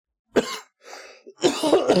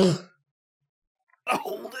Hold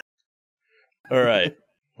it. All right.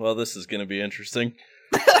 Well, this is going to be interesting.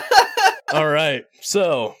 All right.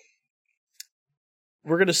 So,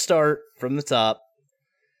 we're going to start from the top.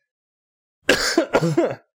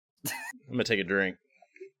 I'm going to take a drink.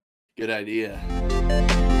 Good idea.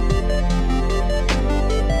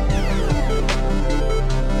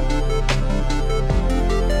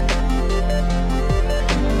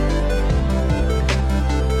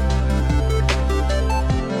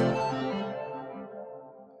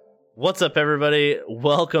 What's up, everybody?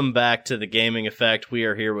 Welcome back to The Gaming Effect. We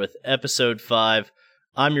are here with episode 5.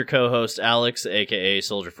 I'm your co-host, Alex, aka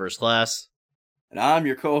Soldier First Class. And I'm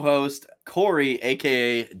your co-host, Corey,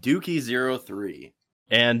 aka Dookie03.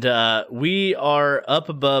 And we are up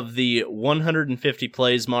above the 150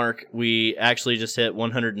 plays mark. We actually just hit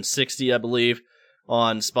 160, I believe,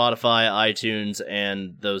 on Spotify, iTunes,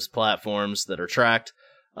 and those platforms that are tracked.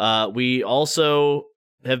 We also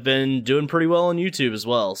have been doing pretty well on YouTube as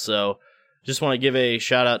well, so just want to give a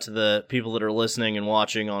shout out to the people that are listening and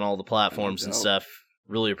watching on all the platforms and stuff.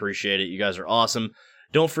 Really appreciate it. You guys are awesome.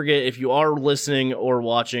 Don't forget, if you are listening or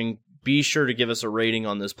watching, be sure to give us a rating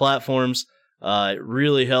on those platforms. It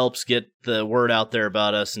really helps get the word out there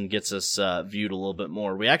about us and gets us viewed a little bit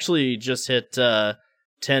more. We actually just hit 10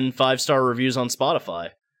 5-star reviews on Spotify.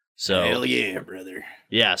 So hell yeah, brother.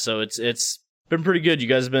 Yeah, so it's been pretty good. You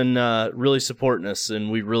guys have been really supporting us, and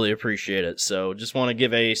we really appreciate it. So just want to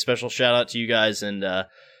give a special shout out to you guys, and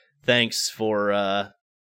thanks for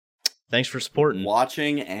supporting,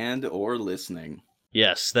 watching, and or listening.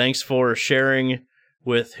 Yes, thanks for sharing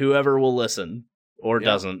with whoever will listen or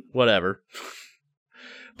doesn't, whatever.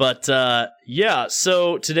 But yeah,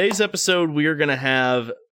 so today's episode we are going to have,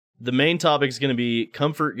 the main topic is going to be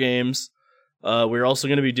comfort games. We're also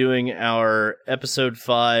going to be doing our episode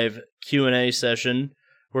 5 Q&A session.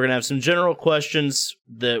 We're going to have some general questions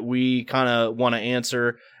that we kind of want to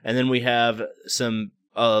answer, and then we have some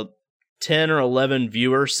 10 or 11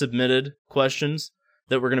 viewer submitted questions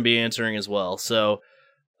that we're going to be answering as well. So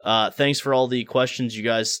thanks for all the questions you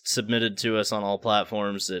guys submitted to us on all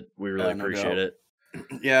platforms. We really appreciate it.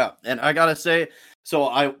 Yeah, and I gotta say, so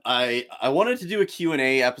I wanted to do a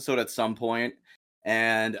Q&A episode at some point,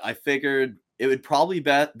 and I figured it would probably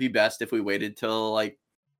be best if we waited till like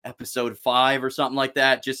episode 5 or something like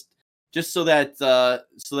that, just so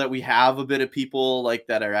that we have a bit of people like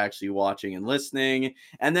that are actually watching and listening.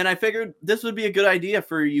 And then I figured this would be a good idea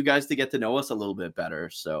for you guys to get to know us a little bit better.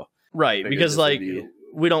 So right, because like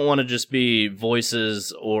we don't want to just be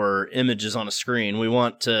voices or images on a screen. We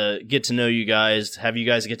want to get to know you guys, have you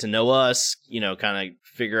guys get to know us, kind of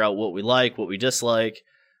figure out what we like, what we dislike.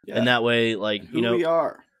 Yeah. And that way, like, who we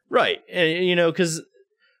are. Right. And, because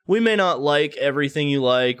we may not like everything you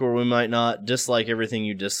like, or we might not dislike everything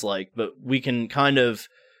you dislike, but we can kind of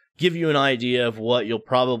give you an idea of what you'll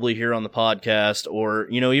probably hear on the podcast, or,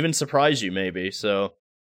 even surprise you maybe. So,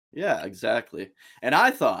 yeah, exactly. And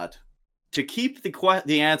I thought, to keep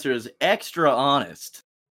the answers extra honest,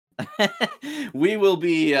 we will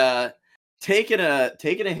be taking a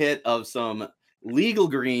hit of some legal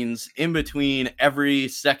greens in between every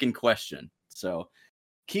second question. So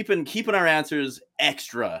keeping our answers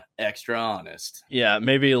extra honest. Yeah,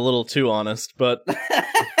 maybe a little too honest, but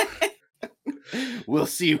we'll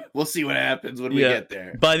see what happens when we get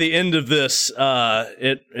there. By the end of this,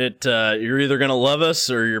 you're either gonna love us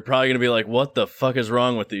or you're probably gonna be like, what the fuck is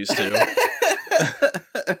wrong with these two?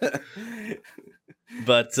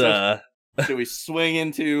 But should we swing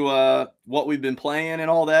into what we've been playing and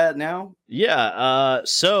all that now? Yeah,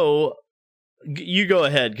 so you go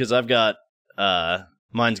ahead, because I've got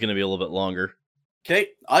mine's gonna be a little bit longer. Okay,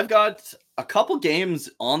 I've got a couple games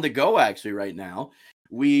on the go actually right now.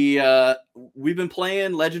 We've been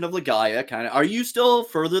playing Legend of Legaia, kind of. Are you still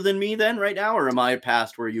further than me then right now, or am I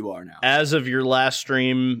past where you are now? As of your last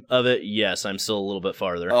stream of it, yes, I'm still a little bit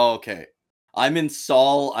farther. Oh, okay. I'm in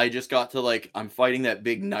Sol. I just got to I'm fighting that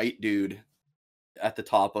big knight dude at the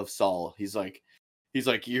top of Sol. He's like,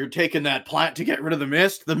 you're taking that plant to get rid of the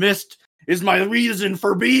mist. The mist is my reason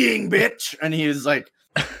for being, bitch. And he is like,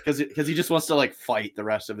 because he just wants to fight the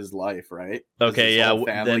rest of his life, right? Okay, his whole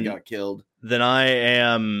family got killed. Then I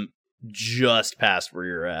am just past where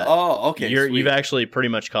you're at. Oh, okay. You've actually pretty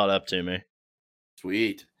much caught up to me.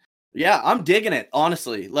 Sweet. Yeah, I'm digging it,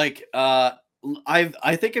 honestly. I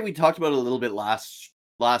think we talked about it a little bit last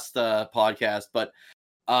podcast, but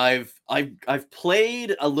I've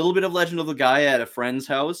played a little bit of Legend of Legaia at a friend's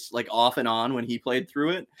house, off and on when he played through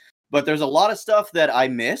it. But there's a lot of stuff that I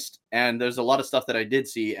missed, and there's a lot of stuff that I did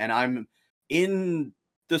see, and I'm in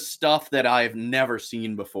the stuff that I've never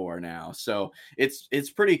seen before now. So it's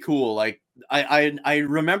pretty cool. Like I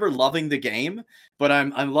remember loving the game, but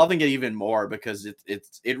I'm loving it even more because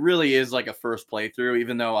it really is like a first playthrough,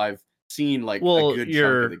 even though I've seen like a good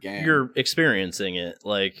chunk of the game. You're experiencing it.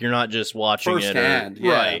 Like you're not just watching firsthand, it.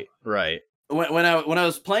 Or, right. When I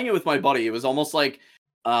was playing it with my buddy, it was almost like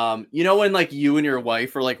you know when like you and your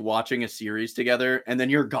wife are like watching a series together and then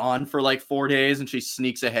you're gone for like 4 days and she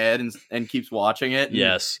sneaks ahead and keeps watching it.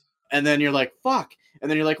 Yes. And then you're like, fuck.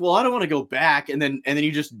 And then you're like, well, I don't want to go back. And then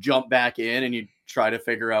you just jump back in and you try to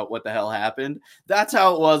figure out what the hell happened. That's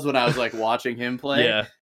how it was when I was like watching him play. Yeah.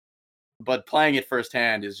 But playing it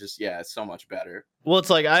firsthand is just, it's so much better. Well,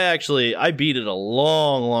 it's like I beat it a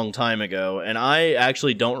long, long time ago, and I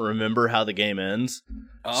actually don't remember how the game ends.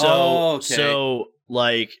 Oh, okay. So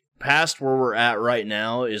like past where we're at right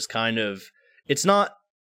now is kind of, it's not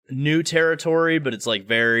new territory, but it's like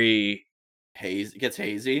very hazy. It gets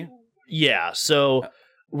hazy. Yeah. So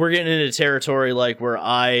we're getting into territory like where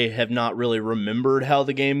I have not really remembered how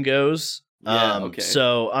the game goes. Okay.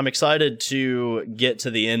 So I'm excited to get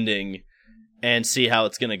to the ending and see how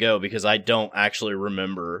it's going to go because I don't actually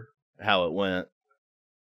remember how it went.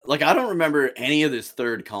 Like, I don't remember any of this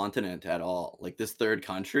third continent at all. Like, this third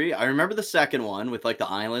country. I remember the second one with, like, the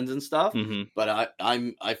islands and stuff. Mm-hmm. But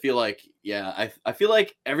I feel like, I feel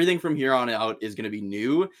like everything from here on out is going to be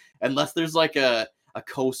new. Unless there's, like, a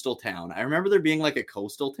coastal town. I remember there being, like, a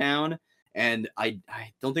coastal town. And I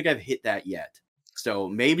don't think I've hit that yet. So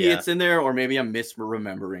maybe it's in there, or maybe I'm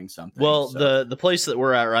misremembering something. Well, the place that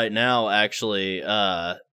we're at right now actually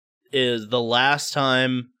is the last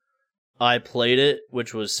time I played it,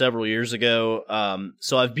 which was several years ago.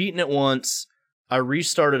 So I've beaten it once. I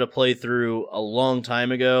restarted a playthrough a long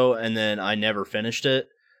time ago, and then I never finished it.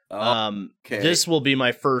 Okay. This will be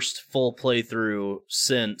my first full playthrough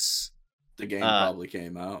since the game probably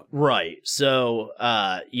came out. Right. So,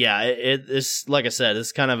 it's like I said,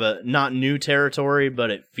 it's kind of a not new territory,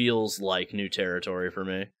 but it feels like new territory for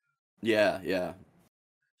me. Yeah.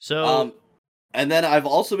 So, and then I've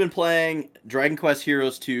also been playing Dragon Quest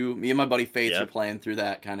Heroes 2. Me and my buddy Fates are playing through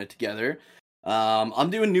that kind of together. I'm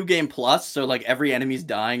doing New Game Plus, so like every enemy's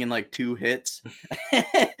dying in like 2 hits.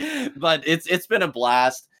 But it's been a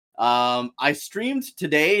blast. I streamed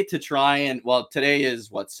today to try and, today is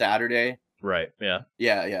Saturday? Right, yeah.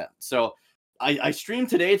 Yeah. So I streamed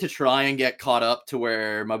today to try and get caught up to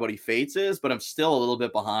where my buddy Fates is, but I'm still a little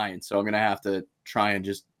bit behind, so I'm going to have to try and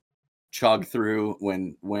just chug through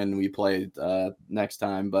when we play next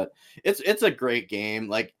time. But it's a great game.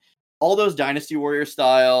 Like, all those Dynasty Warrior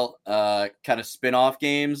style kind of spin-off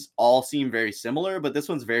games all seem very similar, but this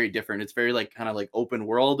one's very different. It's very like kind of like open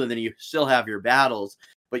world, and then you still have your battles,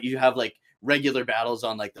 but you have like regular battles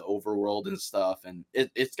on like the overworld and stuff, and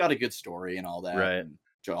it's got a good story and all that, right? And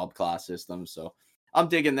job class system, so I'm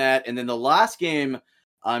digging that. And then the last game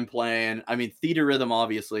I'm playing, I mean, Theta Rhythm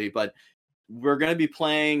obviously, but we're going to be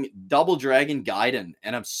playing Double Dragon Gaiden,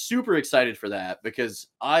 and I'm super excited for that because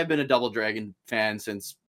I've been a Double Dragon fan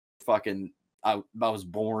since fucking I was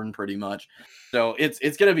born pretty much. So it's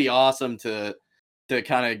going to be awesome to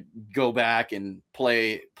kind of go back and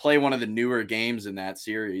play one of the newer games in that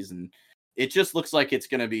series, and it just looks like it's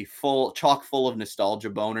going to be chock full of nostalgia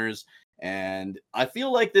boners. And I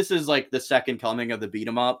feel like this is like the second coming of the beat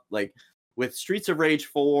 'em up, like with Streets of Rage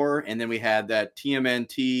 4, and then we had that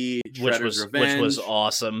TMNT Shredder's Revenge, which was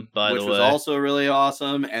awesome, by the way. Which was also really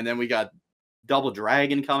awesome. And then we got Double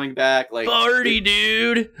Dragon coming back. Like, party,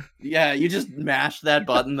 dude! Yeah, you just mashed that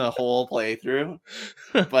button the whole playthrough.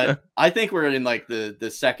 But I think we're in like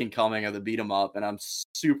the second coming of the beat 'em up, and I'm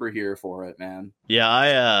super here for it, man.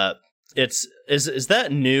 Yeah, is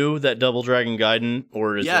that new, that Double Dragon Gaiden,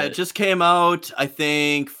 or is it just came out, I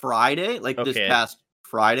think Friday, this past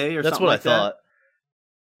Friday or that's something. That's what like I thought.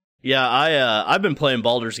 Yeah, I've been playing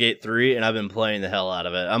Baldur's Gate 3, and I've been playing the hell out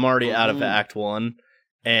of it. I'm already out of Act 1,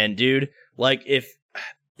 and dude, like if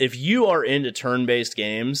you are into turn-based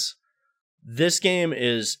games, this game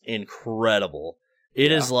is incredible.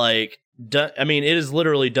 It is like, I mean, it is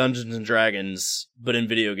literally Dungeons and Dragons, but in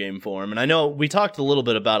video game form. And I know we talked a little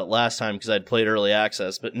bit about it last time because I'd played early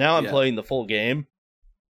access, but now I'm playing the full game.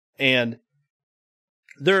 And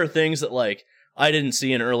there are things that like I didn't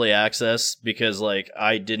see in early access because like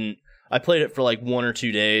I played it for like 1 or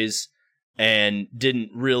 2 days and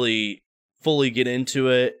didn't really fully get into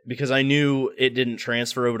it because I knew it didn't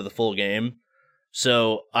transfer over to the full game.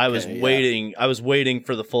 So I was waiting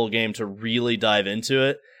for the full game to really dive into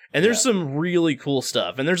it. And there's some really cool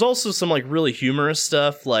stuff. And there's also some like really humorous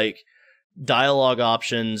stuff, like dialogue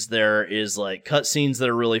options. There is like cutscenes that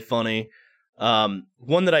are really funny.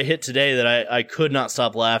 One that I hit today that I could not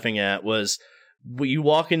stop laughing at was you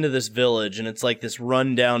walk into this village and it's like this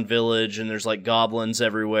rundown village and there's like goblins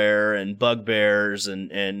everywhere and bugbears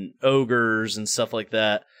and ogres and stuff like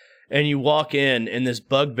that. And you walk in and this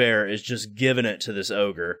bugbear is just giving it to this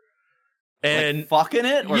ogre. And like fucking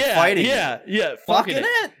it or fighting it? Yeah, fucking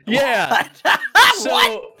it? Yeah.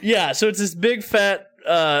 What? So it's this big fat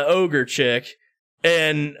ogre chick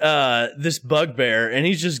and this bugbear, and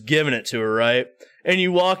he's just giving it to her, right? And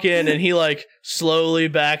you walk in, and he like slowly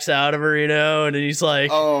backs out of her, you know, and he's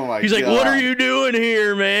like, "Oh my!" He's like, "What are you doing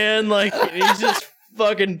here, man?" Like, he's just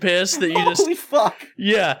fucking pissed that you just. Holy fuck!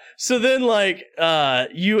 Yeah. So then, like,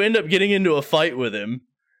 you end up getting into a fight with him,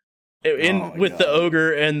 with the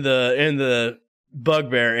ogre and the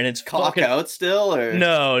bugbear, and it's cock fucking out still, or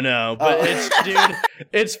no, but it's dude,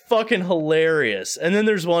 it's fucking hilarious. And then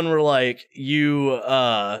there's one where like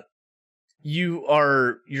you're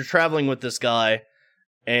traveling with this guy,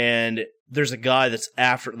 and there's a guy that's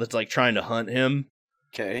like trying to hunt him.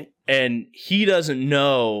 Okay. And he doesn't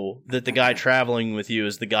know that the guy traveling with you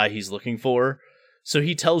is the guy he's looking for. So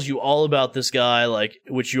he tells you all about this guy, like,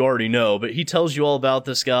 which you already know, but he tells you all about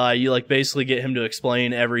this guy. You like basically get him to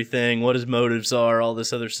explain everything, what his motives are, all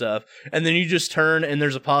this other stuff. And then you just turn and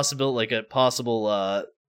there's a possible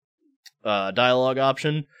dialogue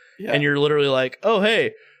option. Yeah. And you're literally like, "Oh,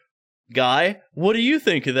 hey, guy, what do you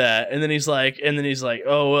think of that?" And then he's like,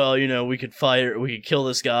 "Oh, well, you know, we could fight or we could kill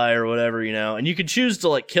this guy or whatever, you know." And you could choose to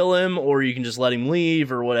like kill him or you can just let him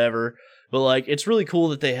leave or whatever. But like, it's really cool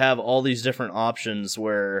that they have all these different options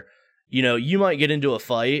where, you know, you might get into a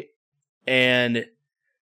fight and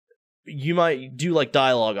you might do like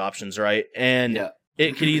dialogue options, right? And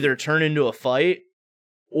it could either turn into a fight,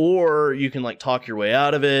 or you can like talk your way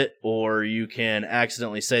out of it, or you can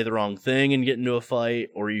accidentally say the wrong thing and get into a fight,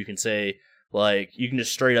 or you can say like, you can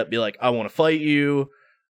just straight up be like, "I want to fight you,"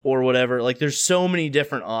 or whatever. Like, there's so many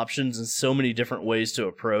different options and so many different ways to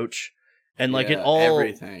approach. And like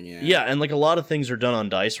everything, and like a lot of things are done on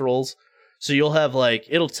dice rolls. So you'll have like,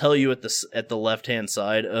 it'll tell you at the left-hand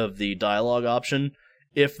side of the dialogue option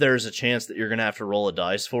if there's a chance that you're going to have to roll a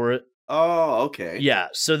dice for it. Oh, okay. Yeah,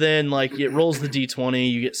 so then like it rolls the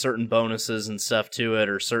d20, you get certain bonuses and stuff to it,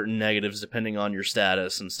 or certain negatives depending on your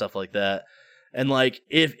status and stuff like that. And like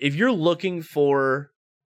if you're looking for,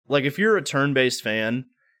 like, if you're a turn-based fan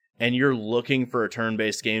and you're looking for a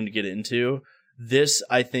turn-based game to get into, this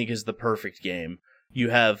I think is the perfect game. You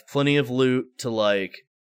have plenty of loot to like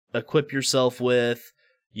equip yourself with.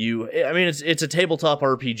 It's a tabletop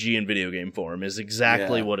RPG in video game form is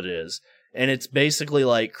exactly what it is. And it's basically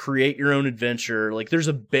like create your own adventure. Like, there's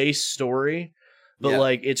a base story, but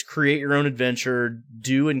like it's create your own adventure,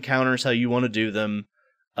 do encounters how you want to do them,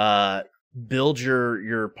 build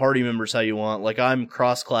your party members how you want. Like, I'm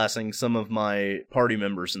cross-classing some of my party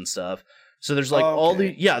members and stuff. So there's like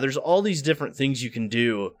there's all these different things you can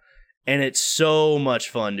do, and it's so much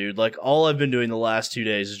fun, dude. Like, all I've been doing the last 2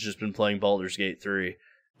 days has just been playing Baldur's Gate 3.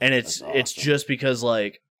 And it's just because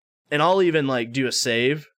like, and I'll even like do a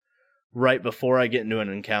save right before I get into an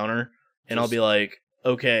encounter, and I'll be like,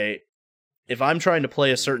 okay, if I'm trying to play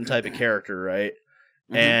a certain type of character, right,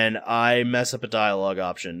 and I mess up a dialogue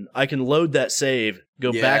option, I can load that save,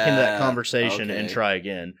 go back into that conversation, and try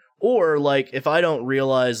again. Or like, if I don't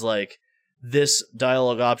realize like this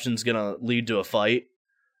dialogue option's gonna lead to a fight,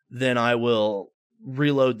 then I will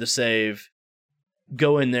reload the save,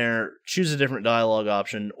 go in there, choose a different dialogue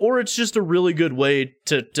option, or it's just a really good way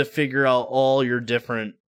to figure out all your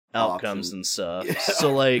different outcomes and stuff.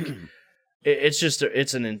 So like,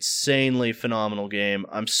 it's an insanely phenomenal game.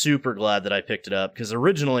 I'm super glad that I picked it up, because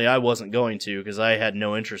originally I wasn't going to, because I had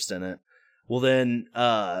no interest in it. Well then,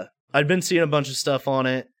 I'd been seeing a bunch of stuff on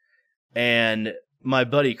it, and my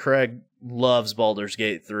buddy Craig loves Baldur's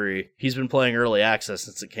Gate 3. He's been playing early access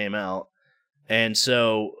since it came out. And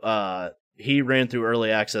so he ran through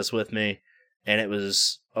early access with me, and it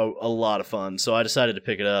was a lot of fun. So I decided to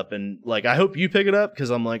pick it up, and like, I hope you pick it up,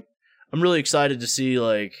 because I'm really excited to see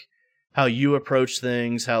like how you approach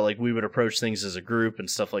things, how like we would approach things as a group and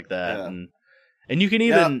stuff like that. Yeah. And you can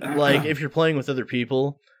even like, if you're playing with other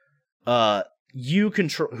people, you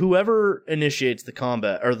control whoever initiates the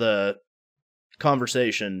combat or the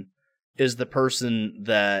conversation is the person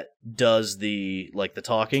that does the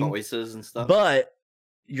talking choices and stuff. But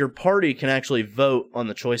your party can actually vote on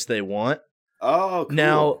the choice they want. Oh, cool.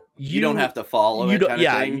 Now you don't have to follow it kind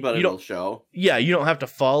of thing, but it'll show. Yeah, you don't have to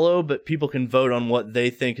follow, but people can vote on what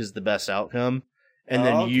they think is the best outcome, and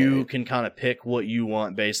then you can kind of pick what you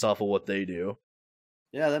want based off of what they do.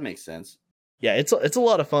 Yeah, that makes sense. Yeah, it's a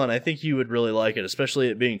lot of fun. I think you would really like it, especially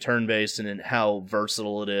it being turn based and in how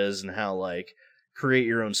versatile it is and how like create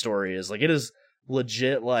your own story is. Like it is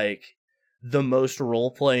legit like the most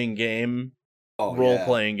role playing game Oh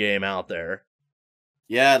yeah. out there.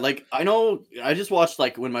 Yeah, like I know I just watched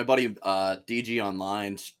like when my buddy DG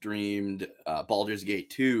Online streamed Baldur's Gate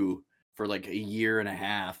 2 for like a year and a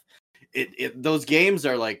half. It those games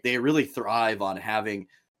are like they really thrive on having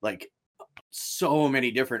like so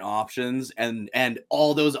many different options, and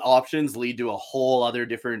all those options lead to a whole other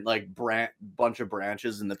different like bunch of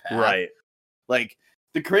branches in the path. Right. Like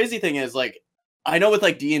the crazy thing is like I know with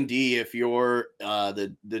like D&D, if you're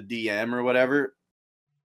the DM or whatever,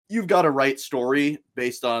 you've got to write story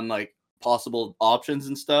based on like possible options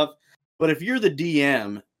and stuff. But if you're the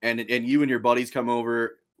DM and you and your buddies come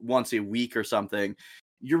over once a week or something,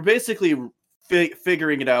 you're basically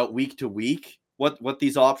figuring it out week to week what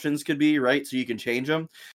these options could be, right? So you can change them.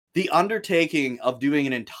 The undertaking of doing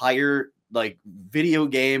an entire like video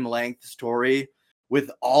game length story with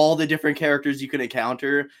all the different characters you can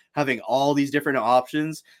encounter, having all these different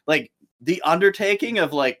options, like the undertaking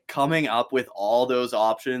of like coming up with all those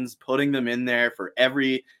options, putting them in there for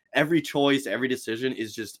every choice, every decision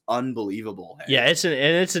is just unbelievable. Hey? Yeah,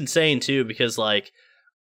 it's insane too because like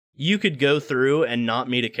you could go through and not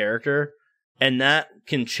meet a character, and that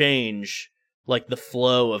can change like the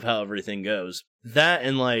flow of how everything goes. That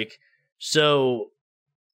and like so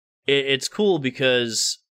it's cool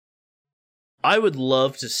because I would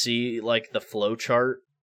love to see like the flow chart.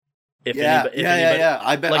 Yeah.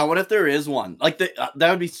 I bet. Like, I wonder if there is one. Like that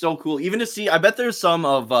would be so cool. Even to see. I bet there's some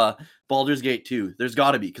of Baldur's Gate 2. There's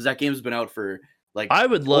got to be because that game's been out for like I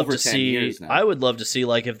would love over to 10 see. years now. I would love to see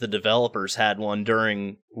like if the developers had one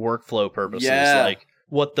during workflow purposes, Yeah. like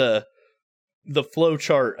what the flow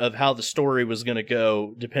chart of how the story was going to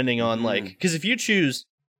go, depending on like because if you choose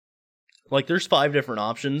like there's 5 different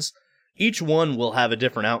options. Each one will have a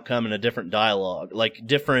different outcome and a different dialogue, like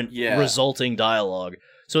different resulting dialogue.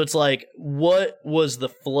 So it's like, what was the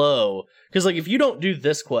flow? Because like if you don't do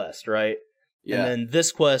this quest, right? Yeah. And then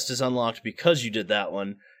this quest is unlocked because you did that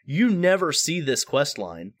one, you never see this quest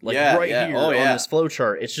line. Like here on this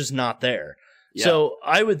flowchart, it's just not there. Yeah. So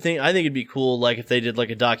I think it'd be cool like if they did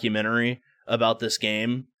like a documentary about this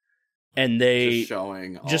game and they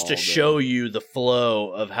just to show you the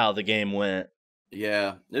flow of how the game went.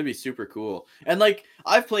 Yeah, it'd be super cool. And like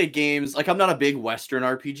I've played games, like I'm not a big Western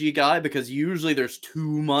RPG guy because usually there's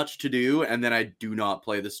too much to do and then I do not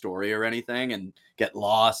play the story or anything and get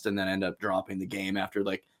lost and then end up dropping the game after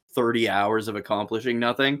like 30 hours of accomplishing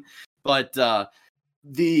nothing. But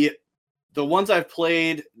the ones I've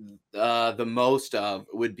played the most of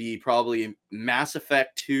would be probably Mass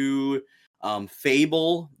Effect 2,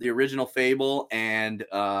 Fable, the original Fable, and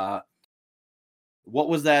what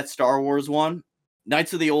was that Star Wars one?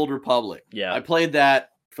 Knights of the Old Republic. Yeah. I played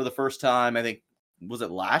that for the first time, I think, was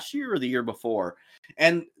it last year or the year before?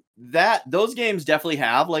 And those games definitely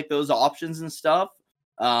have like those options and stuff.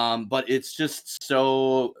 But it's just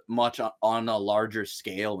so much on a larger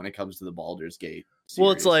scale when it comes to the Baldur's Gate series.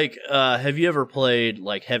 Well, it's like, have you ever played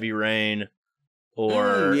like Heavy Rain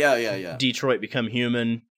or Detroit Become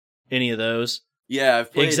Human? Any of those? Yeah,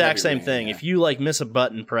 I've played exact same Rain, thing. Yeah. If you like miss a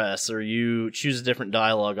button press, or you choose a different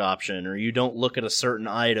dialogue option, or you don't look at a certain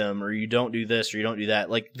item, or you don't do this, or you don't do that,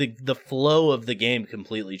 like the flow of the game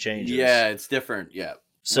completely changes. Yeah, it's different. Yeah,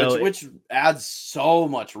 so which adds so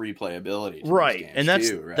much replayability. To right, these games and that's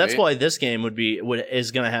too, right? that's why this game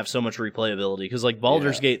is going to have so much replayability because like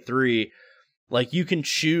Baldur's Gate 3. Like, you can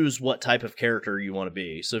choose what type of character you want to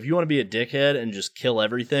be. So if you want to be a dickhead and just kill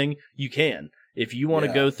everything, you can. If you want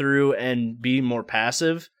to go through and be more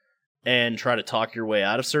passive and try to talk your way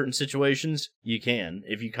out of certain situations, you can.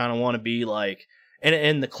 If you kind of want to be like...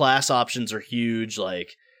 And the class options are huge.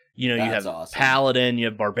 Like, you know, you have Paladin, you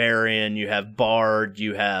have Barbarian, you have Bard,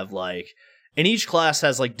 you have like... And each class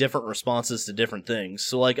has like different responses to different things.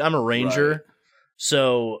 So like, I'm a Ranger. Right.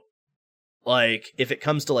 So like, if it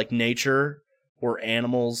comes to like nature or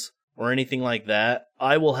animals... or anything like that,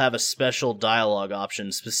 I will have a special dialogue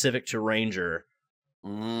option specific to Ranger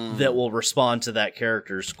that will respond to that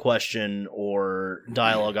character's question or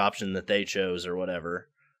dialogue option that they chose or whatever.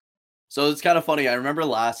 So it's kind of funny. I remember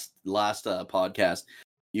last podcast,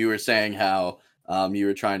 you were saying how you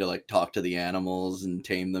were trying to like talk to the animals and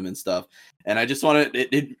tame them and stuff. And I just wanted,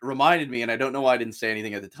 it reminded me, and I don't know why I didn't say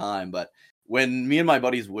anything at the time, but when me and my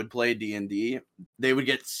buddies would play D&D, they would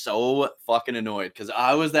get so fucking annoyed because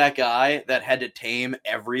I was that guy that had to tame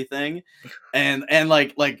everything, and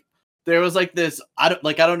like there was like this I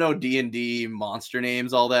don't know D&D monster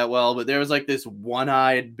names all that well, but there was like this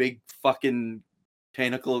one-eyed big fucking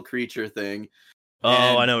tentacle creature thing.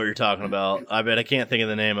 Oh, I know what you're talking about. I bet I can't think of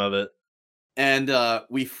the name of it. And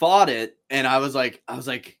we fought it, and I was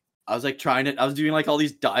doing like all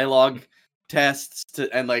these dialogue tests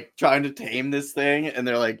and like trying to tame this thing, and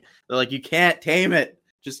they're like you can't tame it,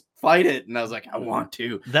 just fight it. And I was like, I want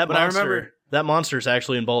to. I remember that monster's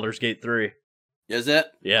actually in Baldur's Gate 3. Is it?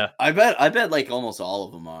 Yeah. I bet like almost all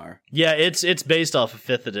of them are. Yeah, it's based off of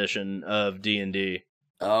 5th edition of D&D.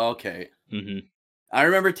 Oh, okay. Mm-hmm. I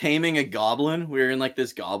remember taming a goblin. We were in like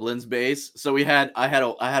this goblin's base. So I had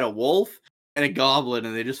a wolf and a goblin,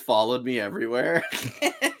 and they just followed me everywhere.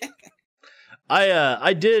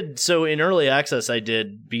 I did, so in early access I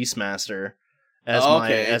did Beastmaster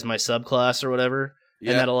as my subclass or whatever.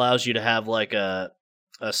 Yeah. And that allows you to have like a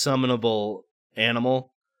summonable animal.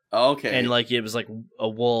 Okay. And like it was like a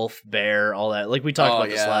wolf, bear, all that. Like we talked about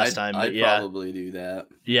this last time. I'd probably do that.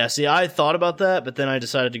 Yeah, see, I thought about that, but then I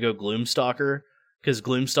decided to go Gloomstalker, because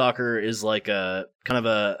Gloomstalker is like a kind of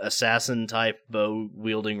a assassin type bow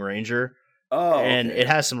wielding ranger. Oh, and it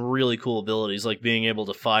has some really cool abilities, like being able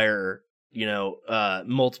to fire,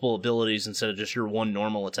 multiple abilities instead of just your one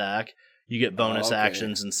normal attack. You get bonus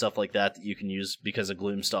actions and stuff like that you can use because of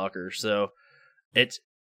Gloomstalker. So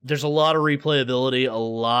there's a lot of replayability, a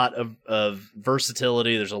lot of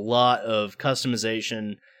versatility. There's a lot of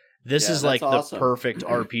customization. This is like awesome. The perfect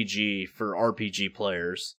RPG for RPG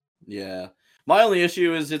players. Yeah. My only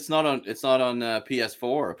issue is it's not on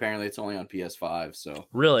PS4. Apparently, it's only on PS5. So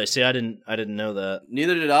really, see, I didn't know that.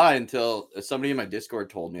 Neither did I until somebody in my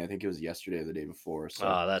Discord told me. I think it was yesterday or the day before. So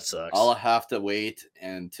that sucks. I'll have to wait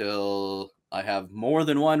until I have more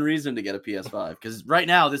than one reason to get a PS5. Because right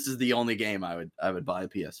now, this is the only game I would buy a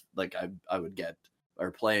PS. Like I would get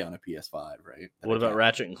or play on a PS5. Right? What about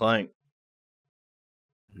Ratchet and Clank?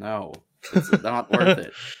 No. It's not worth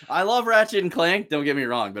it. I love Ratchet and Clank, don't get me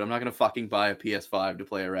wrong, but I'm not gonna fucking buy a PS5 to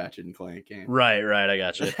play a Ratchet and Clank game. Right, I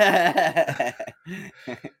got you.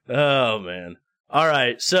 Oh man. All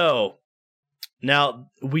right, so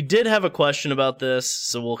now we did have a question about this,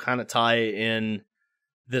 so we'll kind of tie in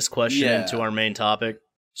this question into our main topic.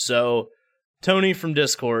 So Tony from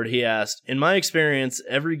Discord, he asked, in my experience,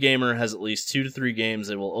 every gamer has at least 2 to 3 games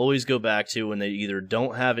they will always go back to when they either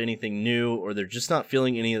don't have anything new or they're just not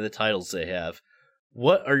feeling any of the titles they have.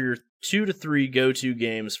 What are your 2 to 3 go-to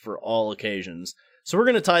games for all occasions? So we're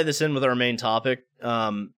going to tie this in with our main topic,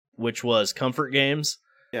 which was comfort games.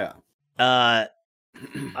 Yeah. I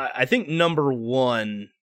think number 1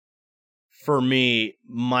 for me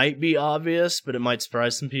might be obvious, but it might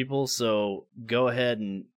surprise some people. So go ahead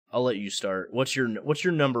and I'll let you start. What's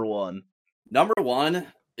your number 1? Number 1,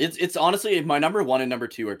 it's honestly my number 1 and number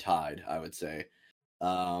 2 are tied, I would say.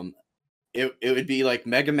 It would be like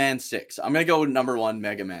Mega Man 6. I'm gonna go with number 1,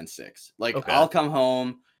 Mega Man 6. Like okay. I'll come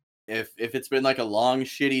home if it's been like a long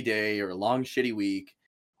shitty day or a long shitty week,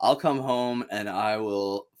 I'll come home and I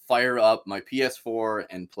will fire up my PS4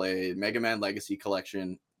 and play Mega Man Legacy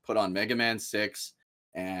Collection, put on Mega Man 6,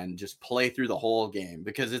 and just play through the whole game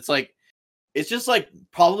because it's just like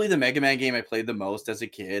probably the Mega Man game I played the most as a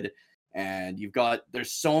kid. And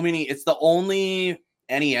there's so many, it's the only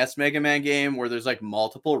NES Mega Man game where there's like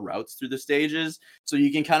multiple routes through the stages. So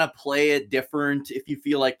you can kind of play it different if you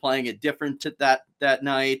feel like playing it different that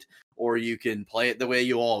night, or you can play it the way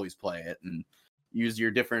you always play it and use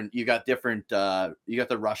your you got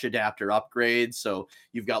the rush adapter upgrades. So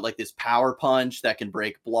you've got like this power punch that can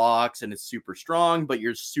break blocks and it's super strong, but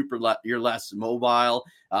you're less mobile.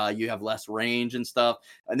 You have less range and stuff.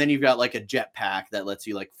 And then you've got like a jetpack that lets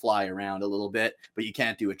you like fly around a little bit, but you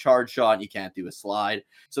can't do a charge shot and you can't do a slide.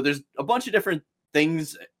 So there's a bunch of different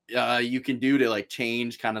things you can do to like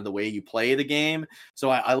change kind of the way you play the game. So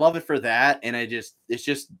I love it for that. And it's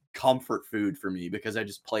just comfort food for me because I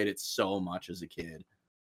just played it so much as a kid.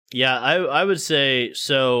 Yeah, I would say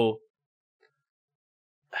so.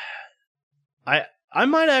 I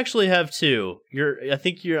might actually have 2. I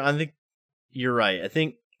think you're right. I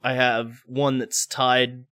think I have one that's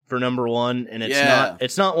tied for number 1, and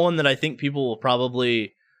it's not one that I think people will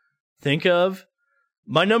probably think of.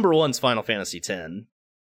 My number 1's Final Fantasy X.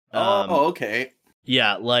 Okay.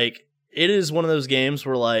 Yeah, like it is one of those games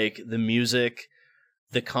where like the music,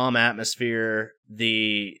 the calm atmosphere,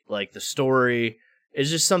 the story is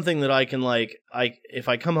just something that I can if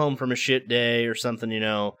I come home from a shit day or something,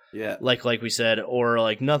 like we said, or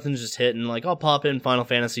like nothing's just hitting, like I'll pop in Final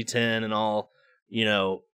Fantasy X and I'll,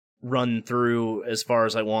 run through as far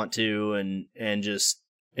as I want to and just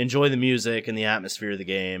enjoy the music and the atmosphere of the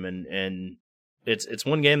game and it's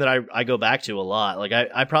one game that I go back to a lot. Like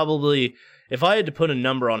I probably, if I had to put a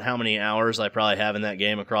number on how many hours I probably have in that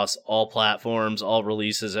game across all platforms, all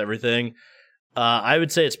releases, everything, I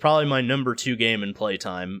would say it's probably my number 2 game in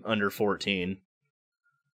playtime under 14.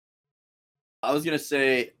 I was gonna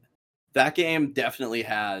say that game definitely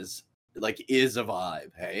is a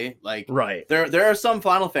vibe. Hey, like Right. there are some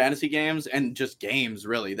Final Fantasy games and just games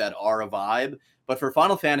really that are a vibe. But for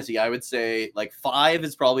Final Fantasy, I would say like 5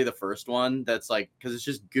 is probably the first one that's like, because it's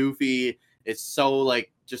just goofy. It's so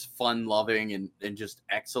like just fun loving and just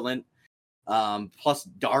excellent. Plus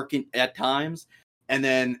dark at times. And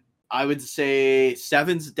then I would say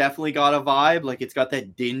 7's definitely got a vibe. Like it's got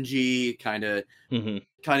that dingy kind of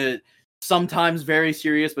sometimes very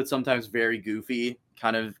serious, but sometimes very goofy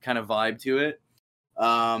kind of vibe to it.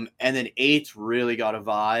 And then 8's really got a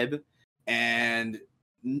vibe. And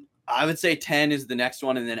I would say 10 is the next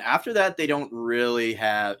one. And then after that, they don't really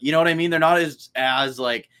have, you know what I mean? They're not as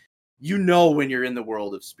like, when you're in the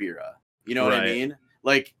world of Spira, you know what I mean?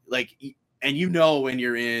 Like, and when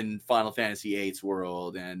you're in Final Fantasy VIII's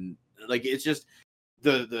world, and like, it's just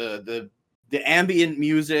the ambient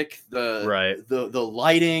music, the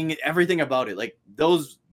lighting, everything about it. Like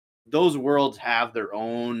those worlds have their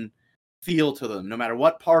own feel to them, no matter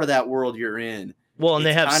what part of that world you're in. Well, and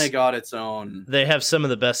they have kind of got its own. They have some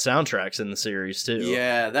of the best soundtracks in the series too.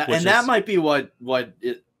 Yeah, that might be what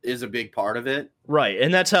it is a big part of it. Right,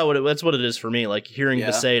 and that's what it is for me. Like hearing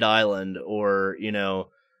Besaid Island, or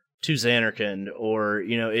To Xanarkand, or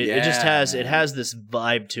it just has this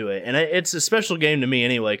vibe to it, and it's a special game to me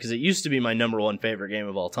anyway, because it used to be my number 1 favorite game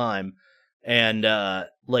of all time, and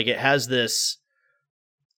like it has this.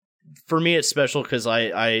 For me, it's special because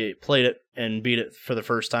I played it and beat it for the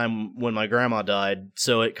first time when my grandma died,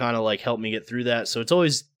 so it kind of like helped me get through that. So it's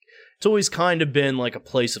always kind of been like a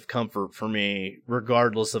place of comfort for me,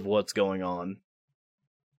 regardless of what's going on.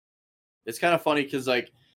 It's kind of funny because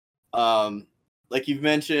like you've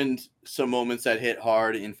mentioned some moments that hit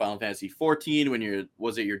hard in Final Fantasy 14 when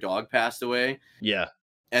your dog passed away? Yeah.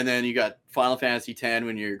 And then you got Final Fantasy 10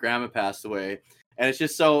 when your grandma passed away, and it's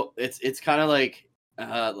just so it's kind of like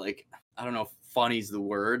I don't know if funny's the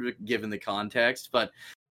word given the context, but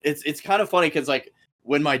it's kind of funny because like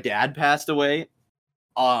when my dad passed away,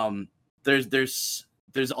 there's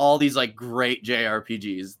all these like great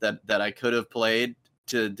JRPGs that I could have played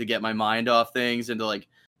to get my mind off things and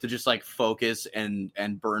to just like focus and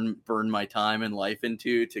burn my time and life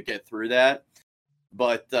into to get through that,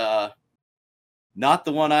 but not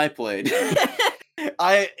the one I played.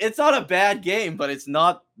 It's not a bad game, but it's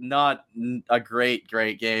not a great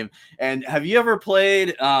game. And have you ever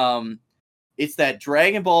played it's that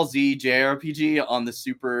Dragon Ball Z JRPG on the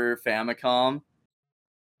Super Famicom,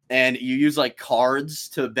 and you use like cards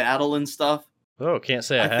to battle and stuff? Oh, can't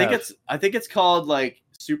say I have. I think it's called like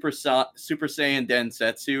Super Saiyan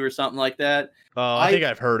Densetsu or something like that. Oh, I think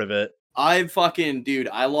I've heard of it. I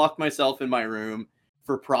locked myself in my room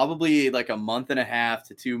for probably like a month and a half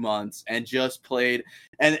to 2 months and just played.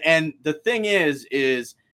 And the thing is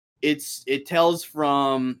it tells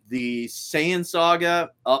from the Saiyan saga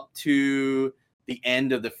up to the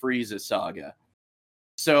end of the Frieza saga.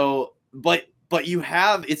 So, but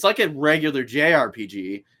it's like a regular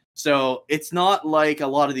JRPG. So it's not like a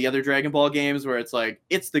lot of the other Dragon Ball games where it's like,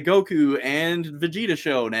 it's the Goku and Vegeta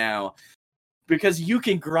show now. Because you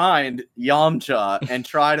can grind Yamcha and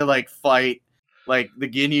try to like fight like the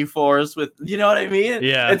Ginyu Force with, you know what I mean?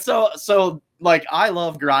 Yeah. And so like I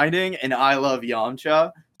love grinding and I love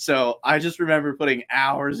Yamcha. So I just remember putting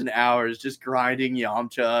hours and hours just grinding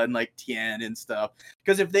Yamcha and like Tien and stuff.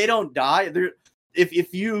 Because if they don't die,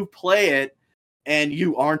 if you play it and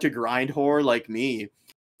you aren't a grind whore like me,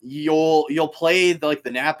 you'll play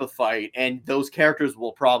the Nappa fight and those characters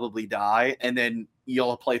will probably die, and then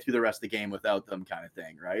you'll play through the rest of the game without them, kind of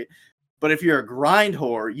thing, right? But if you're a grind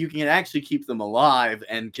whore, you can actually keep them alive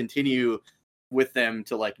and continue with them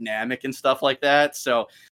to like Namek and stuff like that. So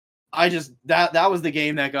I just that was the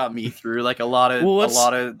game that got me through like a lot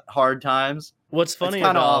of hard times. What's funny, it's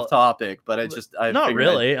kind of off topic, but not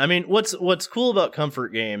really. I mean, what's cool about comfort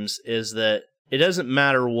games is that it doesn't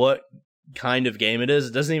matter what kind of game it is.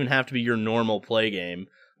 It doesn't even have to be your normal play game.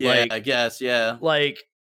 Yeah, like, I guess. Yeah, like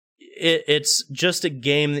it's just a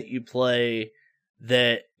game that you play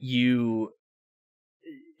that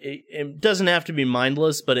it doesn't have to be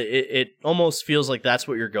mindless, but it almost feels like that's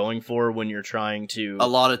what you're going for when you're trying to. A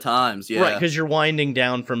lot of times, yeah, right, because you're winding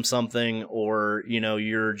down from something, or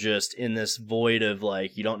you're just in this void of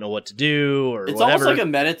like you don't know what to do, or it's whatever. Almost like a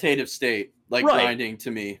meditative state, like right. Grinding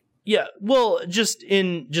to me. Yeah, well, just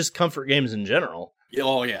comfort games in general.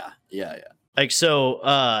 Oh yeah. Like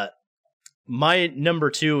so, my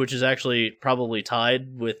number 2, which is actually probably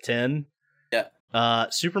tied with 10. Yeah.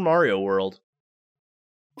 Super Mario World.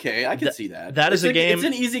 Okay, I can see that. That is a game. It's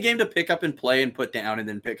an easy game to pick up and play and put down and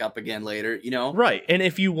then pick up again later, you know? Right. And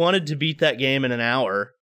if you wanted to beat that game in an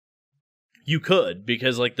hour, you could,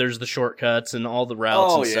 because like there's the shortcuts and all the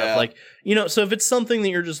routes and stuff. Like, you know, so if it's something that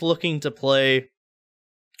you're just looking to play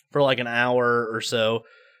for like an hour or so,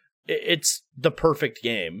 it's the perfect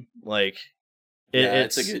game. Like,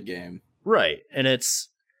 it's a good game. Right. And it's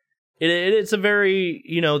a very,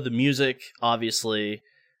 you know, the music, obviously,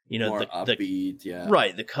 you know, more upbeat,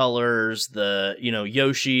 right, the colors, you know,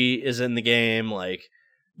 Yoshi is in the game. Like,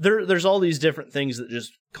 there's all these different things that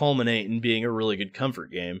just culminate in being a really good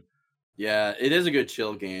comfort game. Yeah, it is a good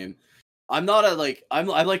chill game. I'm not I'm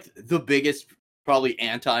like the biggest probably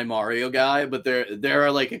anti Mario guy, but there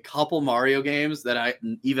are like a couple Mario games that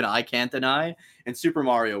I can't deny, and Super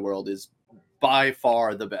Mario World is by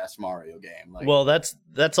far the best Mario game. Like, well, that's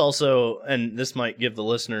also, and this might give the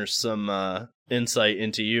listeners some insight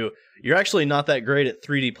into you. You're actually not that great at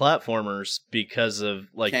 3D platformers because of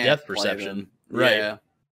like depth perception, right? Yeah.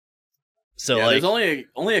 So there's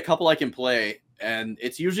only a couple I can play. And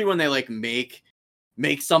it's usually when they like make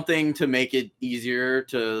something to make it easier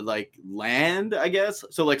to like land, I guess.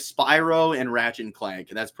 So like Spyro and Ratchet and Clank,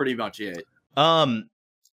 and that's pretty much it.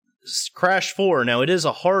 Crash 4, now it is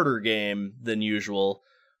a harder game than usual,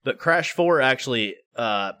 but Crash 4 actually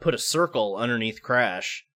put a circle underneath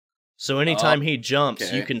Crash. So anytime he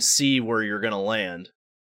jumps, you can see where you're going to land.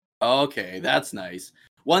 Okay, that's nice.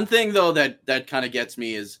 One thing though that kind of gets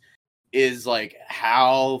me is like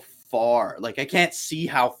how far, like I can't see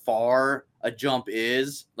how far a jump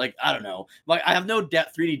is. Like, I don't know, like I have no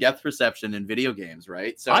 3D depth perception in video games,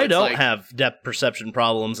 right? So I don't have depth perception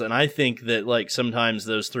problems, and I think that like sometimes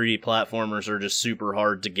those 3D platformers are just super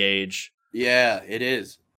hard to gauge. Yeah, it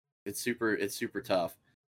is. It's super tough.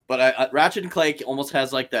 But Ratchet and Clank almost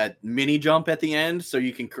has like that mini jump at the end, so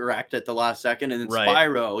you can correct at the last second, and then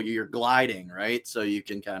Spyro, you're gliding, right? So you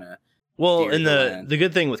can kind of. Well, and the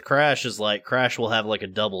good thing with Crash is like Crash will have like a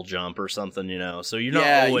double jump or something, you know. So you're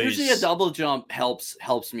not always. Usually a double jump helps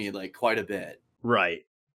me like quite a bit. Right.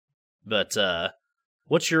 But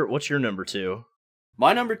what's your number 2?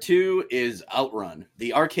 My number 2 is Outrun,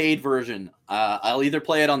 the arcade version. I'll either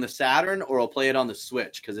play it on the Saturn or I'll play it on the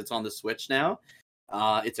Switch because it's on the Switch now.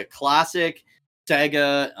 It's a classic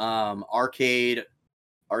Sega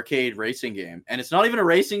arcade racing game, and it's not even a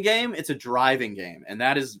racing game, it's a driving game, and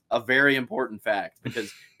that is a very important fact because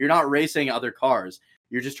you're not racing other cars,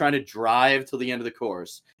 you're just trying to drive to the end of the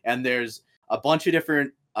course, and there's a bunch of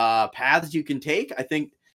different paths you can take. I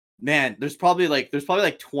think, man, there's probably like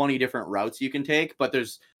 20 different routes you can take, but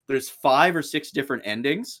there's 5 or 6 different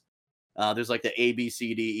endings. There's like the A, B,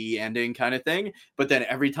 C, D, E ending kind of thing, but then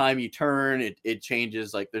every time you turn it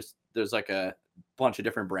changes. Like there's like a bunch of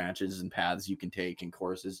different branches and paths you can take and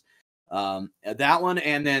courses. That one,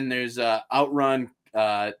 and then there's Outrun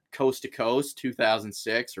Coast to Coast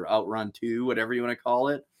 2006 or Outrun 2, whatever you want to call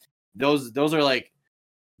it. Those are like,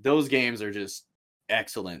 those games are just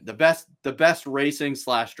excellent. The best racing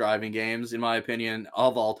 / driving games in my opinion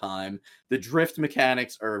of all time. The drift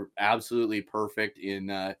mechanics are absolutely perfect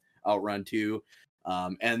in Outrun 2.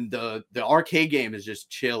 And the arcade game is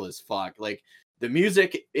just chill as fuck. Like, the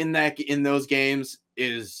music in those games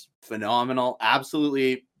is phenomenal,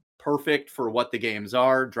 absolutely perfect for what the games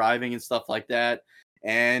are, driving and stuff like that.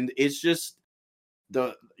 And it's just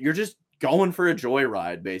you're just going for a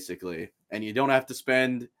joyride basically, and you don't have to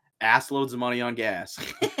spend ass loads of money on gas.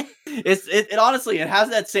 It honestly, it has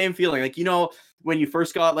that same feeling, like, you know, when you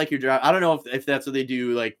first got like your drive. I don't know if that's what they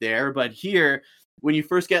do like there, but here, when you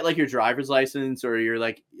first get like your driver's license or you're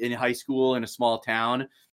like in high school in a small town,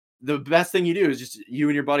 the best thing you do is just you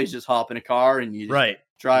and your buddies just hop in a car and you just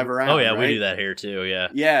drive around. Oh yeah, right? we do that here too. Yeah.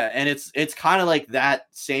 Yeah, and it's kind of like that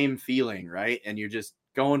same feeling, right? And you're just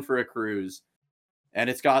going for a cruise.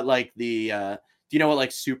 And it's got like the do you know what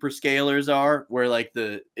like super scalers are? Where like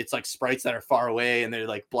it's like sprites that are far away and they're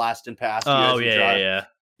like blasting past you. Oh yeah.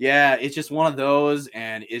 Yeah, it's just one of those,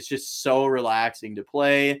 and it's just so relaxing to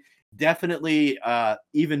play. Definitely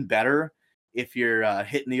even better if you're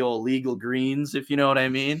hitting the old legal greens, if you know what I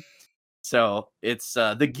mean. So it's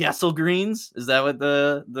the Gessel greens. Is that what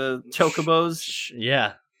the chocobos?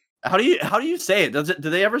 Yeah. How do you say it? Do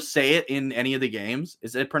they ever say it in any of the games?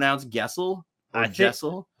 Is it pronounced Gessel or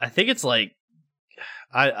Jessel? I think it's like,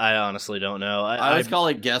 I honestly don't know. I always call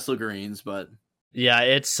it Gessel greens, but yeah,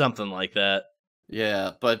 it's something like that.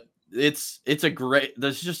 Yeah, but there's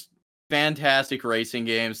just fantastic racing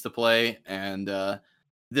games to play, and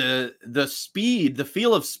the speed, the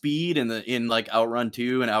feel of speed in like Outrun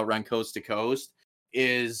 2 and Outrun Coast to Coast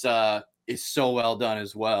is is so well done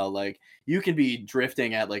as well. Like you can be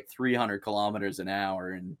drifting at like 300 kilometers an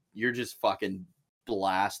hour and you're just fucking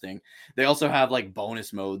blasting. They also have like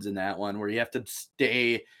bonus modes in that one where you have to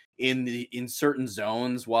stay in certain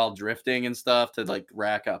zones while drifting and stuff to like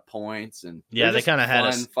rack up points. And yeah, they kind of had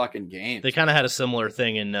a fucking game. They kind of had a similar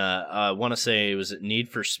thing in I want to say, was it Need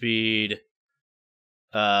for Speed?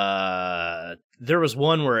 There was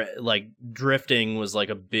one where like drifting was like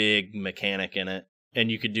a big mechanic in it,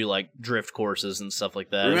 and you could do like drift courses and stuff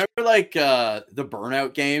like that. Remember like the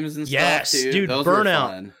Burnout games and yes, stuff too? Dude, those Burnout. were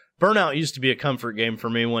fun. Burnout used to be a comfort game for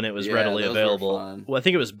me when it was readily available. Well, I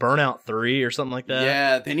think it was Burnout 3 or something like that.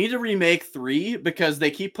 Yeah, they need to remake 3 because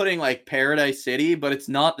they keep putting like Paradise City, but it's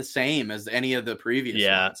not the same as any of the previous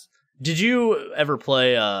ones. Did you ever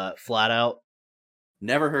play Flat Out?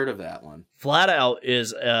 Never heard of that one. Flat Out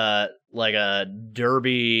is like a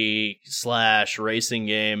derby / racing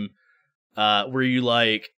game where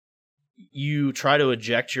you try to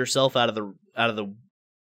eject yourself out of the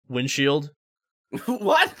windshield.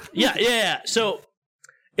 What? Yeah. So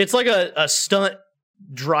it's like a stunt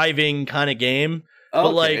driving kind of game,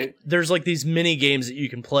 but like there's like these mini games that you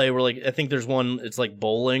can play where like I think there's one, it's like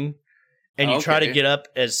bowling, and you try to get up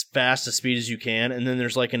as fast as speed as you can, and then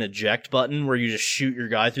there's like an eject button where you just shoot your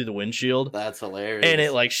guy through the windshield. That's hilarious. And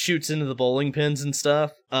it like shoots into the bowling pins and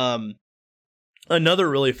stuff. Another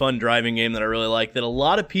really fun driving game that I really like that a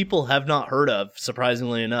lot of people have not heard of,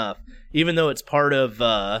 surprisingly enough, even though it's part of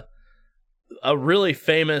a really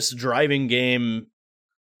famous driving game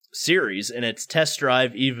series, and it's Test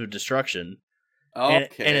Drive Eve of Destruction. Okay.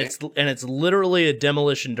 And it's literally a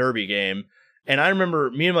demolition derby game. And I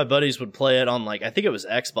remember me and my buddies would play it on like, I think it was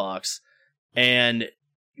Xbox, and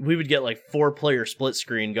we would get like 4-player split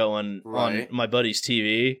screen going on my buddy's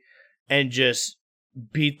TV and just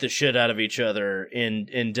beat the shit out of each other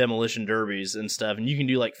in demolition derbies and stuff. And you can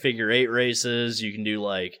do like figure 8 races, you can do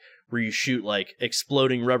like where you shoot like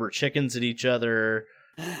exploding rubber chickens at each other,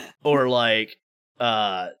 or like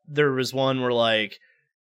there was one where like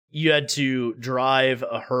you had to drive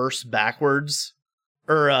a hearse backwards,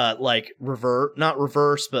 or like not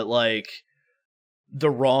reverse, but like the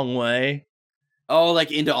wrong way. Oh, like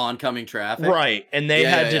into oncoming traffic, right? And they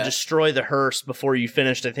had to destroy the hearse before you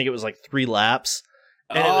finished. I think it was like 3 laps.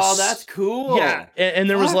 And that's cool. Yeah, and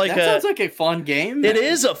there was like sounds like a fun game. It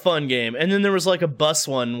is a fun game. And then there was like a bus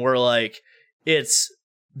one where like it's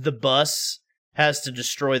the bus has to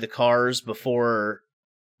destroy the cars before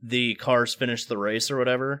the cars finish the race or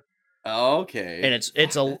whatever. Okay. And it's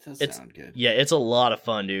sound good. Yeah, it's a lot of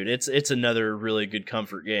fun, dude. It's another really good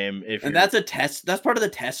comfort game. That's part of the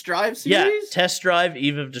Test Drive series? Yeah, Test Drive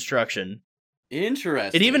Eve of Destruction.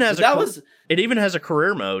 Interesting. It even has it even has a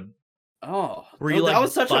career mode. Oh, where you, like, that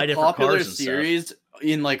was such a popular series stuff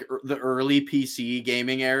in like the early PC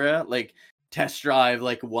gaming era. Like Test Drive,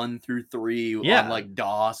 like 1 through 3 on like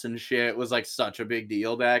DOS and shit was like such a big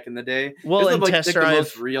deal back in the day. Well, and like, Test Drive, the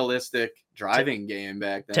most realistic driving game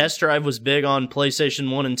back then. Test Drive was big on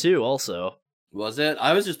PlayStation 1 and 2 also. Was it?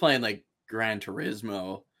 I was just playing like Gran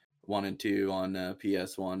Turismo 1 and 2 on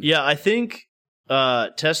PS1. Yeah, I think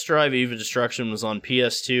Test Drive Eve of Destruction was on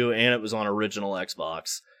PS2 and it was on original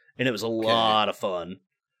Xbox. And it was a lot of fun.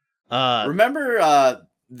 Remember,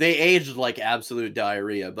 they aged like absolute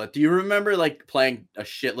diarrhea, but do you remember like playing a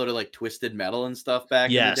shitload of like Twisted Metal and stuff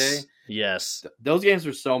back in the day? Yes. Those games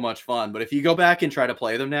were so much fun, but if you go back and try to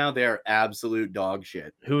play them now, they're absolute dog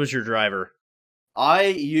shit. Who was your driver? I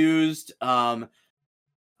used, I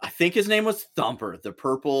think his name was Thumper, the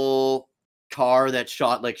purple car that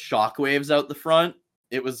shot like shockwaves out the front.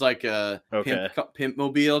 It was like a pimp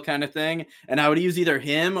mobile kind of thing. And I would use either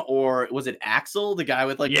him or was it Axel, the guy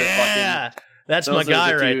with like the fucking... That's my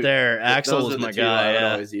guy right there. Axel was my guy. I would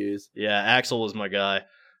always use. Yeah, Axel was my guy.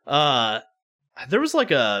 There was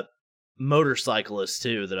like a motorcyclist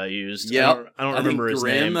too that I used. Yeah, I don't remember his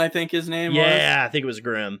name. I think his name was. Yeah, I think it was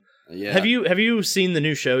Grim. Yeah. Have you seen the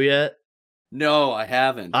new show yet? No, I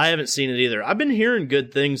haven't. I haven't seen it either. I've been hearing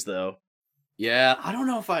good things though. Yeah, I don't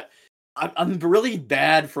know if I'm really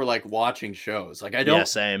bad for like watching shows. Like I don't. Yeah,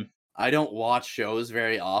 same. I don't watch shows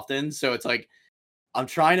very often, so it's like I'm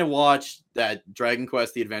trying to watch that Dragon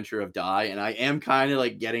Quest: The Adventure of Dai, and I am kind of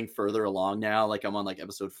like getting further along now. Like I'm on like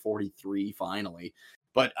episode 43 finally.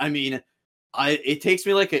 But I mean, it takes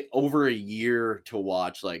me like over a year to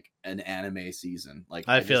watch like an anime season. Like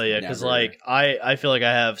I feel you, because like I feel like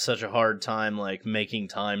I have such a hard time like making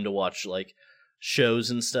time to watch like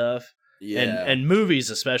shows and stuff. Yeah. And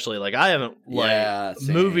movies especially. Like I haven't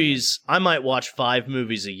movies. I might watch 5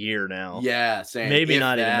 movies a year now. Yeah, same. Maybe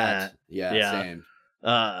not even that. Yeah, same.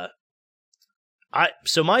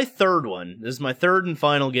 So my third one, this is my third and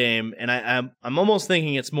final game, and I'm almost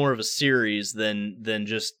thinking it's more of a series than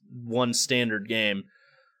just one standard game.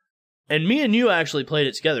 And me and you actually played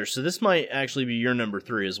it together, so this might actually be your number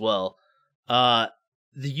 3 as well. The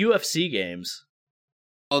UFC games.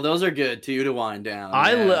 Oh, those are good too to wind down.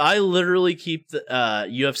 I literally keep the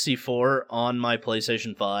UFC 4 on my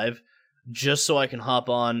PlayStation 5 just so I can hop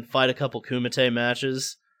on, fight a couple Kumite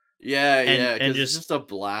matches. And it's just a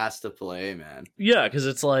blast to play, man. Yeah, because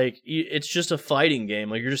it's like it's just a fighting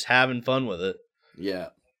game. Like you're just having fun with it. Yeah.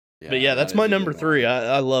 But yeah, that's my number 3.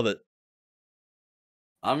 I love it.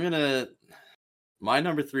 My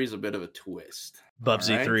number 3 is a bit of a twist.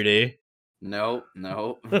 Bubsy right? 3D. No.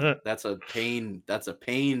 That's a pain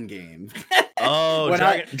game.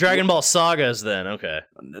 Oh, Dragon Ball Sagas then. Okay.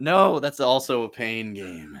 No, that's also a pain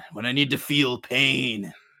game. When I need to feel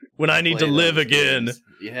pain. When I need to live again. Games.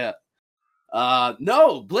 Yeah.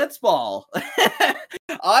 No, Blitzball.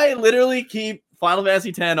 I literally keep Final Fantasy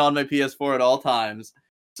X on my PS4 at all times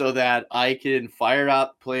so that I can fire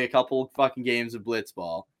up, play a couple fucking games of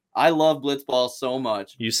Blitzball. I love Blitzball so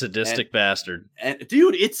much. You sadistic bastard. And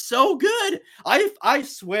dude, it's so good. I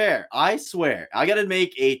swear. I got to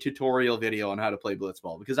make a tutorial video on how to play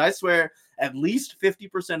Blitzball because I swear at least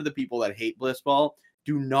 50% of the people that hate Blitzball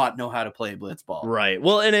do not know how to play Blitzball. Right.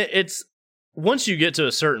 Well, and it's once you get to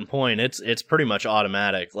a certain point, it's pretty much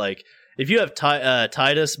automatic. Like if you have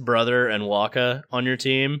Titus, Brother, and Waka on your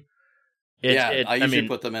team, I usually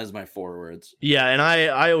put them as my forwards. Yeah, and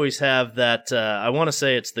I always have that. I want to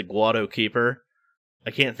say it's the Guado Keeper. I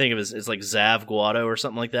can't think of it. It's like Zav Guado or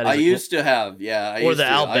something like that. I used to have, or the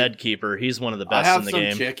Albed Keeper. He's one of the best in the game. I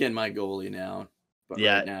have some chick in my goalie now.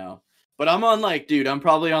 Right now. But I'm on I'm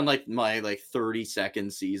probably on my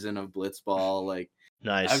 32nd season of Blitzball. Like,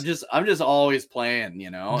 nice. I'm just always playing,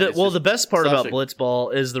 the best part about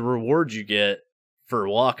Blitzball is the reward you get for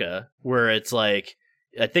Waka, where it's like,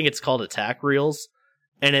 I think it's called attack reels,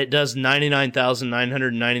 and it does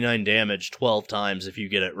 99,999 damage 12 times if you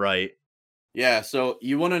get it right. Yeah, so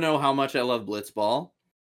you want to know how much I love Blitzball?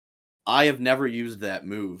 I have never used that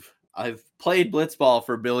move. I've played Blitzball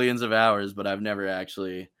for billions of hours, but I've never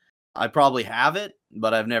actually. I probably have it,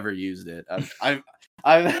 but I've never used it. What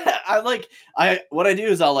I do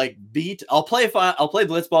is I'll play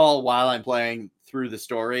Blitzball while I'm playing through the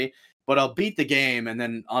story, but I'll beat the game, and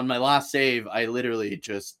then on my last save, I literally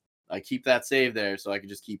I keep that save there so I can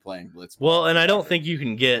just keep playing Blitzball. Well, and I don't think you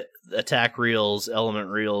can get attack reels, element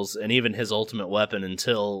reels, and even his ultimate weapon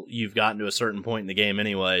until you've gotten to a certain point in the game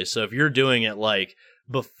anyway. So if you're doing it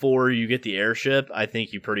before you get the airship, I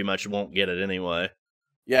think you pretty much won't get it anyway.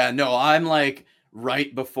 Yeah, no, I'm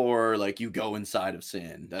right before you go inside of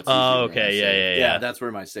Sin. That's okay, yeah. That's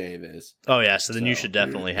where my save is. Oh yeah, so then you should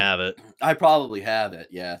definitely have it. I probably have it,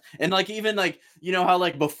 yeah. And even how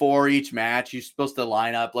before each match you're supposed to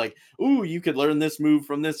line up ooh, you could learn this move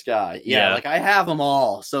from this guy. Yeah. I have them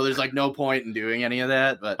all, so there's no point in doing any of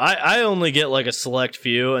that. But I only get a select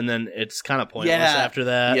few, and then it's kind of pointless after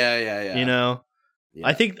that. Yeah. Yeah.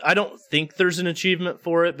 I don't think there's an achievement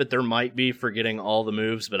for it, but there might be for getting all the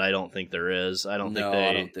moves, but I don't think there is. I don't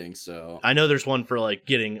think so. I know there's one for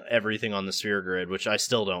getting everything on the sphere grid, which I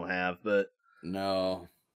still don't have, but no.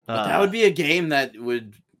 But that would be a game that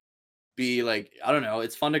would be I don't know,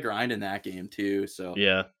 it's fun to grind in that game too, so.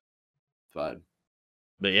 Yeah. But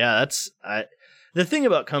yeah, the thing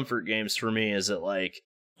about comfort games for me is that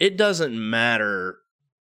it doesn't matter,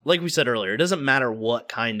 like we said earlier, it doesn't matter what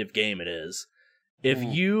kind of game it is. If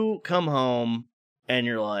you come home and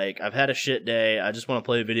you're I've had a shit day, I just want to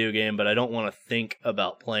play a video game, but I don't want to think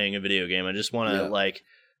about playing a video game. I just want to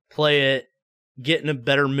play it, get in a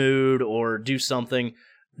better mood, or do something.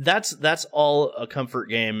 That's all a comfort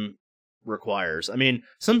game requires. I mean,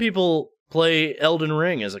 some people play Elden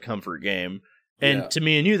Ring as a comfort game, and to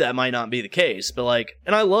me and you, that might not be the case. But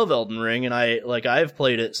and I love Elden Ring, and I've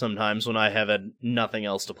played it sometimes when I have had nothing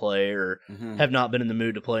else to play or have not been in the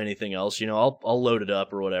mood to play anything else. I'll load it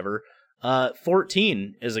up or whatever.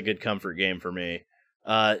 14 is a good comfort game for me,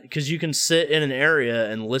 because you can sit in an area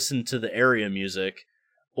and listen to the area music,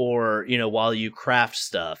 or while you craft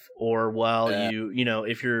stuff, or while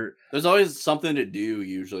if you're, there's always something to do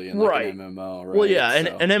usually in an MMO, right? Well, yeah, and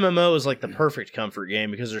an MMO is the perfect comfort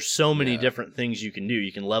game because there's so many different things you can do.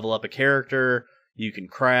 You can level up a character, you can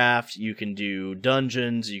craft, you can do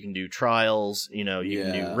dungeons, you can do trials, you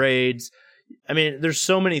can do raids. I mean, there's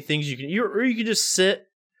so many things you can, or you can just sit,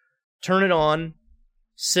 turn it on,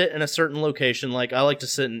 sit in a certain location. I like to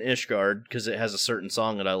sit in Ishgard because it has a certain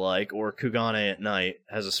song that I like, or Kugane at night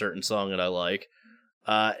has a certain song that I like.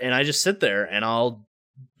 And I just sit there and I'll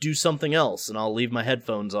do something else, and I'll leave my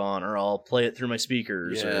headphones on, or I'll play it through my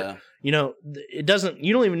speakers. Yeah. Or, you know, you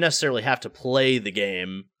don't even necessarily have to play the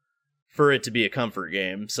game for it to be a comfort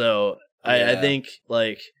game. So I think,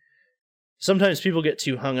 like, sometimes people get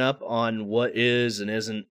too hung up on what is and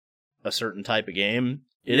isn't a certain type of game.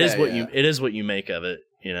 It is what you make of it,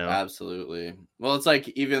 you know. Absolutely. Well, it's like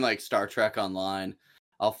even like Star Trek Online.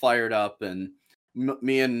 I'll fire it up, and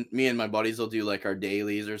me and my buddies will do like our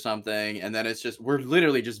dailies or something, and then it's just we're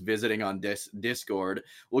literally just visiting on Discord.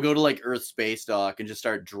 We'll go to like Earth Space Dock and just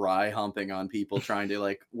start dry humping on people trying to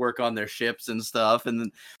like work on their ships and stuff, and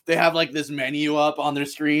then they have like this menu up on their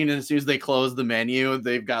screen, and as soon as they close the menu,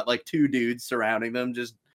 they've got like 2 dudes surrounding them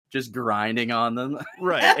just grinding on them.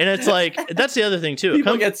 Right. And it's like, that's the other thing too.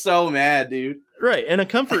 People get so mad, dude. Right. And a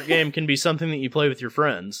comfort game can be something that you play with your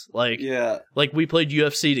friends. Like, like we played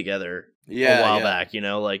UFC together a while back, you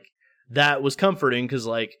know, like that was comforting because,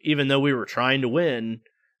 like, even though we were trying to win,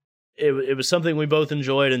 it was something we both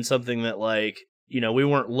enjoyed, and something that, like, you know, we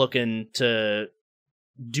weren't looking to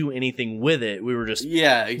do anything with it. We were just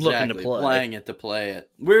looking to play. Playing it to play it.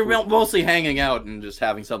 We're mostly hanging out and just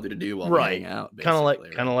having something to do while we hang out. Kind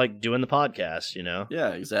of like doing the podcast, you know? Yeah,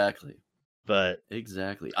 exactly. But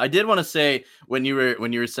exactly. I did want to say when you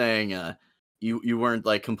were saying you weren't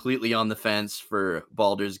like completely on the fence for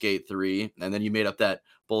Baldur's Gate 3, and then you made up that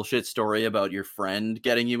bullshit story about your friend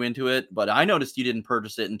getting you into it, but I noticed you didn't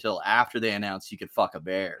purchase it until after they announced you could fuck a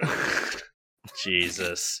bear.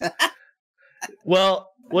 Jesus.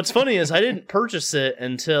 Well, what's funny is I didn't purchase it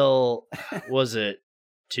until, was it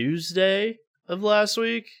Tuesday of last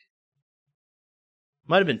week?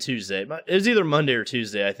 Might have been Tuesday. It was either Monday or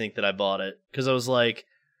Tuesday, I think, that I bought it. Because I was like,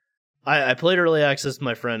 I played early access with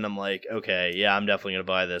my friend. I'm like, okay, yeah, I'm definitely going to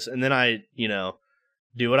buy this. And then I, you know,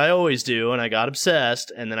 do what I always do, and I got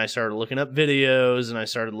obsessed. And then I started looking up videos, and I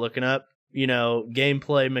started looking up, you know,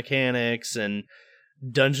 gameplay mechanics and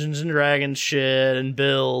Dungeons and Dragons shit and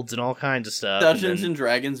builds and all kinds of stuff. Dungeons and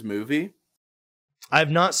Dragons movie? I've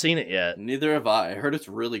not seen it yet. Neither have I. I heard it's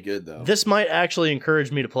really good, though. This might actually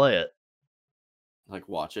encourage me to play it. Like,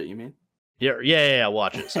 watch it, you mean? Yeah,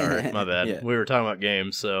 watch it. Sorry, my bad. We were talking about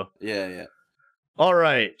games, so. Yeah. All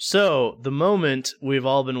right, so the moment we've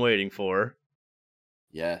all been waiting for.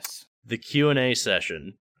 Yes. The Q&A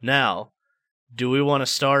session. Now, do we want to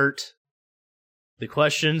start the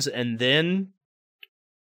questions and then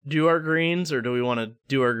do our greens, or do we want to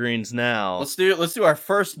do our greens now? Let's do our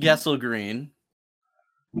first Gessel green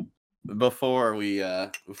before we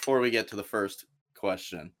get to the first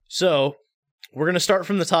question. So, we're going to start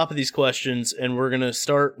from the top of these questions, and we're going to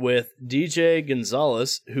start with DJ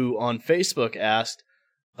Gonzalez, who on Facebook asked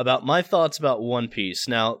about my thoughts about One Piece.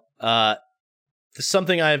 Now, this is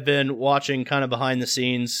something I've been watching kind of behind the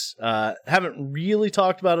scenes. Haven't really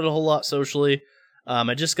talked about it a whole lot socially.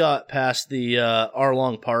 I just got past the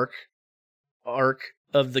Arlong Park arc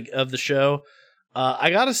of the show. I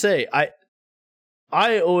gotta say, I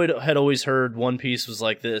had always heard One Piece was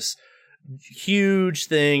like this huge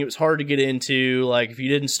thing. It was hard to get into. Like, if you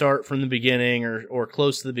didn't start from the beginning or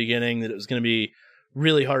close to the beginning, that it was going to be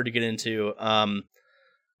really hard to get into. I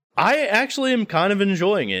actually am kind of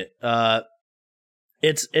enjoying it.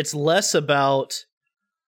 It's less about,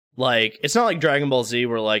 like, it's not like Dragon Ball Z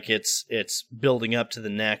where, like, it's building up to the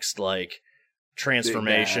next, like,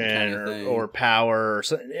 transformation kind of or power. Or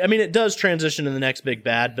something. I mean, it does transition to the next big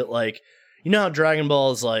bad, but, like, you know how Dragon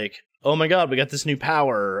Ball is like, oh my god, we got this new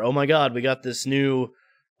power. Oh my god, we got this new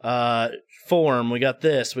form. We got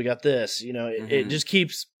this. You know, it just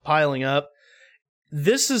keeps piling up.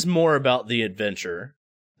 This is more about the adventure.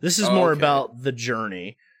 This is more about the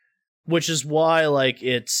journey, which is why, like,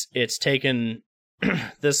 it's taken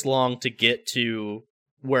this long to get to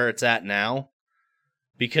where it's at now,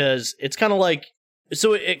 because it's kind of like,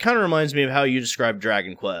 so it kind of reminds me of how you described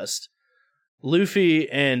Dragon Quest. Luffy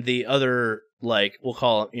and the other, like, we'll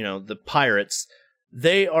call it, you know, the pirates,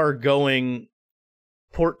 they are going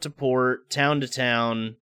port to port, town to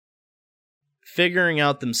town, figuring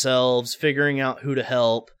out themselves, figuring out who to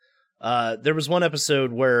help. There was one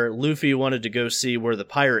episode where Luffy wanted to go see where the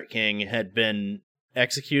Pirate King had been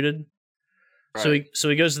executed. Right. So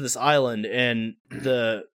he goes to this island, and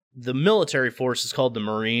the military force is called the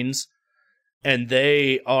Marines, and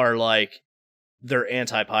they are like, they're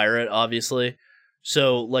anti-pirate, obviously.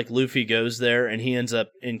 So, like, Luffy goes there, and he ends up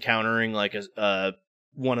encountering, like,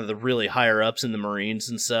 one of the really higher-ups in the Marines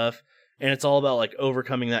and stuff. And it's all about, like,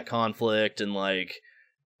 overcoming that conflict, and, like,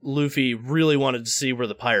 Luffy really wanted to see where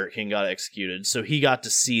the Pirate King got executed. So he got to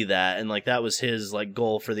see that, and, like, that was his, like,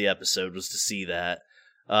 goal for the episode, was to see that.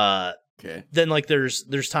 Okay. Then, like, there's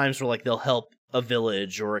times where, like, they'll help a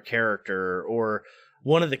village or a character, or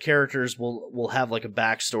one of the characters will have like a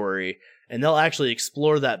backstory, and they'll actually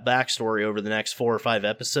explore that backstory over the next 4 or 5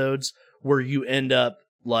 episodes, where you end up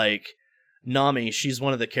like Nami. She's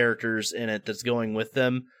one of the characters in it that's going with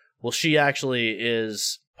them. Well, she actually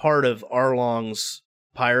is part of Arlong's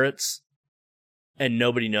pirates, and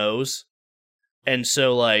nobody knows. And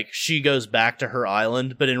so, like, she goes back to her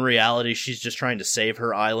island, but in reality, she's just trying to save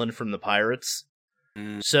her island from the pirates.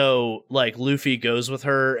 So, like, Luffy goes with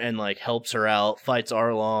her and, like, helps her out, fights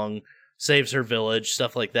Arlong, saves her village,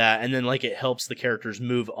 stuff like that. And then, like, it helps the characters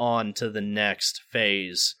move on to the next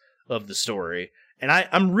phase of the story. And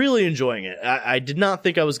I'm really enjoying it. I did not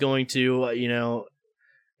think I was going to, you know,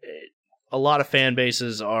 a lot of fan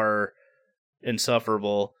bases are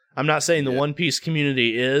insufferable. I'm not saying the One Piece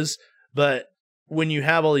community is, but when you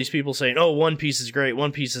have all these people saying, oh, One Piece is great,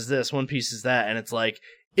 One Piece is this, One Piece is that, and it's like,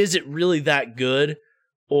 is it really that good?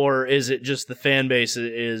 Or is it just the fan base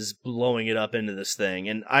is blowing it up into this thing?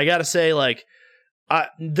 And I gotta say, like,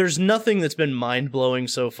 there's nothing that's been mind-blowing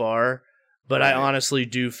so far, but I honestly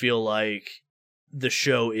do feel like the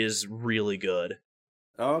show is really good.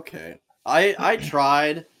 Okay. I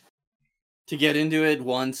tried to get into it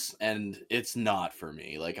once, and it's not for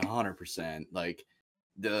me, like 100%. Like,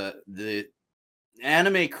 the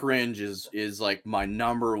anime cringe is like my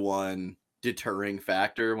number one deterring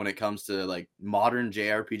factor when it comes to like modern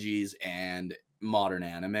JRPGs and modern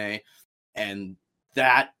anime, and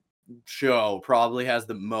that show probably has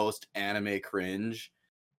the most anime cringe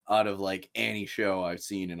out of like any show I've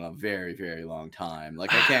seen in a very, very long time.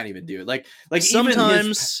 Like, I can't even do it. Like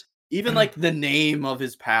sometimes even like the name of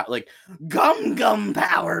his power, like Gum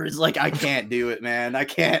powers. Like, I can't do it, man. I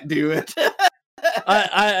can't do it.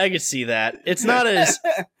 I could see that. It's not as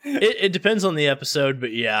it depends on the episode,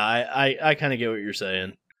 but yeah, I kind of get what you're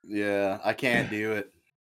saying. Yeah, I can't do it.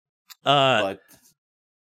 But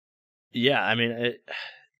yeah, I mean,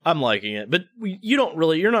 I'm liking it, but you're not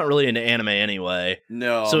really into anime anyway.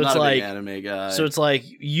 No, so I'm it's not like a big anime guy. So it's like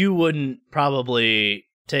you wouldn't probably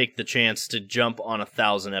take the chance to jump on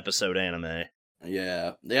 1,000 episode anime.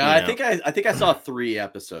 Yeah. I think I saw 3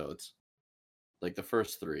 episodes, like the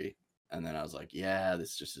first 3. And then I was like, yeah,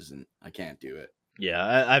 this just isn't, I can't do it.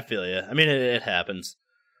 Yeah, I feel you. I mean, it happens.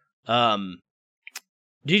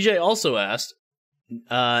 DJ also asked,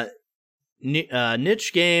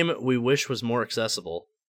 niche game we wish was more accessible.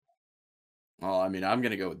 Well, I mean, I'm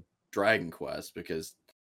going to go with Dragon Quest, because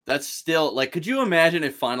that's still, like, could you imagine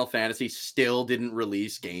if Final Fantasy still didn't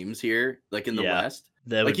release games here, like in the West?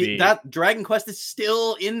 That Dragon Quest is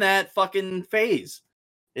still in that fucking phase.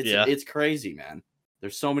 It's crazy, man.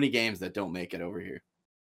 There's so many games that don't make it over here.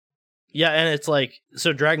 Yeah, and it's like,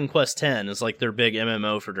 so Dragon Quest X is like their big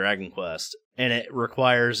MMO for Dragon Quest, and it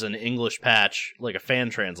requires an English patch, like a fan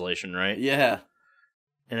translation, right? Yeah.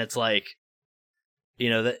 And it's like, you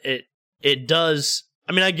know, that it does.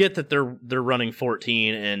 I mean, I get that they're running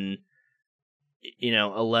 14 and, you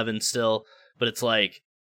know, 11 still, but it's like,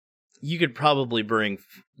 you could probably bring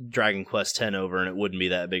Dragon Quest X over and it wouldn't be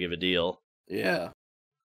that big of a deal. Yeah.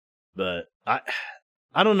 But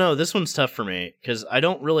I don't know. This one's tough for me because I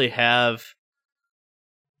don't really have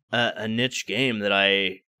a niche game that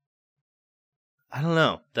I don't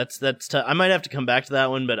know. That's tough. I might have to come back to that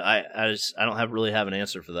one, but I don't really have an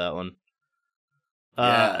answer for that one.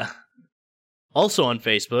 Yeah. Also on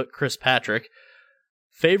Facebook, Chris Patrick,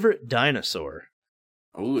 favorite dinosaur.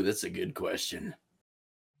 Oh, that's a good question.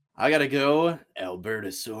 I gotta go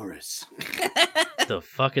Albertosaurus. The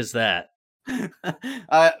fuck is that?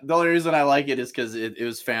 The only reason I like it is because it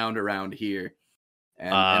was found around here,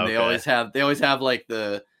 and they always have like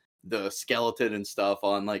the skeleton and stuff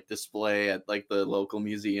on like display at like the local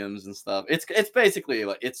museums and stuff. It's basically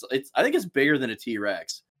like it's I think it's bigger than a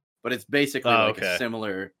T-Rex, but it's basically a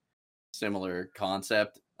similar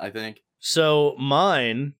concept, I think. So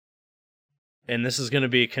mine, and this is going to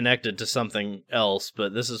be connected to something else,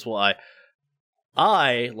 but this is why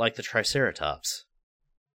I like the Triceratops.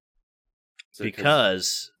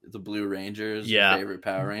 Because the Blue Ranger is your favorite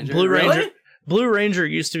Power Ranger. Blue Ranger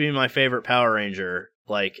used to be my favorite Power Ranger,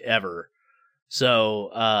 like, ever.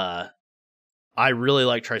 So, I really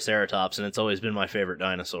like Triceratops, and it's always been my favorite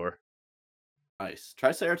dinosaur. Nice.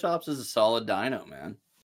 Triceratops is a solid dino, man.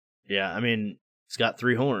 Yeah, I mean, it's got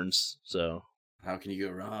 3 horns, so... How can you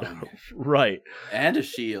go wrong? Right. And a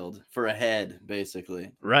shield for a head,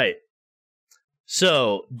 basically. Right.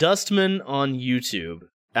 So, Dustman on YouTube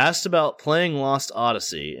asked about playing Lost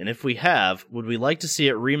Odyssey, and if we have, would we like to see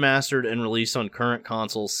it remastered and released on current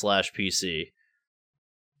consoles /PC?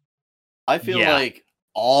 I feel like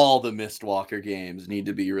all the Mistwalker games need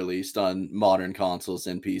to be released on modern consoles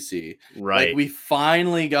and PC. Right. Like, we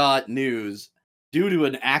finally got news due to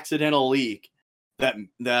an accidental leak that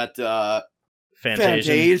Fantasian.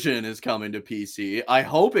 Fantasian is coming to PC. I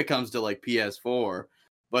hope it comes to like PS4,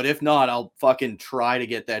 but if not, I'll fucking try to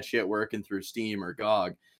get that shit working through Steam or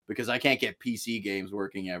GOG because I can't get PC games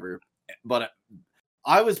working ever. But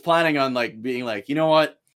I was planning on like being like, you know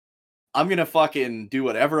what? I'm gonna fucking do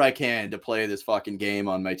whatever I can to play this fucking game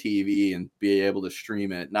on my TV and be able to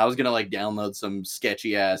stream it. And I was gonna like download some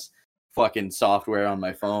sketchy ass fucking software on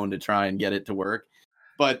my phone to try and get it to work.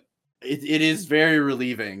 But it is very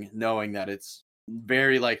relieving knowing that it's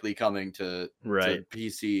very likely coming to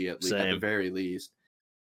PC at the very least.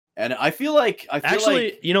 And I feel like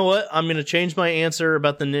you know what? I'm gonna change my answer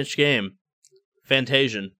about the niche game.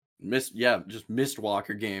 Fantasian. Just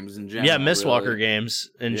Mistwalker games in general. Yeah, Mistwalker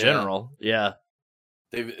games in general. Yeah.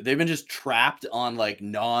 They've been just trapped on like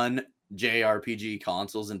non JRPG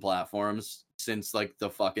consoles and platforms since like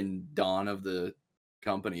the fucking dawn of the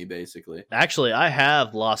company, basically. Actually, I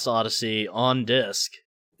have Lost Odyssey on disc.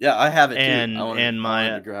 Yeah, I have it too. And I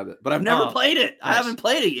wanted to grab it, but I've never played it. Nice. I haven't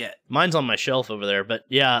played it yet. Mine's on my shelf over there, but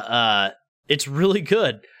yeah, it's really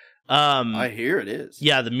good. I hear it is.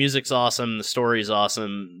 Yeah, the music's awesome. The story's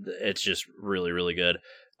awesome. It's just really, really good.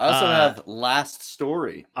 I also have Last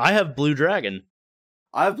Story. I have Blue Dragon.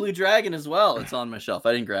 I have Blue Dragon as well. It's on my shelf.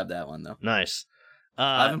 I didn't grab that one though. Nice.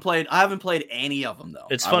 I haven't played any of them though.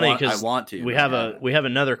 It's funny because I want to. We have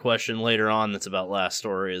another question later on that's about Last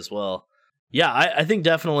Story as well. Yeah, I think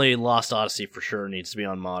definitely Lost Odyssey for sure needs to be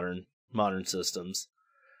on modern systems.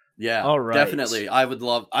 Yeah, all right. Definitely. I would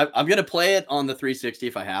love. I'm gonna play it on the 360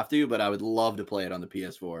 if I have to, but I would love to play it on the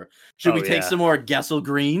PS4. Should we take some more Gessel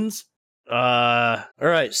Greens? All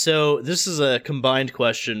right. So this is a combined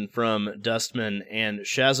question from Dustman and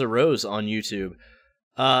Shazza Rose on YouTube.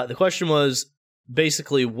 The question was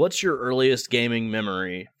basically, what's your earliest gaming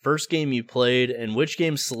memory? First game you played, and which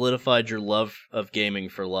game solidified your love of gaming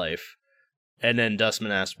for life? And then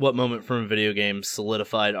Dustman asked, what moment from a video game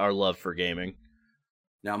solidified our love for gaming?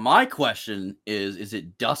 Now, my question is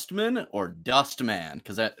it Dustman or Dustman?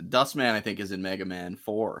 Because Dustman, I think, is in Mega Man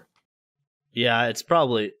 4. Yeah, it's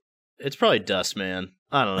probably Dustman.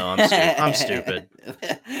 I don't know. I'm stupid.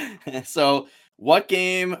 So, what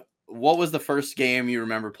was the first game you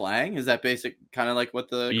remember playing? Is that basic kind of like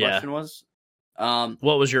what the question was?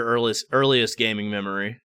 What was your earliest gaming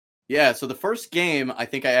memory? Yeah, so the first game I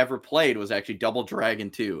think I ever played was actually Double Dragon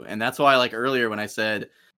 2. And that's why, like, earlier when I said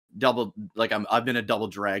I've been a Double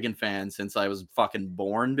Dragon fan since I was fucking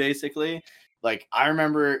born, basically. Like, I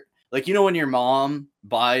remember, like, you know, when your mom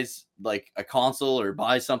buys like a console or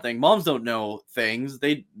buys something, moms don't know things.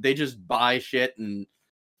 They just buy shit and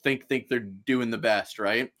think they're doing the best,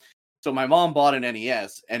 right? So my mom bought an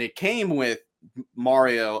NES and it came with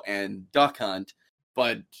Mario and Duck Hunt,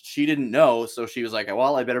 but she didn't know, so she was like,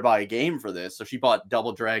 well, I better buy a game for this. So she bought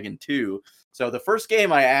Double Dragon 2. So the first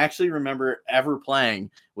game I actually remember ever playing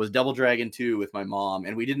was Double Dragon 2 with my mom,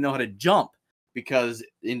 and we didn't know how to jump because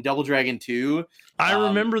in Double Dragon 2... I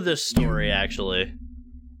remember this story, actually.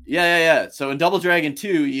 Yeah. So in Double Dragon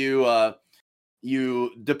 2,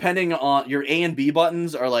 you depending on your A and B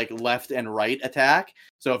buttons are like left and right attack.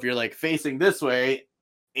 So if you're like facing this way,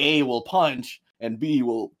 A will punch and B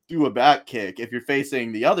will do a back kick. If you're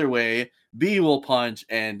facing the other way, B will punch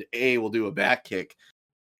and A will do a back kick.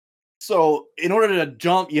 So in order to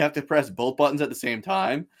jump, you have to press both buttons at the same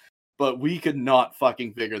time. But we could not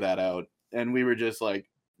fucking figure that out. And we were just like,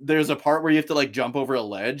 there's a part where you have to like jump over a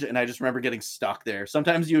ledge. And I just remember getting stuck there.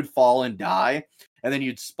 Sometimes you would fall and die. And then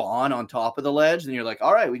you'd spawn on top of the ledge. And you're like,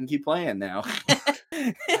 all right, we can keep playing now.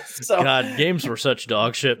 So, God, games were such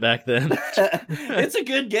dog shit back then. It's a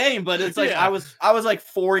good game, but it's like I was like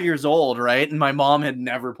 4 years old, right? And my mom had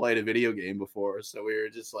never played a video game before, so we were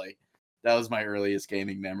just like, that was my earliest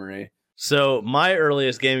gaming memory. So my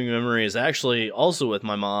earliest gaming memory is actually also with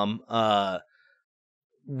my mom.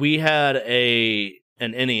 We had an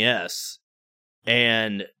NES,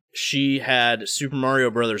 and she had Super Mario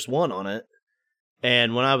Brothers 1 on it.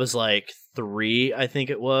 And when I was like 3, I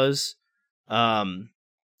think it was, I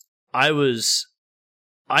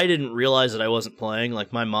didn't realize that I wasn't playing.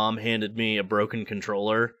 Like, my mom handed me a broken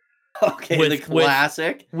controller. Okay, the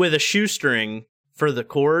classic. With a shoestring for the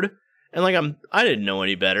cord. And like, I didn't know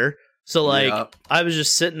any better. So like, I was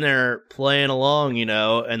just sitting there playing along, you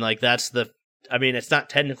know, and like, it's not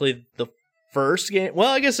technically the first game. Well,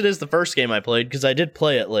 I guess it is the first game I played because I did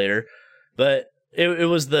play it later, but it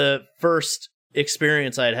was the first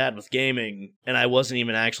experience I had with gaming, and I wasn't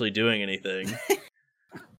even actually doing anything.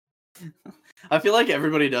 I feel like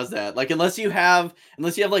everybody does that. Like unless you have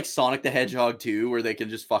like Sonic the Hedgehog 2 where they can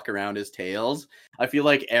just fuck around his tails. I feel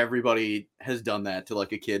like everybody has done that to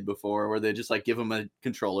like a kid before where they just like give him a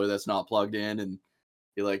controller that's not plugged in and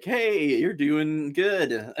be like, "Hey, you're doing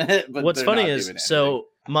good." But What's they're funny not is, doing anything. so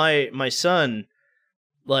my son,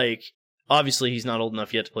 like, obviously he's not old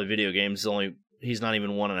enough yet to play video games. He's not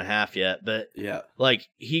even 1.5 yet, but Yeah. like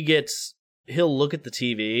he'll look at the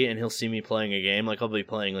TV and he'll see me playing a game. Like I'll be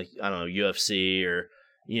playing like, I don't know, UFC or,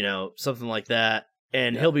 you know, something like that.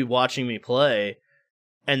 And he'll be watching me play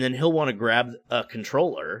and then he'll want to grab a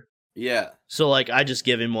controller. Yeah. So like I just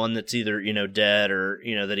give him one that's either, you know, dead or,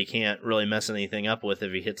 you know, that he can't really mess anything up with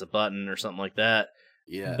if he hits a button or something like that.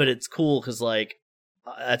 Yeah. But it's cool because like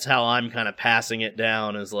that's how I'm kind of passing it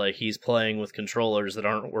down, is like he's playing with controllers that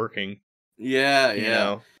aren't working. Yeah, You yeah.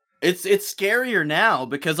 know? It's scarier now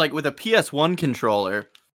because like with a PS1 controller,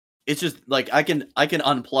 it's just like I can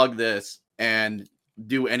unplug this and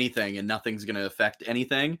do anything and nothing's going to affect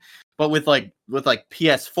anything. But with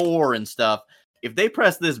PS4 and stuff, if they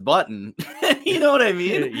press this button, you know what I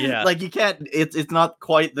mean? Yeah. Like you can't, it's not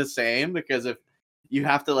quite the same because if you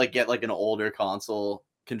have to like get like an older console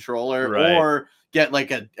controller Right. or get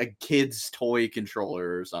like a kid's toy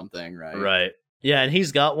controller or something, right? Right. Yeah, and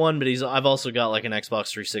he's got one, but I've also got like an Xbox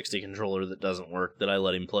 360 controller that doesn't work that I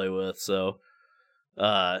let him play with. So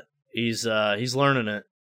he's learning it.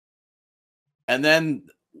 And then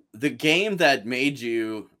the game that made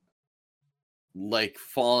you like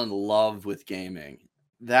fall in love with gaming,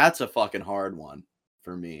 that's a fucking hard one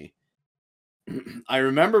for me. I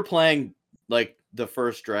remember playing like the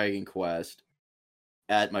first Dragon Quest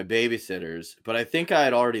at my babysitter's, but I think I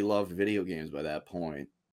had already loved video games by that point.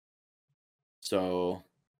 So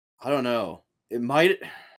I don't know. It might,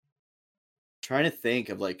 trying to think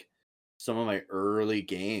of like some of my early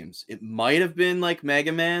games. It might have been like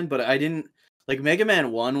Mega Man, but I didn't like Mega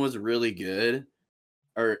Man 1 was really good.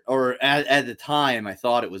 Or at the time I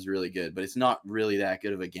thought it was really good, but it's not really that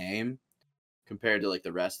good of a game compared to like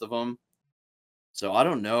the rest of them. So I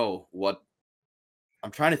don't know what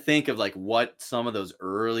I'm trying to think of, like what some of those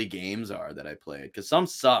early games are that I played, because some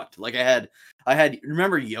sucked. Like I had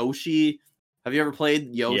remember Yoshi? Have you ever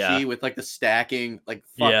played Yoshi with like the stacking? Like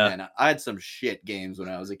fuck man, I had some shit games when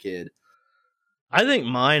I was a kid. I think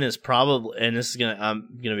mine is probably, and this is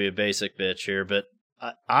I'm gonna be a basic bitch here, but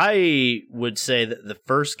I would say that the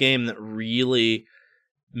first game that really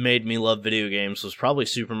made me love video games was probably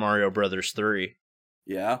Super Mario Brothers 3.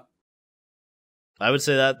 Yeah. I would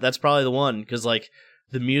say that's probably the one, because like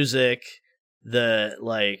the music, the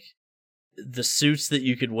suits that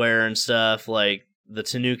you could wear and stuff, like the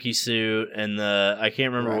Tanuki suit and I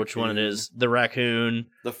can't remember which one it is, the raccoon,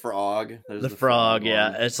 the frog, the frog,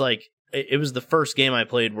 yeah. It's like it was the first game I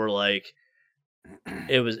played where like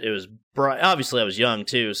it was bright. Obviously I was young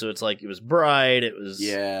too, so it's like it was bright, it was,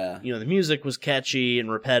 you know, the music was catchy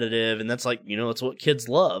and repetitive, and that's like, you know, it's what kids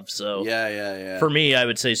love. So yeah. For me, I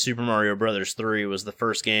would say Super Mario Brothers 3 was the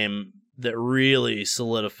first game that really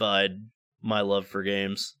solidified my love for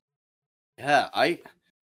games. Yeah, I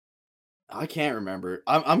can't remember.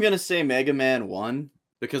 I'm gonna say Mega Man 1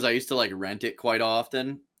 because I used to like rent it quite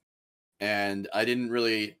often, and I didn't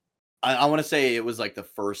really. I want to say it was like the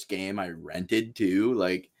first game I rented too,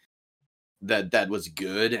 like that was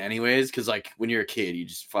good, anyways. Because like when you're a kid, you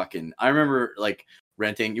just fucking. I remember like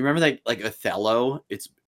renting. You remember that like Othello? It's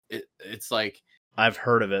like. I've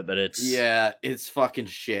heard of it, but it's fucking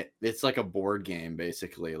shit. It's like a board game,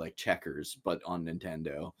 basically, like checkers, but on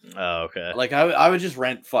Nintendo. Oh, okay. Like I would just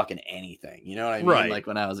rent fucking anything. You know what I mean? Right. Like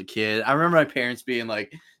when I was a kid, I remember my parents being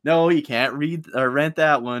like, "No, you can't read or rent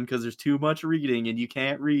that one because there's too much reading and you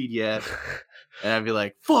can't read yet." And I'd be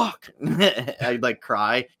like, "Fuck!" I'd like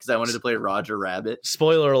cry because I wanted to play Roger Rabbit.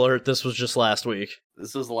 Spoiler alert: this was just last week.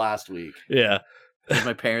 This was last week. Yeah.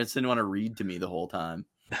 My parents didn't want to read to me the whole time.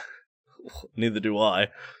 Neither do I.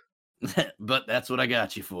 But that's what I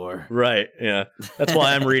got you for. Right, yeah. That's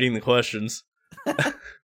why I'm reading the questions.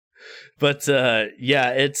 But, yeah,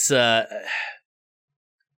 it's...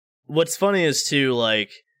 what's funny is, too,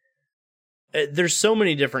 like... there's so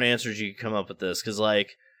many different answers you could come up with this, because,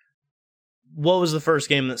 like... What was the first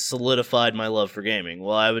game that solidified my love for gaming?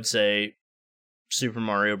 Well, I would say Super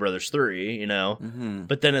Mario Brothers 3, you know? Mm-hmm.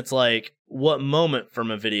 But then it's like, what moment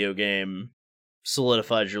from a video game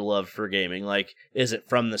solidified your love for gaming? Like, is it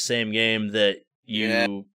from the same game that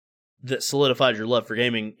that solidified your love for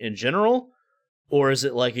gaming in general, or is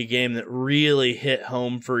it like a game that really hit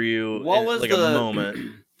home for you? What was like the a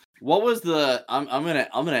moment? What was the? I'm gonna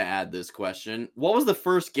add this question. What was the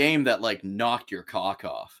first game that like knocked your cock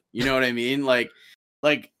off? You know what I mean? Like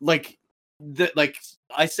like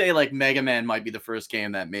I say like Mega Man might be the first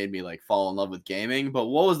game that made me like fall in love with gaming, but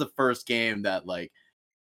what was the first game that like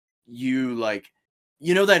you like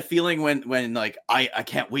that feeling when like I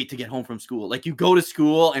can't wait to get home from school. Like you go to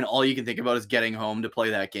school and all you can think about is getting home to play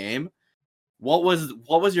that game. What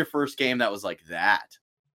was your first game that was like that?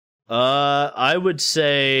 I would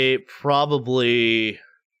say probably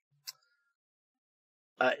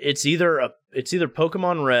it's either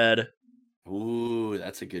Pokemon Red. Ooh,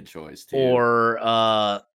 that's a good choice too.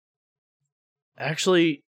 Or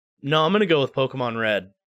actually, no, I'm gonna go with Pokemon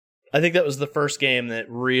Red. I think that was the first game that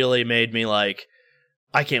really made me like,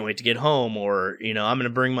 I can't wait to get home, or I'm gonna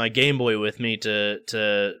bring my Game Boy with me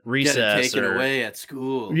to recess. Get it taken away at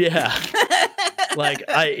school. Yeah. Like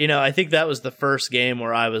I think that was the first game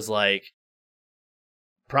where I was like,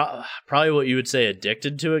 probably what you would say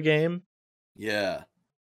addicted to a game. Yeah.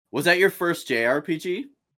 Was that your first JRPG?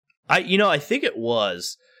 I think it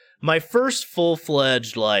was. My first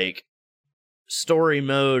full-fledged like story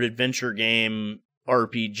mode adventure game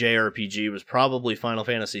JRPG was probably Final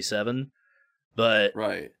Fantasy VII. But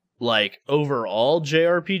right. Like overall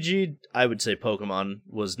JRPG, I would say Pokemon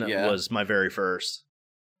was my very first.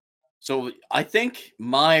 So I think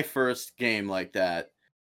my first game like that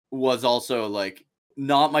was also like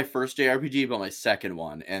not my first JRPG, but my second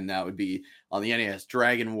one, and that would be on the NES,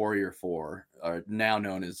 Dragon Warrior 4, or now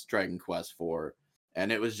known as Dragon Quest 4.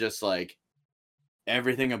 And it was just like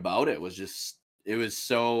everything about it was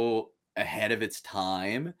so ahead of its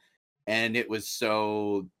time, and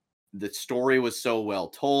the story was so well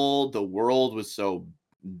told, the world was so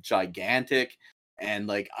gigantic, and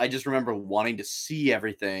like I just remember wanting to see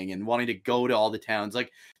everything and wanting to go to all the towns.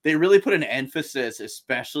 Like they really put an emphasis,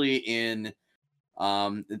 especially in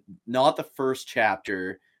not the first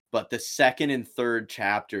chapter, but the second and third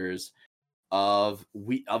chapters of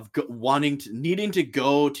needing to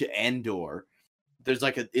go to Endor. There's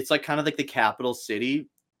like it's like kind of like the capital city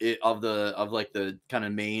of the kind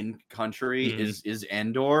of main country is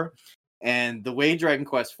Endor. And the way Dragon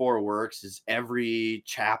Quest 4 works is every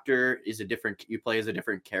chapter is you play as a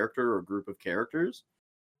different character or group of characters.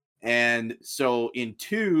 And so in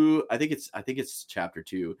 2, I think it's chapter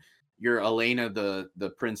 2, you're Elena,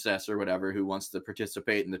 the princess or whatever, who wants to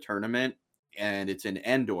participate in the tournament, and it's in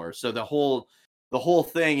Endor. So the whole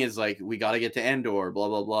thing is like, we got to get to Endor, blah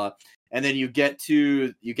blah blah. And then you get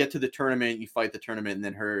to the tournament, you fight the tournament, and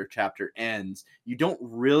then her chapter ends. You don't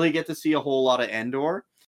really get to see a whole lot of Endor.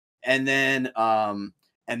 And then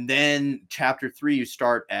chapter 3, you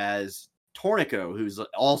start as Tornico, who's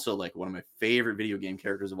also like one of my favorite video game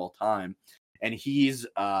characters of all time. And he's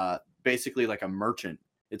basically like a merchant.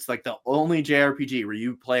 It's like the only JRPG where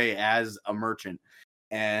you play as a merchant.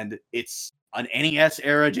 And it's an NES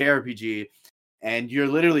era JRPG. And you're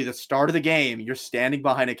literally, the start of the game, you're standing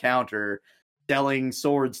behind a counter selling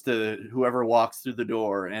swords to whoever walks through the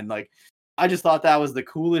door. And like, I just thought that was the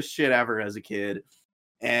coolest shit ever as a kid.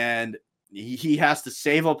 And he has to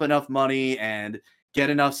save up enough money and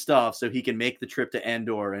get enough stuff so he can make the trip to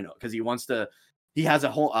Endor, and because he has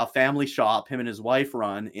a family shop him and his wife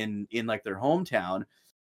run in like their hometown,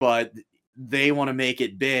 but they want to make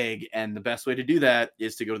it big, and the best way to do that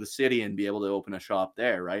is to go to the city and be able to open a shop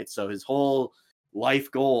there, right? So his whole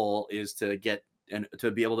life goal is to get and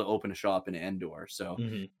to be able to open a shop in Endor. So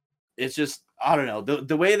it's just, I don't know,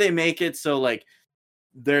 the way they make it so like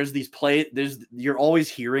you're always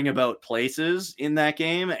hearing about places in that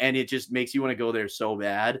game, and it just makes you want to go there so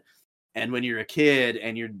bad. And when you're a kid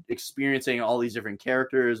and you're experiencing all these different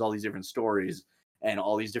characters, all these different stories, and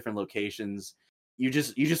all these different locations, you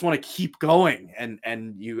just want to keep going,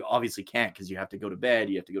 and you obviously can't, because you have to go to bed,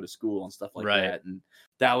 you have to go to school and stuff like that. And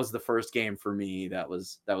that was the first game for me that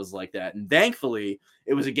was like that. And thankfully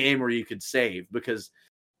it was a game where you could save, because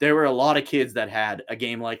there were a lot of kids that had a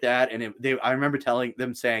game like that, and I remember telling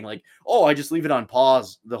them, saying like, "Oh, I just leave it on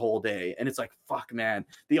pause the whole day," and it's like, "Fuck, man,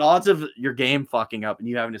 the odds of your game fucking up and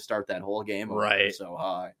you having to start that whole game over are so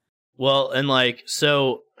high." Well, and like,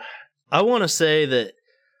 so I want to say that,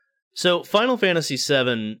 so Final Fantasy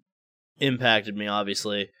VII impacted me,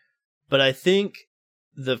 obviously, but I think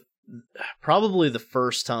probably the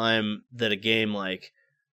first time that a game like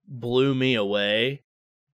blew me away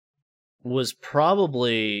was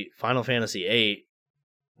probably Final Fantasy VIII,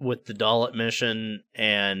 with the Dalit mission,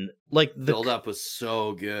 and like the build up was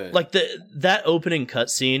so good. Like that opening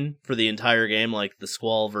cutscene for the entire game, like the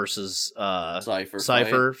Squall versus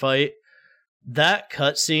Cypher fight. That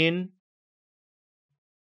cutscene,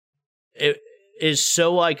 it is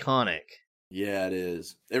so iconic. Yeah, it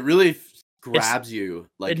is. It really grabs you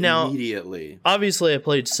like immediately. Obviously, I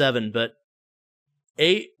played 7, but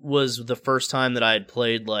 8 was the first time that I had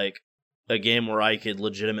played like a game where I could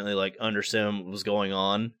legitimately like understand what was going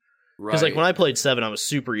on. Because Right. like when I played 7, I was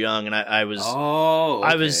super young and I was Oh,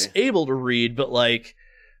 okay. I was able to read, but like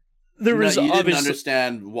there was you didn't obviously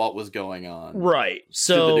understand what was going on, right. to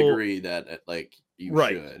So the degree that like you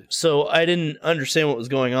right. should. So I didn't understand what was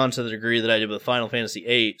going on to the degree that I did with Final Fantasy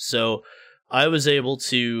VIII. So I was able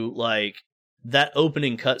to like that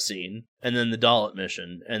opening cutscene, and then the Dalit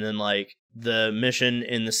mission, and then like the mission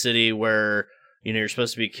in the city where you're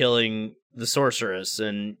supposed to be killing the sorceress,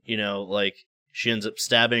 and like she ends up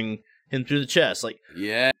stabbing him through the chest. Like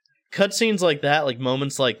Yeah. cutscenes like that, like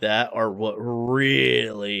moments like that, are what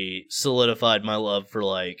really solidified my love for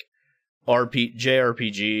like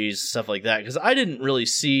JRPGs, stuff like that, because I didn't really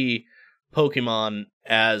see Pokemon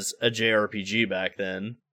as a JRPG back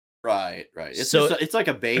then. Right. It's So it's like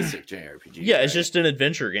a basic JRPG. yeah, right? it's just an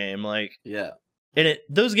adventure game. Like yeah. and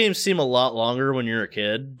those games seem a lot longer when you're a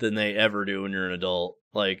kid than they ever do when you're an adult.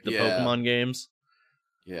 Like the Pokemon games.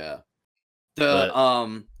 Yeah. But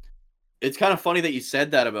It's kind of funny that you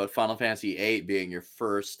said that about Final Fantasy VIII being your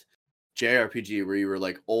first JRPG where you were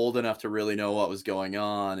like old enough to really know what was going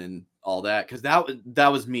on and all that, because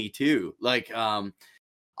that was me too. Like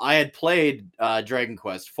I had played Dragon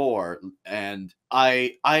Quest IV, and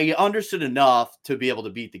I understood enough to be able to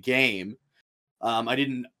beat the game. I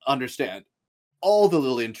didn't understand all the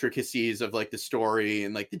little intricacies of like the story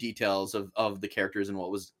and like the details of the characters and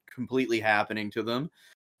what was completely happening to them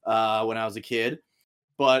when I was a kid.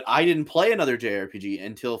 But I didn't play another JRPG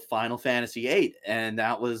until Final Fantasy VIII, and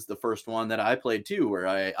that was the first one that I played too, where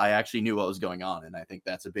I actually knew what was going on, and I think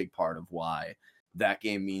that's a big part of why that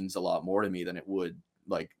game means a lot more to me than it would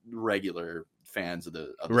like regular fans of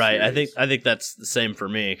the right, series. I think that's the same for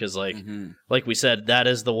me, because like Mhm. like we said, that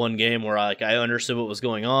is the one game where I understood what was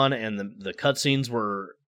going on, and the cutscenes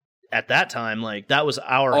were at that time like that was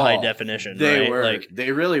our high definition. They right? were, like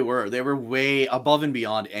they really were. They were way above and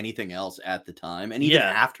beyond anything else at the time, and even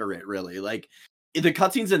after it. Really, like the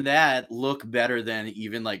cutscenes in that look better than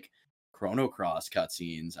even like Chrono Cross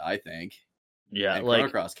cutscenes, I think. Yeah, and like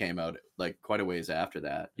Chrono Cross came out like quite a ways after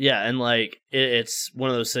that. yeah, and like it's one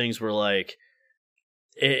of those things where like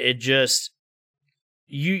it just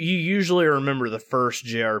you usually remember the first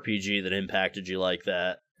JRPG that impacted you like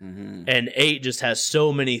that. Mm-hmm. And 8 just has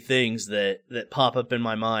so many things that pop up in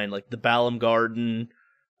my mind, like the Balam Garden,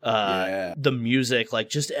 the music, like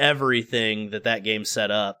just everything that game set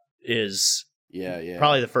up is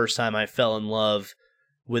probably the first time I fell in love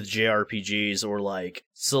with JRPGs, or like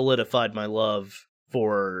solidified my love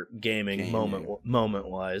for gaming. moment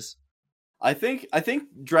wise. I think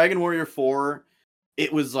Dragon Warrior 4,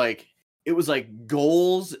 it was like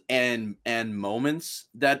goals and moments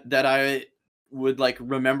that I would like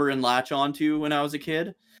remember and latch onto when I was a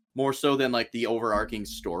kid, more so than like the overarching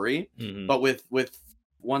story. Mm-hmm. But with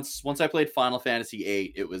once I played Final Fantasy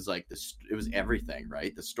VIII, it was like it was everything,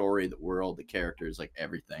 right? The story, the world, the characters, like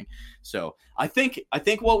everything. So I think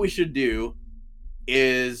what we should do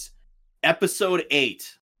is episode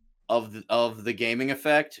 8 of the gaming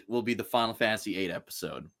effect will be the Final Fantasy VIII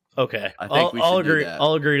episode. Okay, I think I'll agree.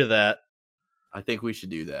 I'll agree to that. I think we should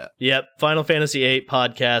do that. Yep, Final Fantasy VIII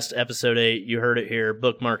podcast, episode 8. You heard it here.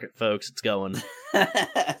 Bookmark it, folks. It's going.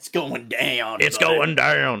 It's going down. It's going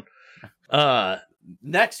down.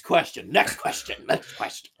 Next question.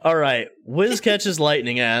 All right. Wiz Catches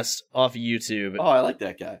Lightning asked off of YouTube. Oh, I like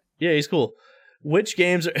that guy. Yeah, he's cool. Which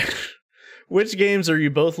games are you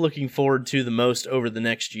both looking forward to the most over the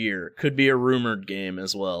next year? Could be a rumored game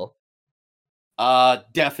as well.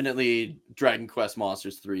 Definitely Dragon Quest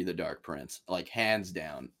Monsters 3: The Dark Prince. Like hands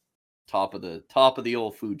down. Top of the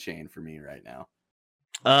old food chain for me right now.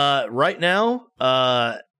 Right now,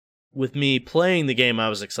 with me playing the game I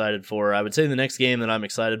was excited for, I would say the next game that I'm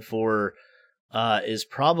excited for is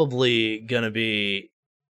probably going to be,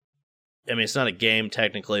 I mean, it's not a game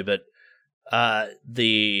technically, but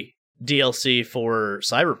the DLC for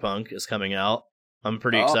Cyberpunk is coming out. I'm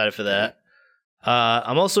pretty excited for that.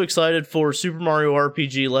 I'm also excited for Super Mario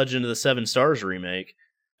RPG Legend of the Seven Stars remake.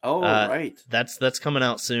 Oh, right. That's coming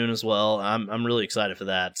out soon as well. I'm really excited for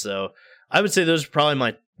that. So I would say those are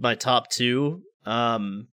probably my top two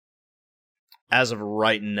as of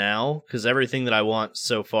right now, because everything that I want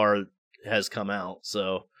so far has come out.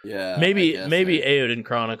 So yeah, maybe Eowyn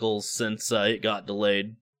Chronicles, since it got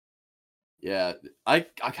delayed. Yeah, I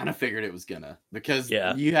kind of figured it was gonna, because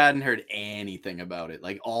you hadn't heard anything about it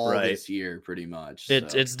like all this year, pretty much.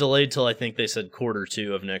 It's delayed till I think they said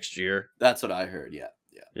Q2 of next year. That's what I heard. Yeah.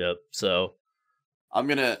 Yep. So I'm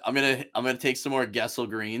gonna take some more Gessel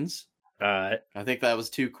Greens. All right. I think that was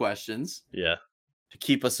 2 questions. Yeah. To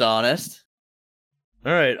keep us honest.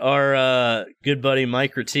 All right. Our good buddy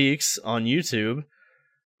Mike Critiques on YouTube.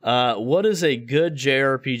 What is a good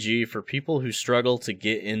JRPG for people who struggle to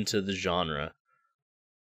get into the genre?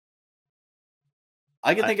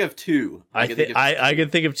 I can think of two. I can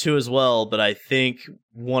think of two as well, but I think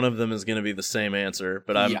one of them is going to be the same answer.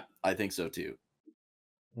 But I think so too.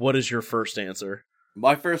 What is your first answer?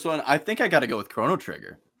 My first one, I think I got to go with Chrono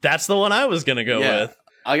Trigger. That's the one I was going to go with.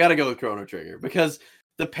 I got to go with Chrono Trigger because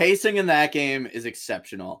the pacing in that game is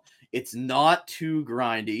exceptional. It's not too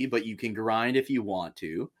grindy, but you can grind if you want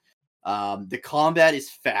to. The combat is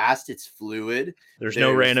fast, it's fluid. There's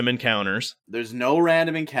no random encounters. There's no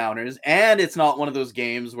random encounters, and it's not one of those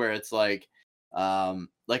games where it's like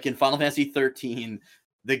in Final Fantasy 13,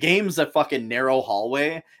 the game's a fucking narrow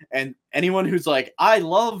hallway, and anyone who's like, I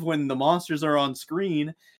love when the monsters are on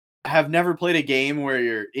screen, have never played a game where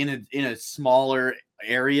you're in a smaller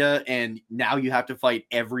area and now you have to fight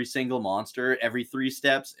every single monster every 3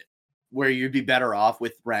 steps, where you'd be better off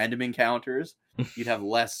with random encounters. You'd have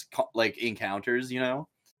less encounters,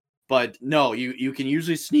 but no, you can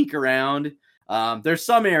usually sneak around. There's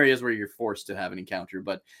some areas where you're forced to have an encounter,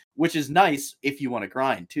 but which is nice if you want to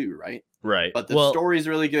grind too, right? Right. But the story's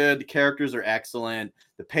really good. The characters are excellent.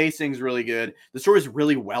 The pacing's really good. The story's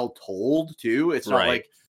really well told too. It's not like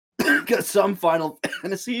because some Final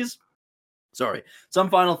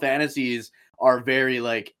Fantasies are very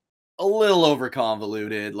a little over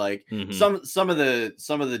convoluted. Some of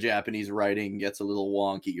the Japanese writing gets a little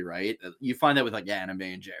wonky, right? You find that with anime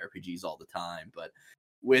and JRPGs all the time, but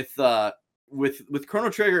with Chrono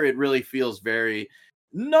Trigger, it really feels very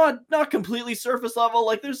not completely surface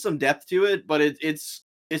level. There's some depth to it, but it's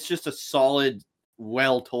just a solid,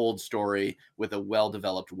 well-told story with a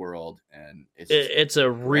well-developed world, and it's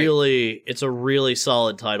a really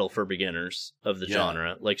solid title for beginners of the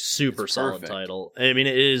genre. Super solid title. I mean,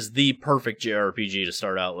 it is the perfect JRPG to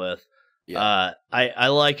start out with. I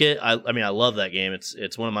like it. I mean, I love that game.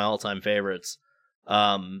 It's one of my all-time favorites.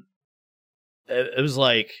 It was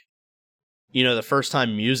the first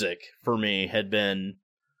time music for me had been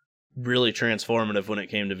really transformative when it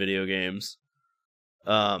came to video games.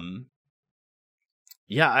 I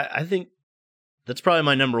think that's probably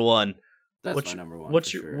my number one. That's my number one.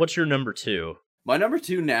 What's your number two? My number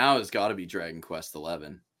two now has got to be Dragon Quest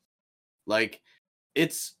XI. I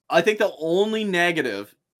think the only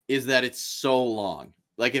negative is that it's so long.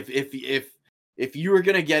 If you were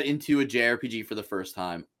gonna get into a JRPG for the first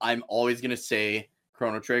time, I'm always gonna say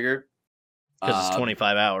Chrono Trigger because it's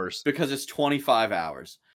 25 hours. Because it's 25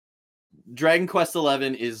 hours. Dragon Quest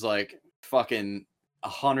XI is fucking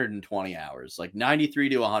 120 hours, 93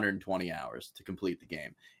 to 120 hours to complete the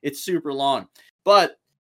game. It's super long, but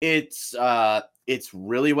it's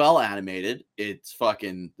really well animated.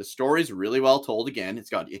 The story's really well told. Again, it's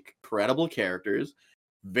got incredible characters,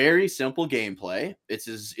 very simple gameplay. It's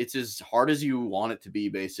as hard as you want it to be,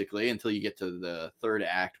 basically, until you get to the third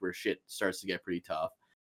act where shit starts to get pretty tough.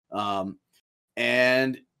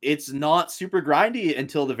 And it's not super grindy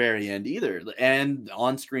until the very end either. And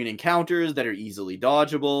on-screen encounters that are easily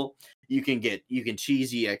dodgeable. You can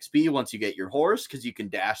cheese EXP once you get your horse, because you can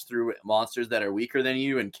dash through monsters that are weaker than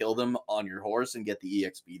you and kill them on your horse and get the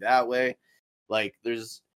EXP that way.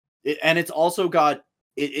 And it's also got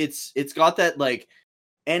it's got that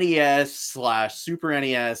NES/Super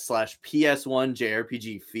NES/PS1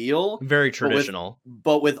 JRPG feel. Very traditional.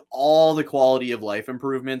 But with all the quality of life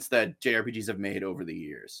improvements that JRPGs have made over the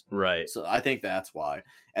years. Right. So I think that's why.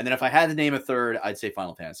 And then if I had to name a third, I'd say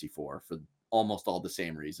Final Fantasy IV for almost all the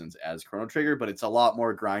same reasons as Chrono Trigger, but it's a lot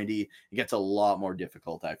more grindy. It gets a lot more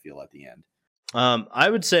difficult, I feel, at the end.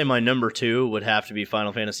 I would say my number two would have to be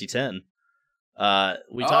Final Fantasy X.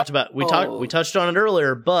 We touched on it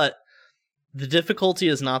earlier, but the difficulty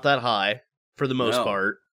is not that high for the most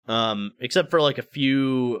part, except for a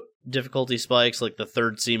few difficulty spikes, like the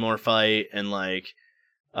third Seymour fight, and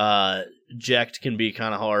Jekt can be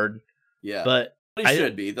kind of hard. Yeah, but it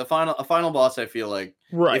should be a final boss. I feel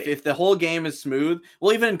if the whole game is smooth,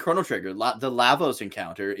 well, even in Chrono Trigger, the Lavos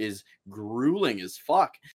encounter is grueling as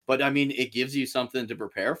fuck. But I mean, it gives you something to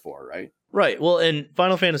prepare for, right? Right. Well, and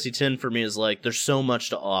Final Fantasy X for me is there's so much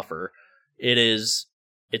to offer. It's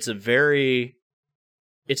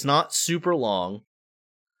not super long.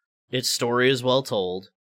 Its story is well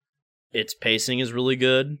told. Its pacing is really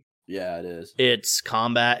good. Yeah, it is. Its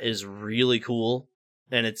combat is really cool,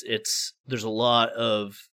 and there's a lot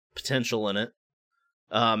of potential in it.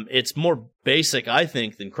 It's more basic, I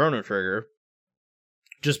think, than Chrono Trigger,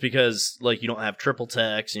 just because you don't have triple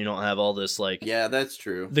text and you don't have all this yeah, that's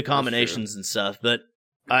true. The combinations and stuff. But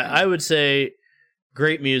I would say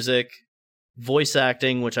great music. voice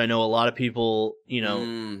acting, which I know a lot of people,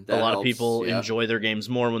 a lot of people enjoy their games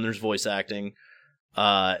more when there's voice acting.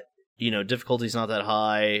 Difficulty's not that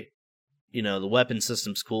high. The weapon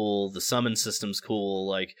system's cool. The summon system's cool.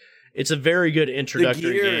 Like, it's a very good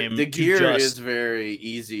introductory game. The gear is very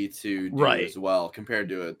easy to do as well compared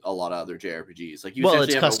to a lot of other JRPGs. Like, you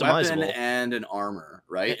essentially have a weapon and an armor,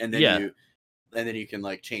 right? And then you can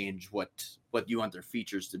like change what you want their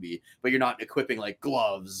features to be, but you're not equipping like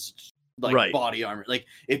gloves, like body armor. Like,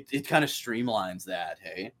 it kind of streamlines that.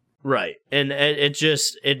 Hey. Right, and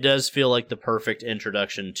it does feel like the perfect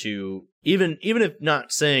introduction to even if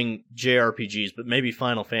not saying JRPGs, but maybe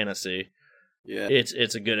Final Fantasy. Yeah,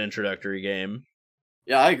 it's a good introductory game.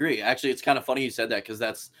 Yeah, I agree. Actually, it's kind of funny you said that because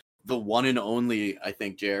that's the one and only I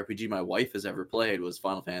think JRPG my wife has ever played was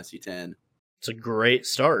Final Fantasy X. It's a great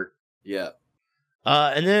start. Yeah,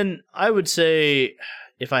 and then I would say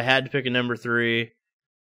if I had to pick a number 3,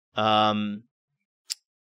 I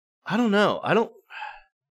don't know.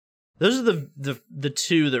 Those are the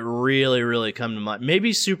two that really, really come to mind.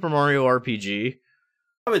 Maybe Super Mario RPG.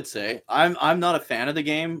 I would say I'm not a fan of the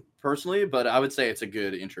game personally, but I would say it's a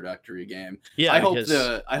good introductory game. Yeah, I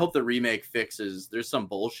hope the remake fixes. There's some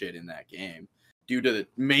bullshit in that game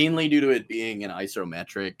mainly due to it being an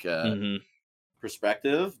isometric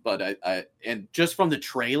perspective. But I just from the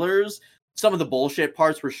trailers, some of the bullshit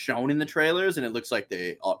parts were shown in the trailers, and it looks like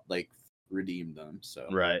they redeemed them. So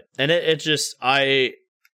right, and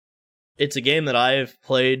it's a game that I've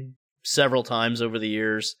played several times over the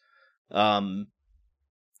years. And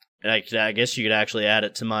I guess you could actually add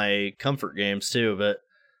it to my comfort games too, but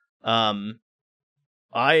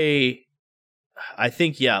I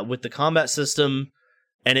think with the combat system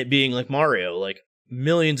and it being like Mario, like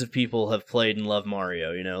millions of people have played and love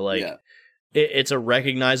Mario, it's a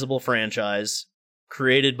recognizable franchise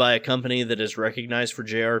created by a company that is recognized for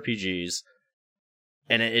JRPGs.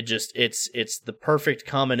 And it's the perfect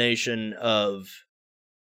combination of,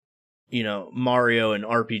 Mario and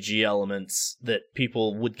RPG elements that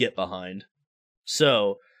people would get behind.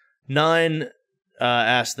 So, 9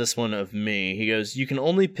 asked this one of me. He goes, you can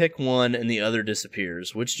only pick one and the other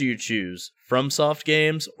disappears. Which do you choose? FromSoft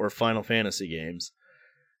games or Final Fantasy games?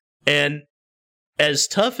 And as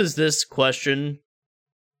tough as this question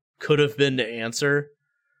could have been to answer,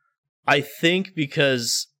 I think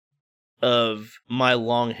because of my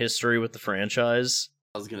long history with the franchise,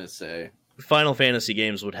 I was gonna say Final Fantasy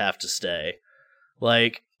games would have to stay.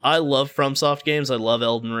 Like, I love FromSoft games. I love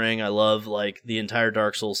Elden Ring. I love like the entire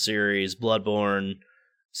Dark Souls series, Bloodborne,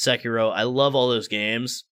 Sekiro. I love all those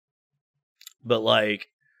games. But like,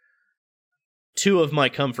 2 of my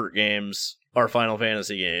comfort games are Final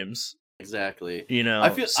Fantasy games. Exactly. I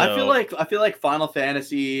feel like Final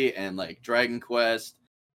Fantasy and like Dragon Quest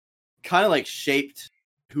kind of like shaped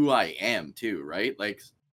who I am too, right? Like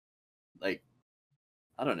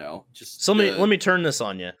I don't know. Just so let me turn this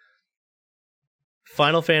on you.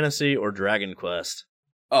 Final Fantasy or Dragon Quest?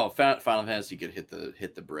 Oh, Final Fantasy could hit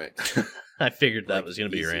the bricks. I figured that was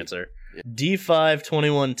going to be your answer. Yeah.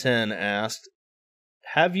 D52110 asked,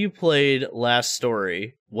 have you played Last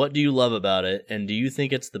Story? What do you love about it? And do you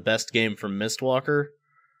think it's the best game from Mistwalker?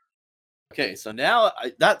 Okay, so now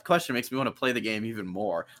that question makes me want to play the game even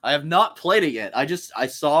more. I have not played it yet. I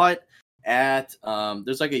saw it at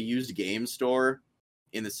there's like a used game store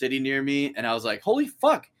in the city near me, and I was like, holy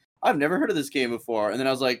fuck, I've never heard of this game before. And then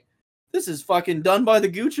I was like, this is fucking done by the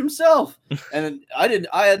Gooch himself. And I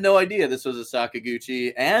had no idea this was a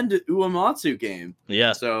Sakaguchi and Uematsu game.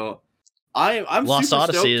 Yeah. So I'm Lost super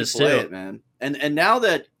Odyssey stoked to play it, man. And now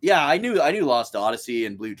that I knew Lost Odyssey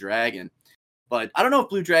and Blue Dragon. But I don't know if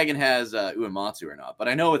Blue Dragon has Uematsu or not. But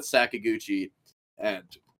I know it's Sakaguchi, and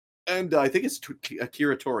I think it's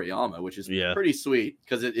Akira Toriyama, which is pretty sweet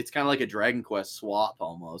because it's kind of like a Dragon Quest swap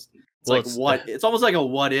almost. It's almost like a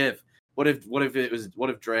what if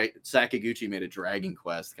Sakaguchi made a Dragon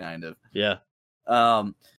Quest kind of. Yeah.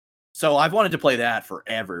 So I've wanted to play that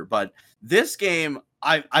forever, but this game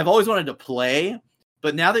I've always wanted to play.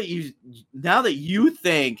 But now that you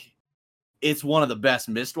think it's one of the best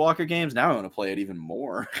Mistwalker games, now I want to play it even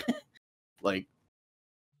more. Like,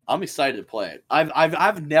 I'm excited to play it.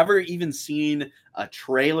 I've never even seen a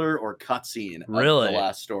trailer or cutscene of the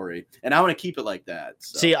Last Story, and I want to keep it like that.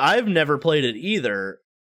 So. See, I've never played it either.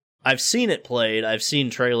 I've seen it played. I've seen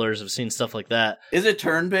trailers. I've seen stuff like that. Is it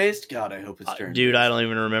turn-based? God, I hope it's turn-based. Dude, I don't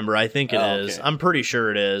even remember. I think it is. Okay. I'm pretty sure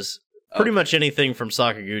it is. Pretty much anything from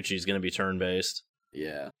Sakaguchi is going to be turn-based.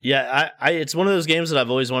 Yeah. Yeah, it's one of those games that I've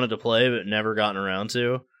always wanted to play but never gotten around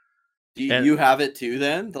to. Do you have it too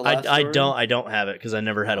then? I don't have it because I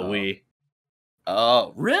never had a Wii.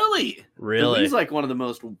 Oh, really? Really? The Wii's like one of the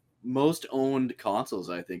most most owned consoles,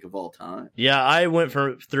 I think, of all time. Yeah, I went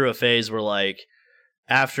through a phase where, like,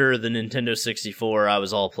 after the Nintendo 64, I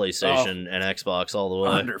was all PlayStation and Xbox all the way.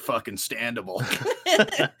 Under fucking standable.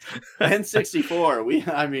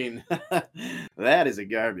 N64, I mean, that is a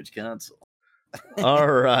garbage console.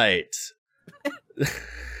 All right.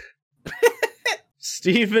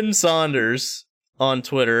 Stephen Saunders on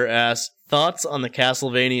Twitter asked, thoughts on the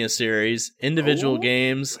Castlevania series, individual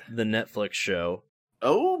games, the Netflix show.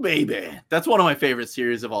 Oh, baby. That's one of my favorite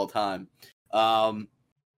series of all time.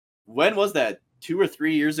 When was that? 2 or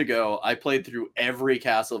 3 years ago, I played through every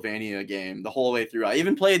Castlevania game the whole way through. I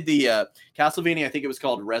even played the Castlevania, I think it was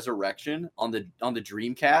called Resurrection, on the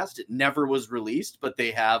Dreamcast. It never was released, but they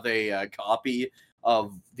have a copy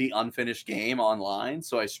of the unfinished game online,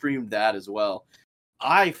 so I streamed that as well.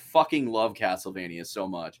 I fucking love Castlevania so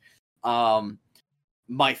much.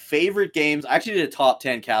 My favorite games, I actually did a top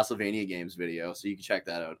 10 Castlevania games video, so you can check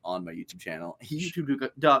that out on my YouTube channel,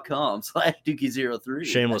 youtube.com/Dookie03.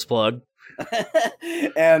 Shameless plug.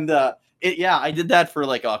 And I did that for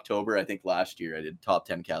like October, I think last year. I did top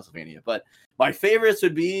 10 Castlevania. But my favorites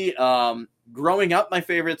would be, growing up, my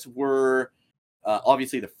favorites were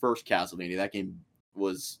obviously the first Castlevania. That game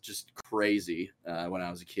was just crazy when I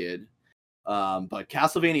was a kid. But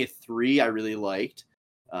Castlevania 3 I really liked.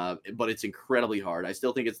 But it's incredibly hard. I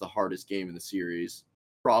still think it's the hardest game in the series.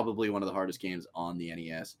 Probably one of the hardest games on the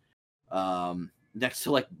NES. Next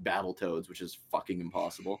to like Battletoads, which is fucking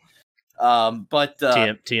impossible. But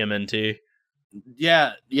TMNT.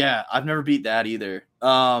 Yeah, I've never beat that either.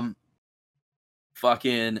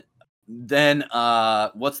 Fucking then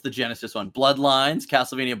what's the Genesis one? Bloodlines,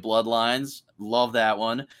 Castlevania Bloodlines. Love that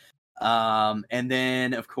one. And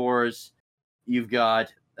then of course you've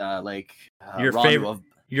got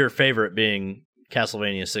your favorite being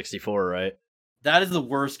Castlevania 64, right? That is the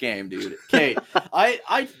worst game, dude. Okay,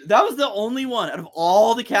 I that was the only one out of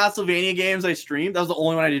all the Castlevania games I streamed. That was the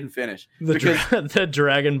only one I didn't finish. The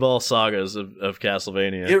Dragon Ball sagas of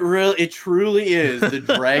Castlevania. It truly is the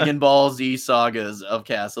Dragon Ball Z sagas of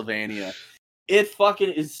Castlevania. It fucking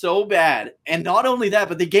is so bad, and not only that,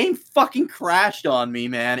 but the game fucking crashed on me,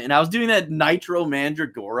 man. And I was doing that Nitro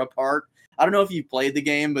Mandragora part. I don't know if you played the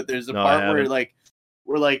game, but there's a part where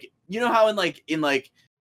you know how in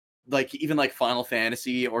even like Final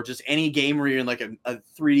Fantasy or just any game where you're in like a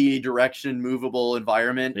 3D direction movable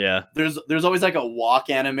environment. Yeah. There's always like a walk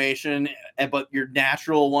animation, but your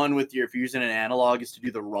natural one if you're using an analog is to do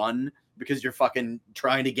the run because you're fucking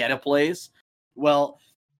trying to get a place. Well,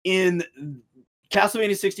 in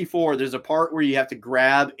Castlevania 64, there's a part where you have to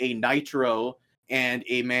grab a Nitro and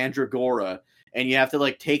a Mandragora, and you have to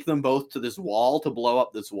like take them both to this wall to blow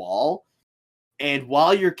up this wall. And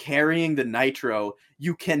while you're carrying the Nitro,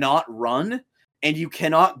 you cannot run and you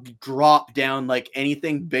cannot drop down like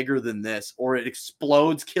anything bigger than this, or it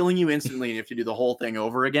explodes, killing you instantly, and you have to do the whole thing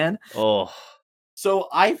over again. Oh. So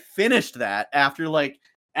I finished that after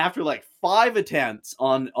 5 attempts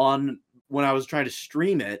on when I was trying to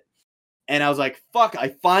stream it. And I was like, fuck, I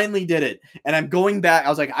finally did it. And I'm going back. I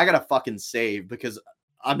was like, I gotta fucking save because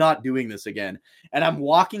I'm not doing this again. And I'm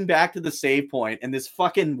walking back to the save point, and this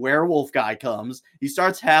fucking werewolf guy comes. He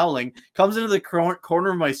starts howling, comes into the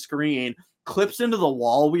corner of my screen, clips into the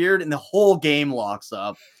wall weird, and the whole game locks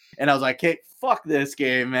up. And I was like, hey, fuck this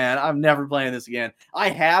game, man. I'm never playing this again. I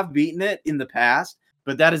have beaten it in the past,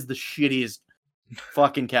 but that is the shittiest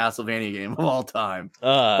fucking Castlevania game of all time.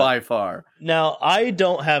 By far. Now, I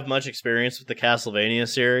don't have much experience with the Castlevania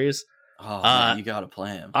series. Oh, man, you gotta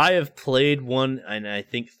play him. I have played 1 and I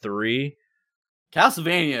think 3.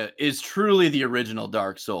 Castlevania is truly the original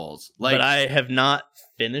Dark Souls. But I have not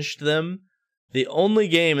finished them. The only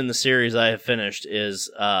game in the series I have finished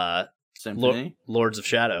is Symphony? Lords of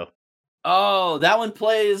Shadow. Oh, that one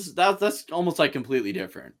plays that's almost like completely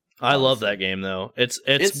different. I love that game though.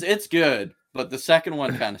 It's good, but the second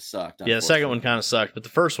one kind of sucked. Yeah, the second one kind of sucked, but the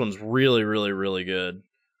first one's really, really, really good.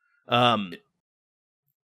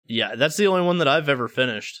 Yeah, that's the only one that I've ever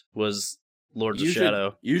finished was Lords of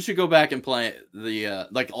Shadow. You should go back and play the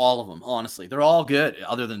all of them. Honestly, they're all good,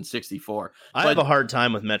 other than 64. I have a hard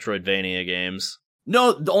time with Metroidvania games.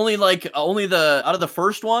 No, only the out of the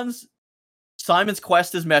first ones, Simon's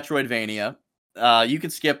Quest is Metroidvania. You can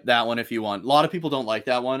skip that one if you want. A lot of people don't like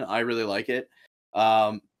that one. I really like it.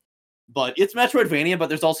 But it's Metroidvania, but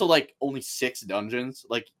there's also like only 6 dungeons.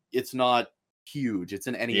 Like it's not huge. It's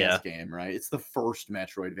an NES game, right? It's the first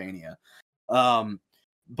Metroidvania.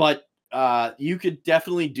 But you could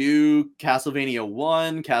definitely do Castlevania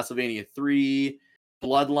 1, Castlevania 3,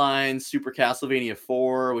 Bloodlines, Super Castlevania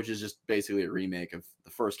 4, which is just basically a remake of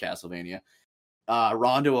the first Castlevania.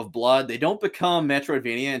 Rondo of Blood. They don't become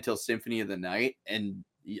Metroidvania until Symphony of the Night, and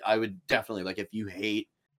I would definitely like if you hate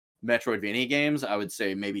Metroidvania games, I would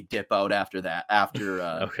say maybe dip out after that, after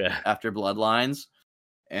Okay. after Bloodlines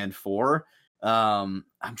and 4. I'm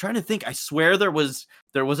trying to think. I swear there was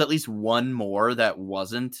at least one more that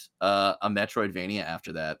wasn't a Metroidvania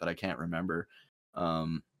after that, but I can't remember.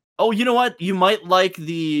 Oh, you know what? You might like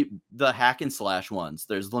the hack and slash ones.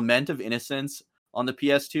 There's Lament of Innocence on the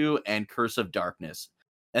PS2 and Curse of Darkness,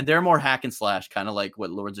 and they're more hack and slash, kind of like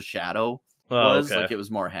what Lords of Shadow was. Okay. Like it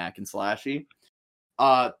was more hack and slashy.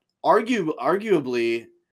 Arguably,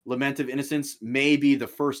 Lament of Innocence may be the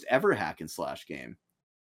first ever hack and slash game.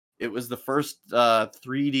 It was the first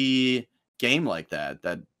 3D game like that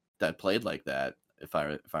played like that, if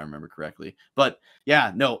I remember correctly. But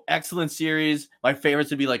yeah, no, excellent series. My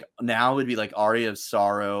favorites would be like Aria of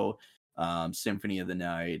Sorrow, Symphony of the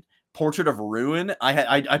Night, Portrait of Ruin.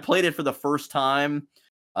 I played it for the first time.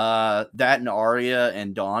 That and Aria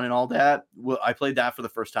and Dawn and all that. I played that for the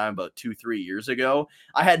first time about 2-3 years ago.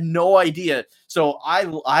 I had no idea. So I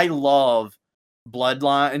love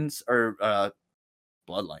Bloodlines or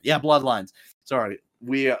Bloodline. Yeah, Bloodlines. Sorry.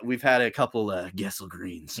 We've had a couple Gessel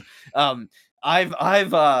Greens. I've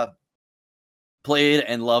played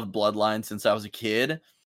and loved Bloodlines since I was a kid,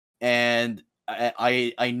 and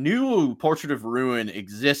I knew Portrait of Ruin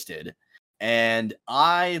existed, and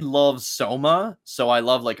I love Soma, so I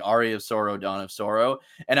love like Aria of Sorrow, Dawn of Sorrow,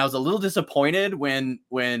 and I was a little disappointed when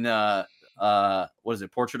what is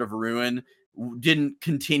it, Portrait of Ruin didn't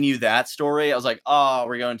continue that story. I was like, oh,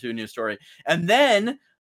 we're going to a new story, and then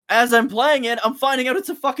as I'm playing it, I'm finding out it's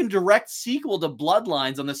a fucking direct sequel to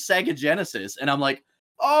Bloodlines on the Sega Genesis, and I'm like,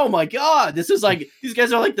 oh my god, this is like, these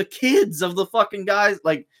guys are like the kids of the fucking guys,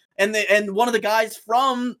 like, and one of the guys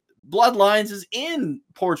from Bloodlines is in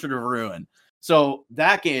Portrait of Ruin. So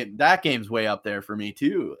that game's way up there for me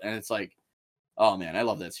too. And it's like, oh man, I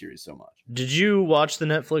love that series so much. Did you watch the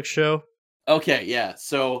Netflix show? Okay, yeah.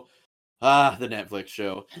 So the Netflix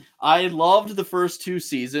show. I loved the first 2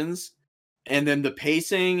 seasons, and then the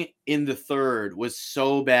pacing in the third was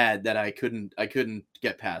so bad that I couldn't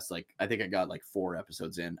get past, like, I think I got like 4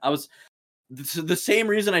 episodes in. The same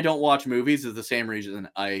reason I don't watch movies is the same reason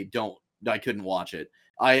I couldn't watch it.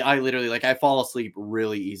 I literally, like, I fall asleep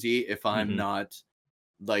really easy if I'm not,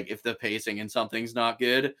 like, if the pacing in something's not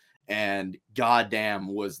good, and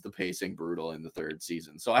goddamn was the pacing brutal in the 3rd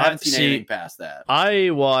season. So I haven't seen anything past that.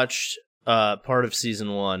 I watched part of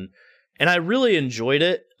season 1, and I really enjoyed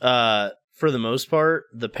it. For the most part,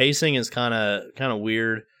 the pacing is kind of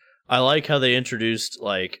weird. I like how they introduced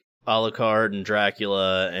like Alucard and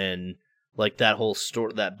Dracula and like that whole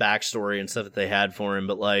story, that backstory and stuff that they had for him.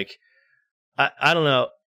 But like, I don't know.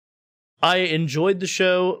 I enjoyed the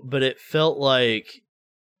show, but it felt like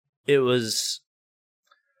it was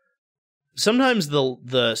sometimes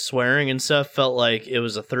the swearing and stuff felt like it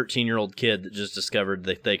was a 13-year-old kid that just discovered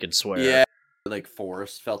that they could swear. Yeah, like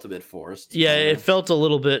forced, felt a bit forced. Yeah, it felt a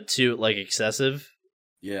little bit too like excessive.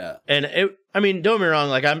 Yeah, and I mean, don't get me wrong.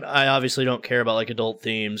 Like, I obviously don't care about like adult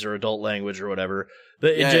themes or adult language or whatever.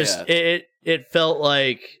 But it felt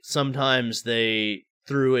like sometimes they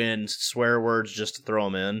threw in swear words just to throw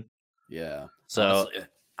them in. Yeah. So honestly,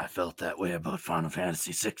 I felt that way about Final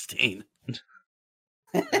Fantasy 16.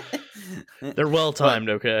 They're well timed,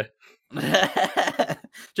 okay.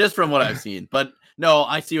 Just from what I've seen. But no,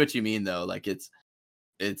 I see what you mean though. Like it's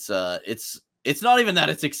not even that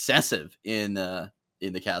it's excessive in the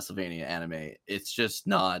Castlevania anime. It's just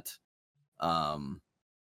not I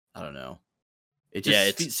don't know. It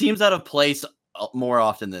just seems out of place more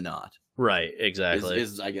often than not. Right, exactly.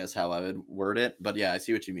 Is I guess how I would word it. But yeah, I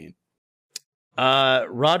see what you mean.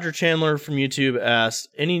 Roger Chandler from YouTube asked,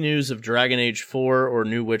 any news of Dragon Age 4 or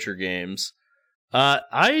new Witcher games?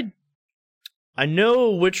 I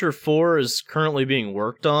know Witcher 4 is currently being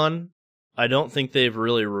worked on. I don't think they've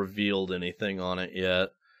really revealed anything on it yet.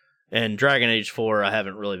 And Dragon Age 4 I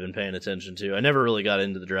haven't really been paying attention to. I never really got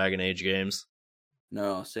into the Dragon Age games.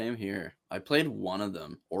 No, same here. I played one of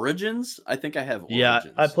them. Origins? I think I have Origins. Yeah,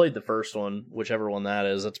 I played the first one, whichever one that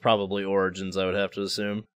is. That's probably Origins, I would have to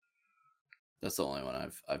assume. That's the only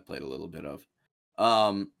one I've played a little bit of.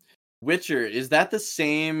 Witcher, is that the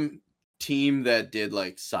same team that did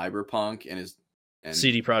like Cyberpunk and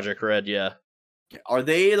CD Projekt Red, yeah. Are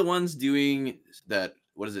they the ones doing that?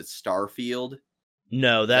 What is it, Starfield?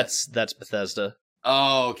 No, that's Bethesda.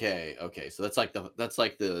 Oh, okay. So that's like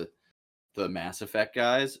the Mass Effect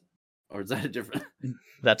guys, or is that a different?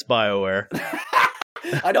 That's BioWare.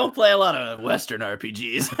 I don't play a lot of Western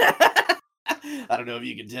RPGs. I don't know if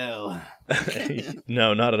you can tell.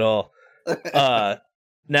 No, not at all.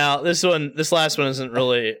 Now, this last one isn't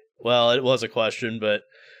really, well, it was a question, but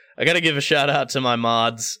I got to give a shout out to my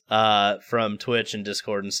mods from Twitch and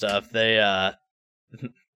Discord and stuff. They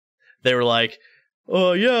were like,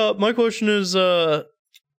 "Oh yeah, my question is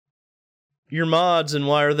your mods and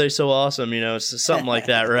why are they so awesome?" You know, it's something like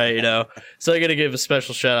that, right? You know, so I got to give a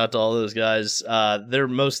special shout out to all those guys. They're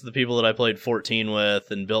most of the people that I played 14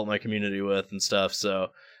 with and built my community with and stuff.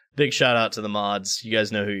 So big shout out to the mods. You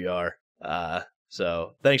guys know who you are.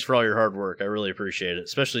 So thanks for all your hard work. I really appreciate it,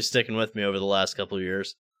 especially sticking with me over the last couple of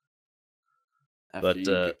years.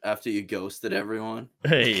 After you ghosted everyone.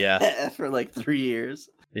 Hey, yeah. For like 3 years.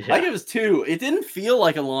 Yeah. I think it was 2. It didn't feel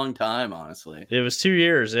like a long time, honestly. It was 2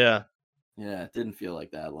 years, yeah. Yeah, it didn't feel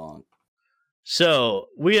like that long. So,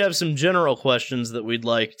 we have some general questions that we'd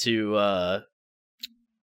like to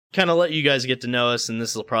kind of let you guys get to know us, and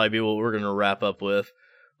this will probably be what we're going to wrap up with.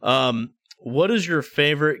 What is your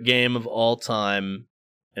favorite game of all time,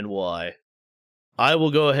 and why? I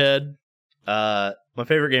will go ahead. My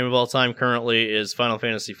favorite game of all time currently is Final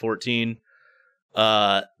Fantasy XIV.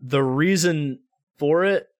 The reason for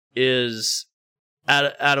it is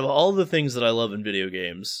out of all the things that I love in video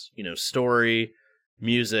games, you know, story,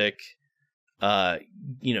 music,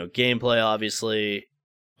 you know, gameplay, obviously,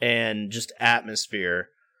 and just atmosphere.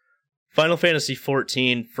 Final Fantasy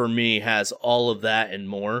XIV for me has all of that and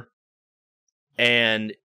more.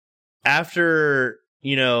 And after,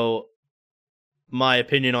 you know, my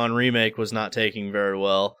opinion on Remake was not taking very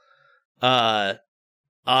well, I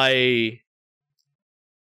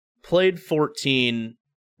played 14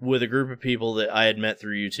 with a group of people that I had met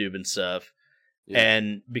through YouTube and stuff,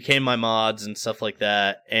 and became my mods and stuff like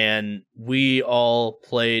that, and we all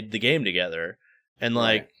played the game together. And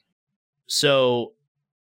like, so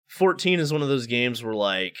 14 is one of those games where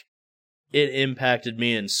like it impacted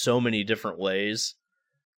me in so many different ways,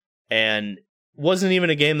 and wasn't even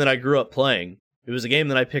a game that I grew up playing. It was a game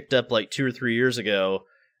that I picked up like 2 or 3 years ago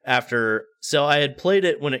after. So I had played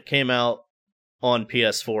it when it came out on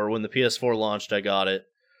PS4. When the PS4 launched, I got it.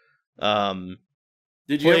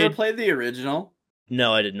 Did you ever play the original?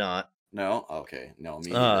 No, I did not. No? Okay. No, me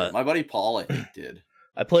neither. My buddy Paul, I think, did.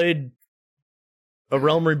 I played A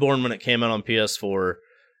Realm Reborn when it came out on PS4,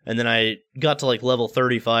 and then I got to like level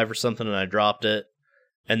 35 or something, and I dropped it.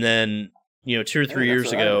 And then, you know, 2 or 3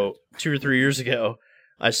 years ago,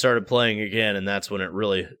 I started playing again, and that's when it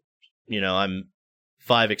really, you know, I'm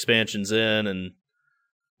 5 expansions in, and,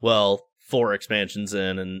 well, 4 expansions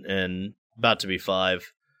in, and about to be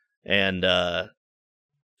 5, and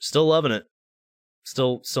still loving it.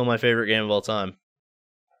 Still my favorite game of all time.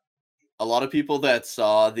 A lot of people that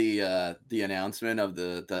saw the announcement of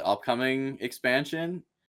the upcoming expansion,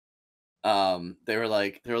 they were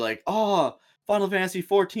like, "Oh, Final Fantasy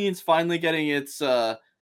 14's finally getting its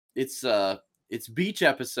beach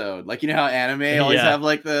episode." Like, you know how anime always have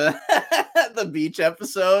like the the beach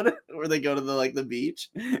episode where they go to the beach.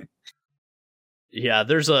 Yeah,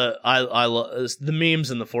 there's I love the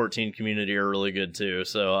memes in the 14 community are really good too.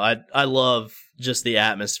 So I love just the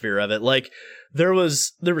atmosphere of it. Like there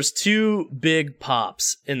was 2 big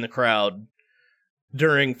pops in the crowd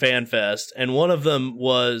during FanFest, and one of them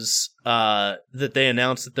was that they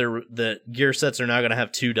announced that gear sets are now going to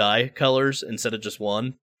have 2 dye colors instead of just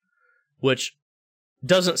 1, which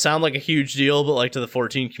doesn't sound like a huge deal, but like to the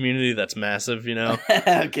 14 community, that's massive, you know?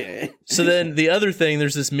 Okay. So then the other thing,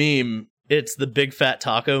 there's this meme. It's the Big Fat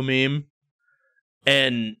Taco meme,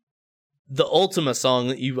 and the Ultima song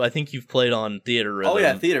that I think you've played on Theater Rhythm. Oh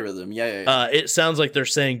yeah, Theater Rhythm. Yeah. It sounds like they're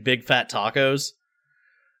saying Big Fat Tacos.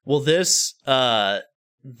 Well, this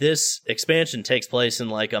expansion takes place in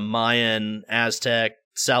like a Mayan, Aztec,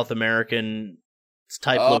 South American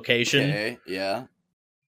type location. Okay, yeah.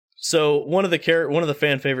 So one of the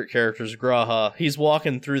fan favorite characters, Graha, he's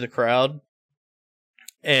walking through the crowd,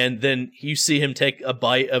 and then you see him take a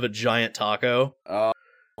bite of a giant taco. Oh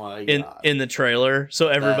my God. In the trailer. So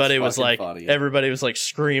everybody was like funny. Everybody was like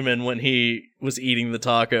screaming when he was eating the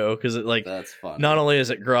taco, because it like, that's funny. Not only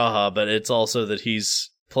is it Graha, but it's also that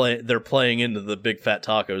they're playing into the Big Fat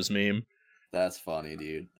Tacos meme. That's funny,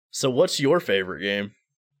 dude. So what's your favorite game?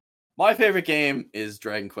 My favorite game is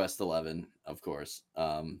Dragon Quest XI, of course.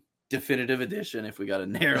 Definitive Edition, if we got to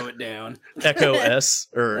narrow it down. Echo S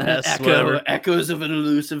or S, whatever. Echoes of an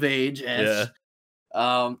Elusive Age. S.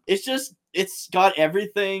 Yeah. It's got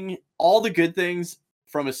everything, all the good things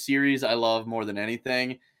from a series I love more than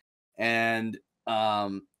anything, and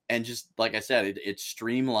just like I said, it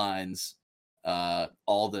streamlines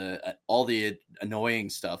all the annoying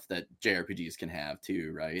stuff that JRPGs can have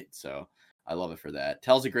too, right? So I love it for that.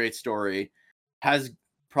 Tells a great story, has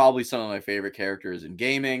probably some of my favorite characters in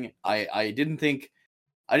gaming. I didn't think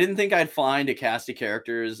I didn't think I'd find a cast of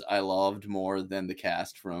characters I loved more than the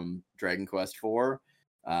cast from Dragon Quest IV,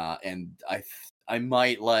 and I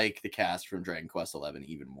might like the cast from Dragon Quest XI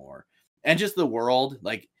even more, and just the world.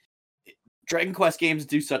 Like Dragon Quest games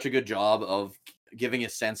do such a good job of giving a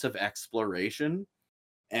sense of exploration,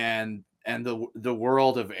 and the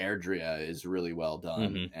world of Erdrea is really well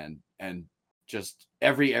done, and just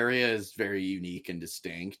every area is very unique and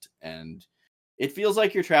distinct, and it feels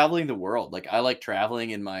like you're traveling the world. Like I like traveling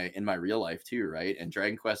in my real life too, right? And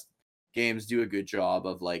Dragon Quest games do a good job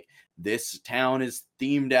of like, this town is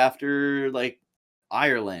themed after like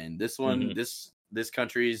Ireland. This one, this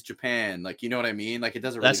country is Japan. Like, you know what I mean? Like it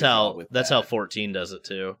does a really good job with that's that. how 14 does it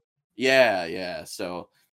too. Yeah. So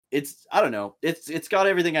I don't know. It's got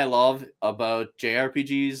everything I love about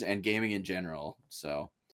JRPGs and gaming in general. So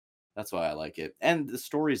that's why I like it. And the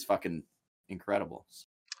story's fucking incredible.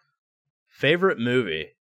 Favorite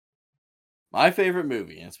movie? My favorite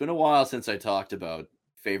movie. And it's been a while since I talked about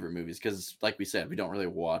favorite movies because, like we said, we don't really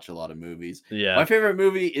watch a lot of movies. Yeah. My favorite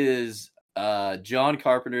movie is John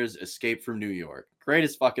Carpenter's Escape from New York.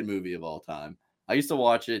 Greatest fucking movie of all time. I used to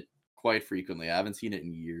watch it quite frequently. I haven't seen it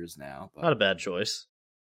in years now. But not a bad choice.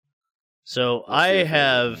 So I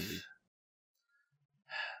have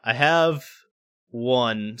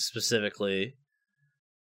one specifically,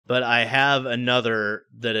 but I have another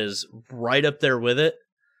that is right up there with it.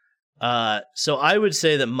 So I would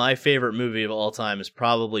say that my favorite movie of all time is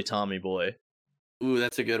probably Tommy Boy. Ooh,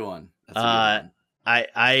 that's a good one.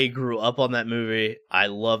 I grew up on that movie. I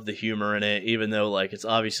love the humor in it, even though like it's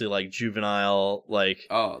obviously like juvenile, like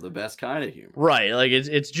the best kind of humor. Right, like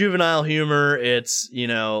it's juvenile humor. It's, you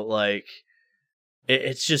know, like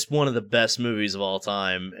it's just one of the best movies of all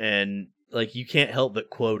time, and like you can't help but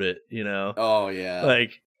quote it, you know. Oh yeah.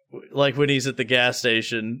 Like when he's at the gas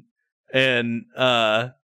station and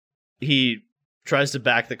he tries to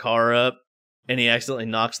back the car up and he accidentally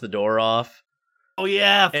knocks the door off. Oh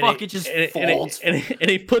yeah, it just folds. And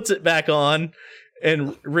he puts it back on,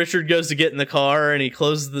 and Richard goes to get in the car and he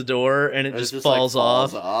closes the door and it just falls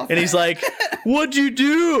off. And he's like, "What'd you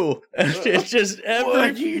do?" It's just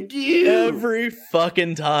what'd you do? Every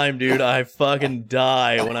fucking time, dude, I fucking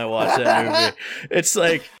die when I watch that movie. It's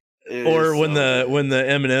like when the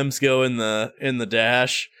M&Ms go in the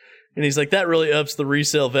dash. And he's like, that really ups the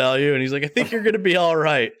resale value. And he's like, I think you're going to be all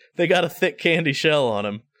right. They got a thick candy shell on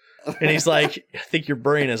them. And he's like, I think your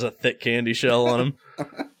brain has a thick candy shell on them.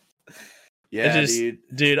 Yeah,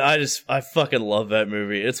 dude, I fucking love that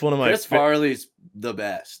movie. It's one of my Chris Farley's the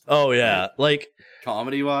best. Oh yeah, like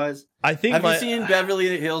comedy wise. I think have you seen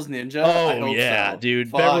Beverly Hills Ninja? Oh yeah, so.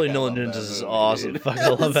 Dude, Beverly Hills Ninja is awesome. Fuck, I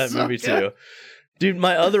love that movie too. Dude,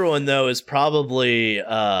 my other one though is probably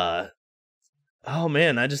oh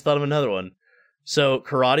man, I just thought of another one. So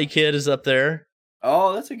Karate Kid is up there.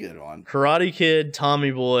 Oh, that's a good one. Karate Kid,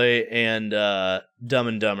 Tommy Boy, and Dumb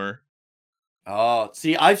and Dumber. Oh,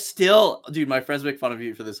 see, dude, my friends make fun of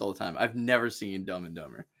you for this all the time. I've never seen Dumb and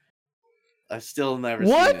Dumber. I've still never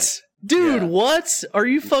seen it. Dude, what? Are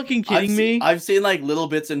you fucking kidding me? I've seen like little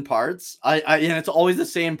bits and parts. And it's always the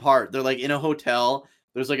same part. They're like in a hotel.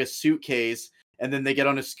 There's like a suitcase, and then they get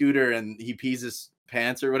on a scooter and he pees his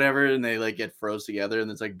pants or whatever, and they like get froze together, and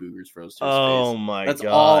it's like boogers froze to his face. Oh my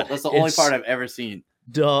god. That's the only part I've ever seen.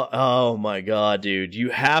 Oh my god, dude.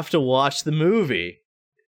 You have to watch the movie.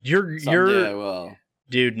 Someday I will.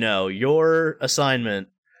 Dude, no. Your assignment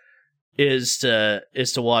is to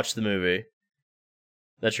watch the movie.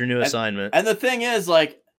 That's your new assignment. And the thing is,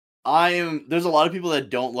 like, there's a lot of people that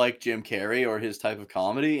don't like Jim Carrey or his type of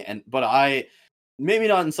comedy, but maybe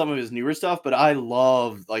not in some of his newer stuff, but I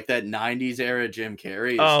love like that 90s era Jim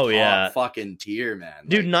Carrey. Oh yeah, fucking tier, man.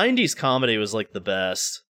 Dude, 90s comedy was like the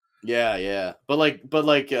best. Yeah. But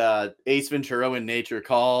like Ace Ventura When Nature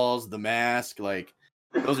Calls, The Mask, like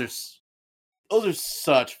those are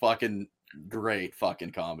such fucking great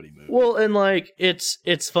fucking comedy movies. Well, and like it's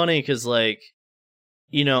funny because like,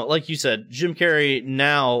 you know, like you said, Jim Carrey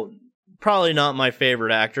now. Probably not my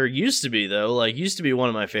favorite actor. Used to be though. Like used to be one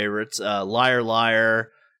of my favorites. Liar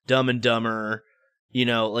Liar, Dumb and Dumber. You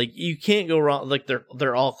know, like you can't go wrong. Like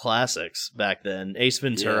they're all classics back then. Ace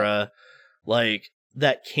Ventura, like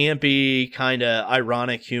that campy kind of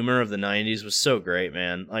ironic humor of the 90s was so great,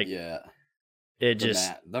 man. Like I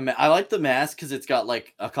like The Mask because it's got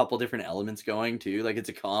like a couple different elements going too. Like it's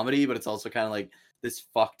a comedy, but it's also kind of like this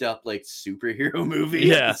fucked up like superhero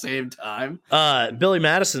movie at the same time. Billy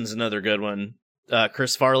Madison's another good one.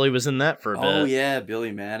 Chris Farley was in that for a bit. Oh yeah,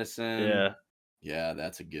 Billy Madison. Yeah,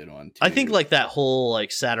 that's a good one too. I think like that whole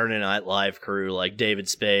like Saturday Night Live crew, like David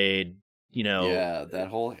Spade, you know, that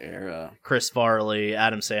whole era. Chris Farley,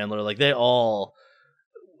 Adam Sandler, like they all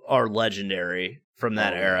are legendary from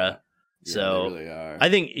that era. Yeah, So they really are. I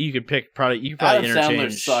think you could probably Adam interchange.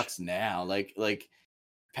 Sandler sucks now, like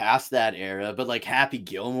past that era, but like Happy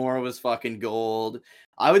Gilmore was fucking gold.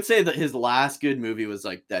 I would say that his last good movie was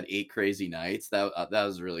like that 8 Crazy Nights. That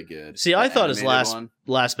was really good. See, I thought his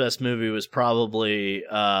last best movie was probably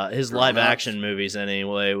his live action movies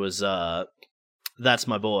anyway was That's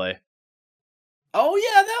My Boy. Oh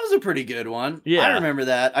yeah, that was a pretty good one. Yeah, I remember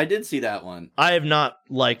that. I did see that one. I have not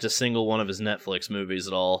liked a single one of his Netflix movies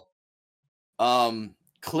at all.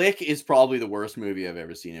 Click is probably the worst movie I've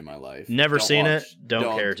ever seen in my life. Never seen it.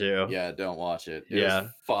 Don't care to. Yeah, don't watch it. It was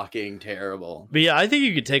fucking terrible. But yeah, I think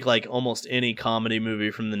you could take like almost any comedy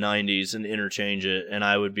movie from the 90s and interchange it, and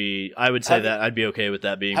I would say that I'd be okay with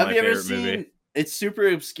that being my favorite movie. It's super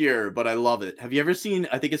obscure, but I love it. Have you ever seen,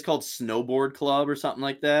 I think it's called Snowboard Club or something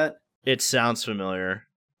like that? It sounds familiar.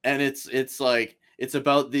 And it's like, it's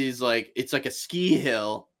about these, like, it's like a ski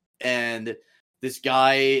hill, and this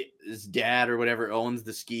guy, his dad or whatever, owns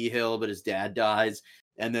the ski hill, but his dad dies.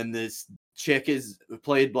 And then this chick is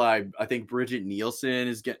played by, I think, Bridget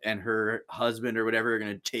Nielsen and her husband or whatever are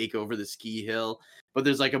going to take over the ski hill. But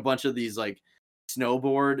there's like a bunch of these like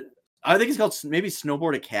snowboard, I think it's called maybe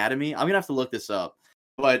Snowboard Academy. I'm going to have to look this up.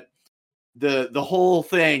 But the whole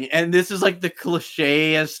thing, and this is like the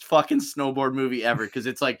clichéest fucking snowboard movie ever, because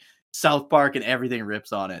it's like South Park and everything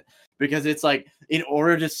rips on it. Because it's like, in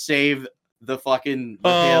order to save the fucking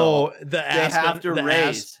hill, they have to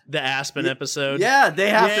race the Aspen episode. Yeah, they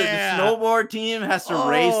have to. The snowboard team has to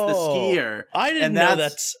race the skier. I didn't know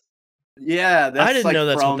that's. Yeah, I didn't know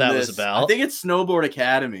that's what that was about. I think it's Snowboard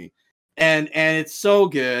Academy, and it's so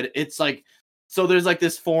good. It's like, so there's like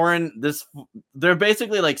they're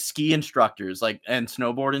basically like ski instructors, like, and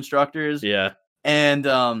snowboard instructors. Yeah, and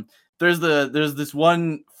there's this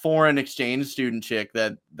one foreign exchange student chick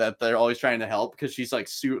that they're always trying to help because she's like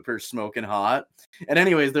super smoking hot. And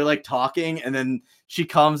anyways, they're like talking, and then she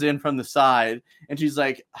comes in from the side and she's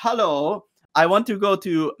like, "Hello, I want to go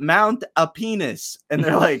to Mount Apenis." And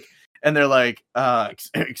they're like,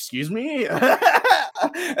 excuse me?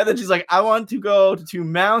 And then she's like, "I want to go to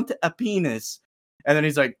Mount Apenis." And then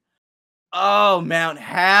he's like, "Oh, Mount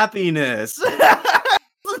Happiness."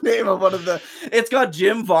 The name of one of the, it's got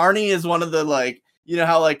Jim Varney as one of the, like, you know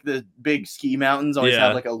how like the big ski mountains always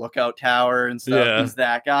have like a lookout tower and stuff. Yeah. He's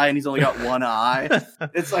that guy, and he's only got one eye.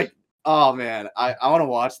 It's like, oh man, I want to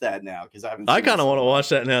watch that now because I kind of want to watch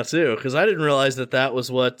that now too, because I didn't realize that was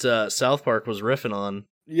what South Park was riffing on.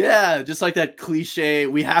 Yeah, just like that cliche,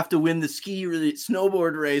 we have to win the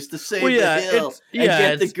snowboard race to save the hill and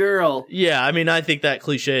get the girl. Yeah, I mean, I think that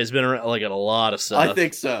cliche has been around like in a lot of stuff. I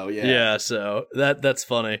think so, yeah. Yeah, so that's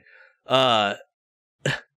funny.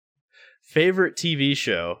 Favorite TV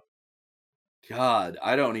show? God,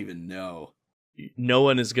 I don't even know. No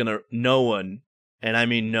one, and I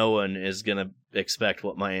mean no one, is gonna expect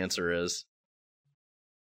what my answer is.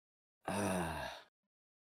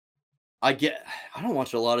 I don't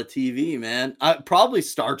watch a lot of TV, man. Probably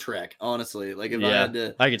Star Trek, honestly. Like, if I had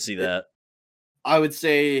to, I could see that. I would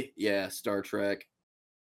say, yeah, Star Trek.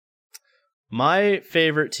 My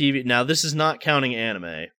favorite TV. Now, this is not counting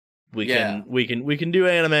anime. We can do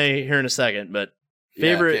anime here in a second, but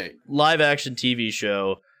favorite live action TV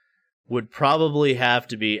show would probably have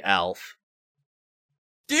to be Alf.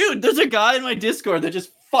 Dude, there's a guy in my Discord that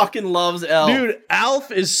just fucking loves Alf. Dude,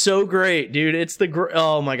 Alf is so great, dude. It's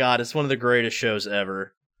oh my god, it's one of the greatest shows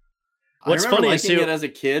ever. What's funny is it as a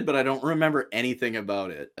kid, but I don't remember anything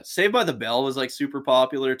about it. Saved by the Bell was like super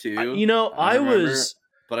popular too.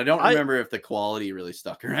 But I don't remember if the quality really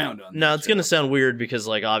stuck around on. No, it's gonna sound weird because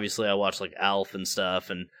like obviously I watched like Alf and stuff,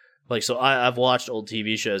 and like so I've watched old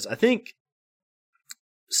TV shows. I think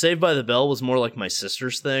Saved by the Bell was more like my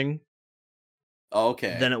sister's thing.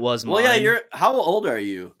 Okay. Than it was mine. Well, yeah, how old are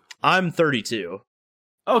you? I'm 32.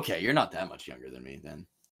 Okay, you're not that much younger than me then.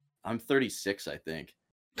 I'm 36, I think.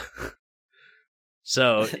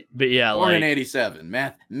 So, but yeah, born in 87.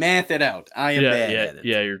 Math it out. I am bad at it.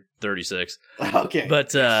 Yeah, you're 36. Okay.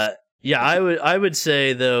 But yeah, I would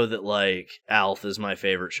say though that like Alf is my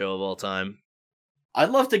favorite show of all time. I'd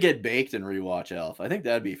love to get baked and rewatch Alf. I think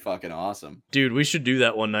that'd be fucking awesome. Dude, we should do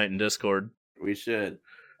that one night in Discord. We should.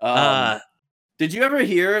 Did you ever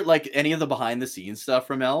hear like any of the behind the scenes stuff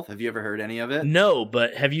from Elf? Have you ever heard any of it? No,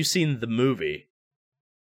 but have you seen the movie?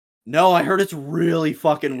 No, I heard it's really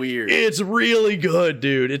fucking weird. It's really good,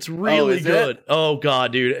 dude. It's really good. Oh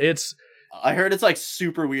god, dude. I heard it's like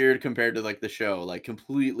super weird compared to like the show, like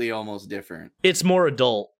completely almost different. It's more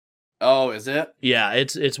adult. Oh, is it? Yeah,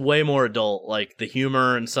 it's way more adult, like the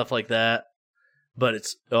humor and stuff like that. But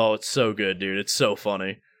it's so good, dude. It's so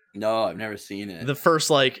funny. No, I've never seen it. The first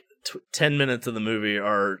like 10 minutes of the movie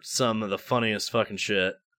are some of the funniest fucking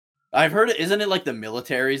shit. I've heard it. Isn't it like the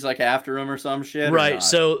military's like after him or some shit? Right.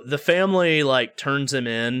 So the family like turns him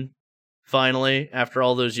in finally after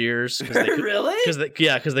all those years. Really?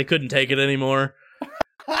 Because they couldn't take it anymore.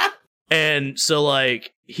 And so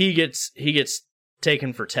like he gets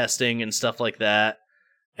taken for testing and stuff like that.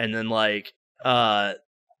 And then like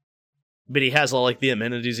but he has all like the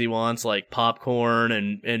amenities he wants, like popcorn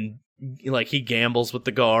and like he gambles with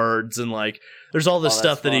the guards and like there's all this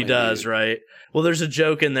stuff that he does, dude. Right? Well, there's a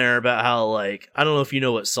joke in there about how like I don't know if you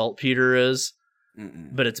know what saltpeter is,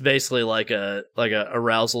 but it's basically like a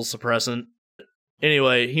arousal suppressant.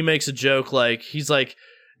 Anyway, he makes a joke like he's like,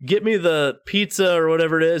 "Get me the pizza or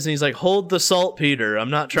whatever it is," and he's like, "Hold the saltpeter. I'm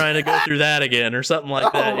not trying to go through that again," or something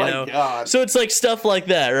like that. You know? God. So it's like stuff like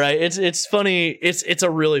that, right? It's funny. It's a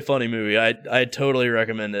really funny movie. I totally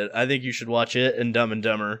recommend it. I think you should watch it and Dumb and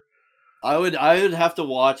Dumber. I would have to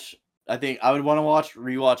watch. I think I would want to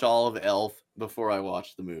rewatch all of Elf before I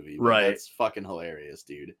watch the movie. Right, that's fucking hilarious,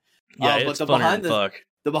 dude. Yeah, it's funny as fuck.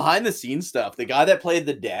 The behind the scenes stuff. The guy that played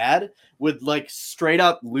the dad would like straight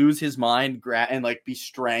up lose his mind and like be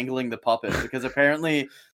strangling the puppet because apparently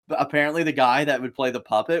the guy that would play the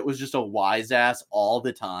puppet was just a wise ass all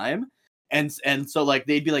the time, and so like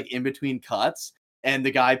they'd be like in between cuts, and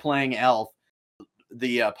the guy playing Elf,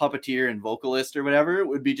 the puppeteer and vocalist or whatever,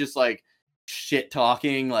 would be just like shit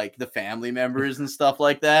talking like the family members and stuff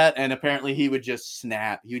like that, and apparently he would just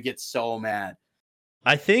snap. He would get so mad.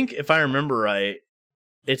 I think if I remember right,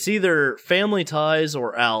 it's either Family Ties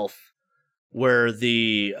or Alf where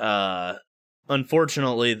the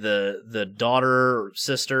unfortunately the daughter or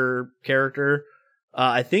sister character,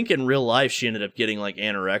 I think in real life she ended up getting like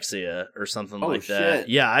anorexia or something like that. Shit.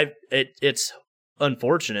 Yeah, it's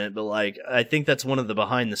unfortunate, but like I think that's one of the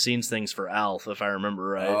behind the scenes things for Alf, if I remember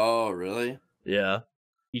right. Oh, really? Yeah.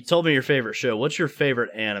 You told me your favorite show. What's your favorite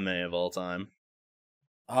anime of all time?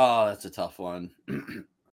 Oh, that's a tough one.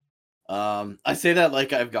 I say that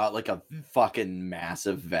like I've got like a fucking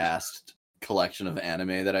massive, vast collection of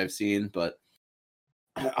anime that I've seen, but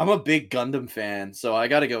I'm a big Gundam fan, so I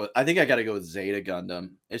gotta go with Zeta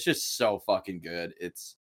Gundam. It's just so fucking good.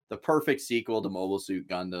 It's the perfect sequel to Mobile Suit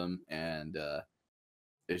Gundam, and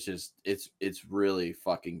it's really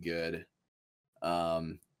fucking good.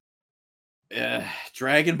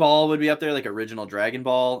 Dragon Ball would be up there, like original Dragon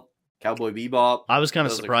Ball, Cowboy Bebop. I was kind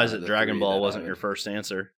of surprised that Dragon Ball wasn't your first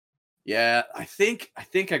answer. Yeah, I think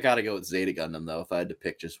I gotta go with Zeta Gundam though, if I had to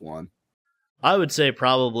pick just one. I would say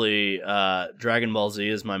probably Dragon Ball Z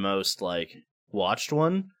is my most like watched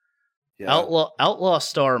one. Yeah. Outlaw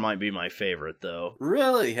Star might be my favorite though.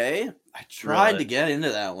 Really? Hey, I tried to get into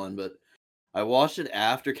that one, but I watched it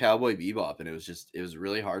after Cowboy Bebop, and it was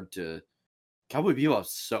really hard to. Cowboy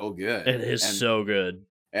Bebop's so good. It is so good.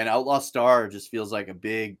 And Outlaw Star just feels like a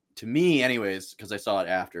big, to me anyways, because I saw it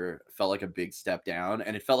after, felt like a big step down,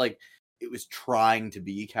 and it felt like it was trying to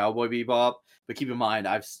be Cowboy Bebop. But keep in mind,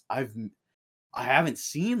 I haven't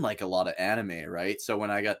seen like a lot of anime, right? So when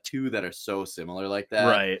I got two that are so similar like that,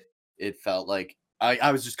 right, it felt like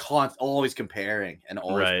I was just always comparing and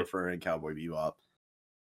always preferring Cowboy Bebop.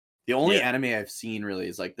 The only anime I've seen really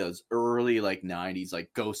is like those early like 90s,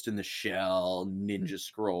 like Ghost in the Shell, Ninja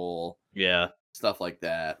Scroll, stuff like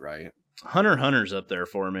that, right? Hunter x Hunter's up there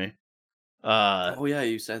for me. Oh yeah,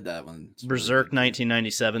 you said that one. It's Berserk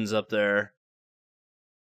 1997's up there.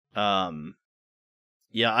 Yeah,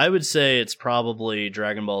 I would say it's probably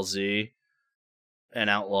Dragon Ball Z and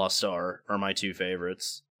Outlaw Star are my two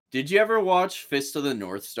favorites. Did you ever watch Fist of the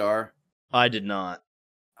North Star? I did not.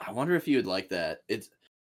 I wonder if you would like that.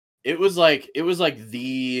 It was like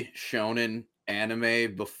the shonen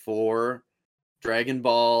anime before Dragon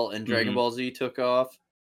Ball and Dragon Ball Z took off.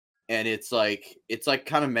 And it's like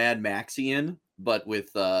kind of Mad Maxian, but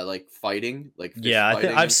with like fighting, like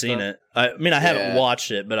I've seen it. I mean, I haven't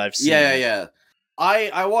watched it, but I've seen it. Yeah.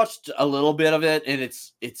 I watched a little bit of it, and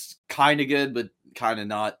it's kind of good, but kind of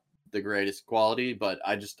not the greatest quality. But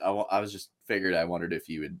I was just figured I wondered if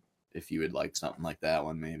you would like something like that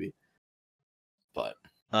one maybe. But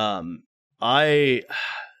I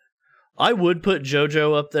would put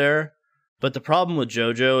JoJo up there, but the problem with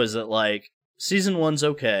JoJo is that like season 1's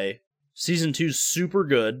okay, season 2's super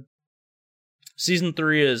good, season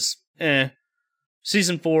 3 is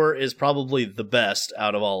season 4 is probably the best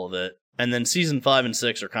out of all of it, and then season 5 and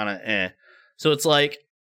 6 are kind of So it's like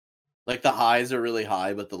the highs are really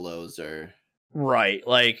high, but the lows are right.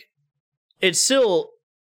 Like it's still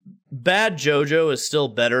bad. JoJo is still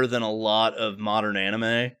better than a lot of modern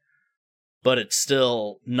anime, but it's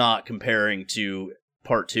still not comparing to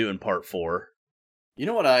part 2 and part 4. You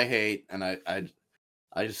know what I hate, and I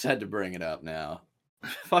just had to bring it up now.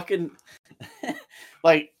 Fucking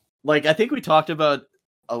like I think we talked about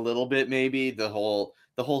a little bit maybe the whole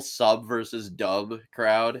sub versus dub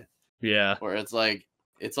crowd, Yeah. where it's like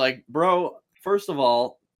bro, first of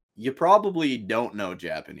all, you probably don't know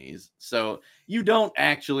Japanese, so you don't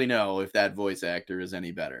actually know if that voice actor is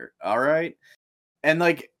any better. All right, and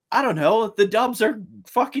like I don't know, the dubs are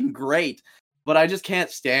fucking great, but I just can't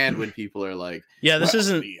stand when people are like, Yeah, this well,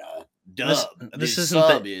 isn't the dub, this the isn't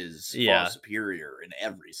sub the is yeah. far superior in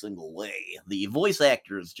every single way. The voice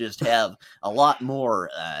actors just have a lot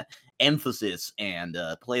more emphasis and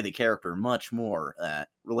play the character much more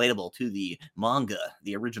relatable to the manga,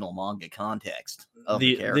 the original manga context of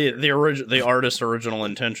the character. The artist's original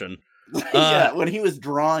intention. Yeah, when he was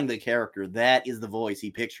drawing the character, that is the voice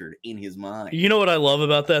he pictured in his mind. You know what I love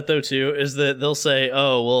about that though too is that they'll say,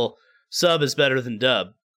 "Oh, well, sub is better than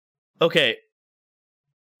dub." Okay,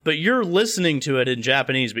 but you're listening to it in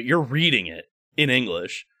Japanese, but you're reading it in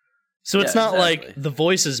English, so it's not exactly. like the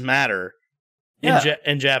voices matter in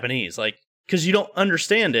in Japanese, like because you don't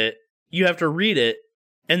understand it, you have to read it,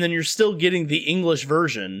 and then you're still getting the English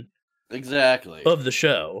version. Exactly. Of the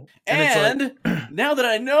show. And it's like, now that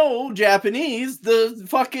I know Japanese, the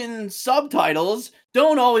fucking subtitles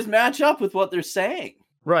don't always match up with what they're saying.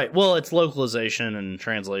 Right. Well, it's localization and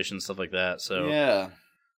translation, stuff like that. So yeah.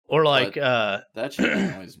 Or like that shit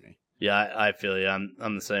annoys me. Yeah, I feel you.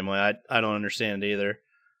 I'm the same way. I don't understand either.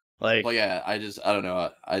 Like, well, yeah, I don't know.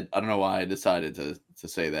 I don't know why I decided to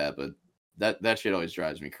say that, but that shit always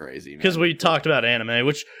drives me crazy. Because we talked about anime,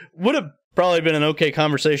 which would have probably been an okay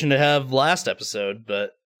conversation to have last episode,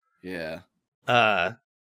 but yeah.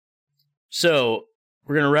 So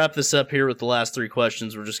we're gonna wrap this up here with the last 3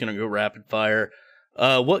 questions. We're just gonna go rapid fire.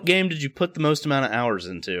 What game did you put the most amount of hours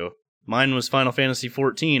into? Mine was Final Fantasy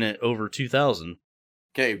 14 at over 2,000.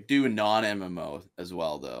 Okay, do non-MMO as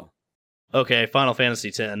well though. Okay, Final Fantasy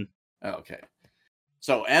 10. Okay.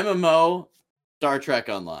 So MMO, Star Trek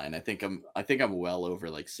Online. I think I'm well over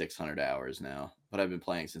like 600 hours now, but I've been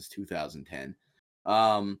playing since 2010.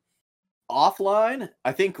 Offline,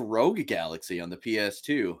 I think Rogue Galaxy on the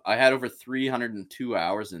PS2. I had over 302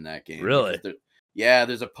 hours in that game. Really?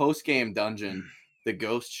 There's a post-game dungeon, the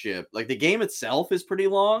Ghost Ship. Like the game itself is pretty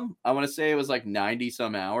long. I want to say it was like 90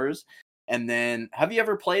 some hours. And then, have you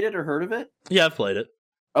ever played it or heard of it? Yeah, I've played it.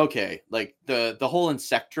 Okay, like the whole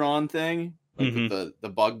Insectron thing, like the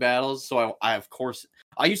bug battles. So I of course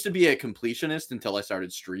I used to be a completionist until I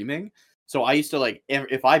started streaming. So I used to like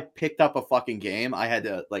if I picked up a fucking game, I had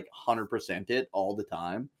to like 100% it all the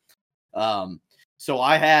time. So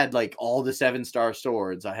I had like all the 7-star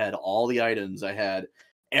swords, I had all the items, I had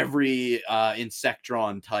every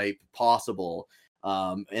Insectron type possible.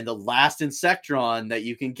 And the last Insectron that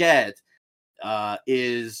you can get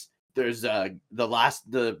is there's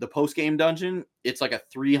the post game dungeon. It's like a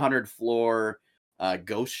 300 floor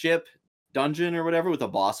ghost ship dungeon or whatever with a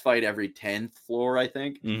boss fight every 10th floor, I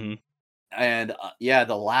think. And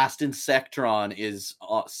the last Insectron is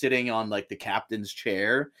sitting on like the captain's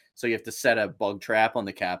chair, so you have to set a bug trap on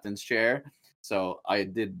the captain's chair. So I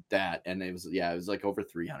did that, and it was like over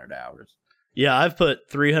 300 hours. Yeah, I've put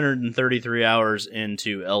 333 hours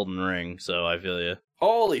into Elden Ring, so I feel you.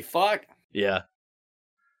 Holy fuck. Yeah.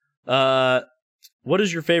 What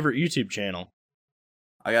is your favorite YouTube channel?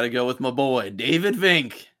 I gotta go with my boy David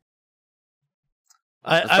Vink.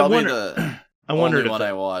 I wonder. I wondered what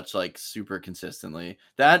I watch like super consistently.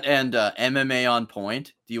 That and MMA on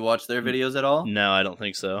Point. Do you watch their videos at all? No, I don't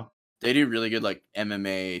think so. They do really good like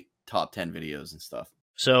MMA top 10 videos and stuff.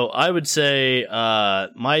 So I would say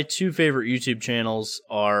my 2 favorite YouTube channels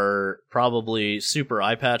are probably Super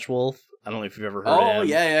Eye Patch Wolf. I don't know if you've ever heard of him. Oh,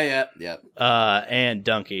 yeah. And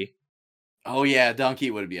Donkey. Oh yeah, Donkey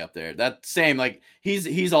would be up there. That same, like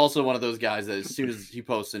he's also one of those guys that as soon as he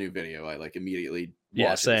posts a new video, I like immediately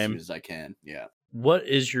watch it as soon as I can. Yeah. What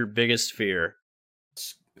is your biggest fear?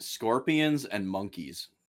 Scorpions and monkeys.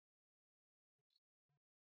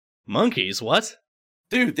 Monkeys? What?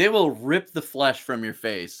 Dude, they will rip the flesh from your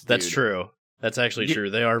face. Dude. That's true. That's actually true.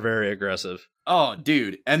 They are very aggressive. Oh,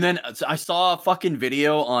 dude. And then I saw a fucking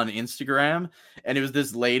video on Instagram, and it was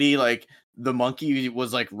this lady, like, the monkey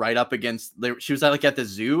was, like, right up against... She was, like, at the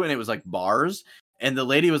zoo, and it was, like, bars, and the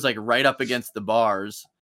lady was, like, right up against the bars.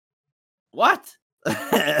 What?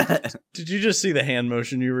 Did you just see the hand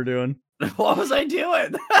motion you were doing? What was I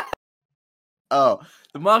doing? Oh,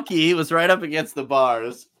 the monkey was right up against the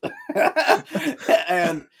bars.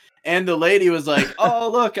 And the lady was like, oh,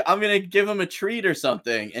 look, I'm going to give him a treat or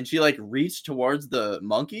something. And she like reached towards the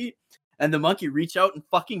monkey. and the monkey reached out and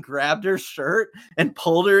fucking grabbed her shirt and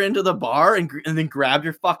pulled her into the bar and then grabbed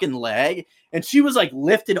her fucking leg. And she was like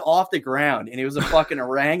lifted off the ground, and it was a fucking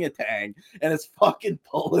orangutan, and it's fucking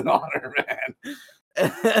pulling on her,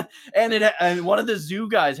 man. and one of the zoo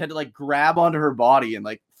guys had to like grab onto her body and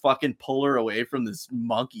like fucking pull her away from this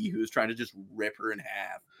monkey who was trying to just rip her in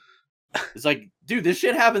half. It's like, dude, this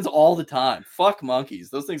shit happens all the time. Fuck monkeys.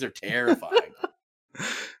 Those things are terrifying.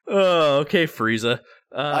 Oh, okay, Frieza.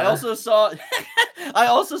 I also saw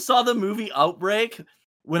the movie Outbreak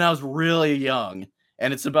when I was really young,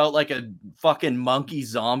 and it's about like a fucking monkey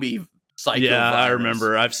zombie psycho. Yeah, I virus.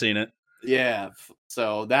 remember. I've seen it. Yeah,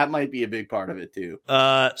 so that might be a big part of it too.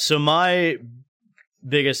 So my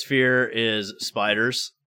biggest fear is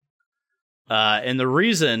spiders. And the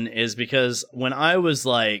reason is because when I was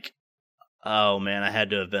like, oh man, I had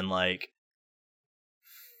to have been like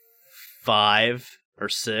 5 or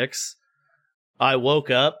 6. I woke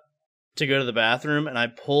up to go to the bathroom and I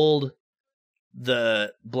pulled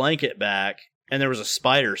the blanket back and there was a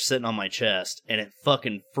spider sitting on my chest and it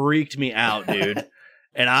fucking freaked me out, dude.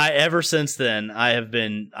 And ever since then,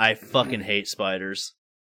 I fucking hate spiders.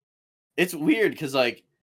 It's weird because like,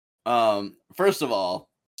 first of all,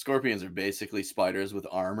 scorpions are basically spiders with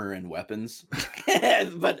armor and weapons.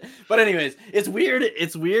 but anyways, it's weird.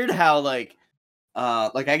 It's weird how like I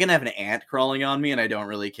can have an ant crawling on me and I don't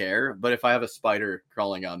really care. But if I have a spider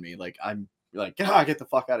crawling on me, like I'm like, get the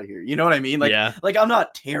fuck out of here. You know what I mean? Like, yeah. Like I'm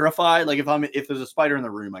not terrified. Like if there's a spider in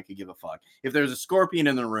the room, I could give a fuck. If there's a scorpion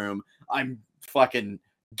in the room, I'm fucking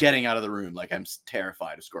getting out of the room. Like I'm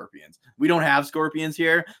terrified of scorpions. We don't have scorpions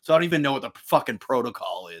here, so I don't even know what the fucking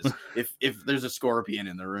protocol is if there's a scorpion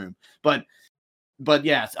in the room. But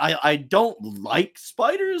yes, I don't like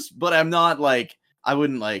spiders, but I'm not like I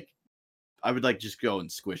would like just go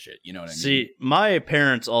and squish it. You know what I mean? See, my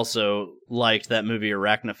parents also liked that movie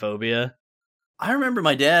Arachnophobia. I remember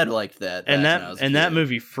my dad liked that, and that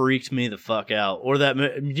movie freaked me the fuck out. Or do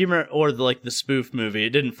you remember? Or the spoof movie? It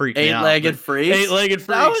didn't freak me out. Eight-legged freaks. Eight-legged freaks.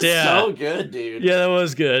 That was yeah, so good, dude. Yeah, that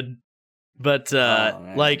was good. But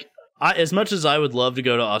as much as I would love to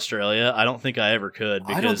go to Australia, I don't think I ever could.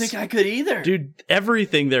 Because, I don't think I could either, dude.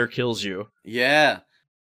 Everything there kills you. Yeah,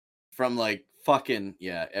 from like fucking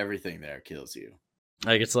everything there kills you.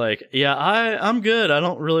 Like it's like, yeah, I'm good. I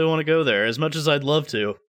don't really want to go there as much as I'd love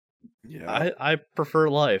to. Yeah, I prefer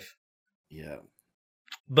life. Yeah.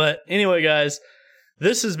 But anyway, guys,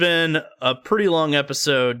 this has been a pretty long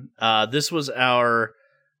episode. This was our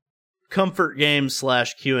comfort game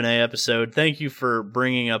 / Q&A episode. Thank you for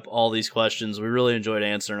bringing up all these questions. We really enjoyed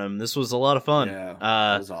answering them. This was a lot of fun. Yeah,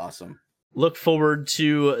 that was awesome. Look forward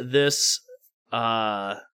to this.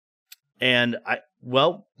 And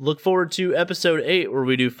look forward to episode 8 where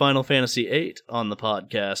we do Final Fantasy 8 on the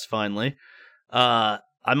podcast finally.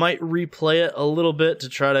 I might replay it a little bit to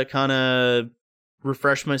try to kind of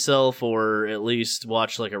refresh myself, or at least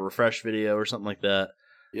watch like a refresh video or something like that.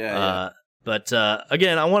 Yeah. But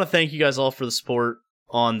again, I want to thank you guys all for the support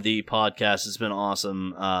on the podcast. It's been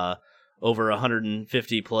awesome. Over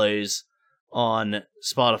 150 plays on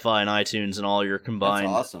Spotify and iTunes and all your combined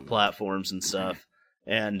platforms and stuff.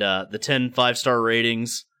 And the 10 5-star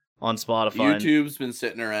ratings on Spotify. YouTube's been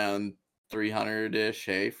sitting around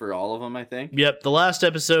 300-ish, for all of them, I think. Yep, the last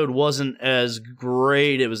episode wasn't as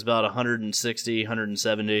great. It was about 160,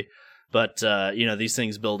 170. But, these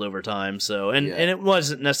things build over time. So, and it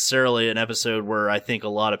wasn't necessarily an episode where I think a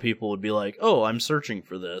lot of people would be like, oh, I'm searching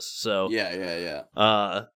for this. So,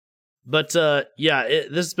 yeah. This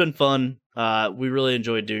has been fun. We really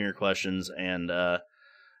enjoyed doing your questions. And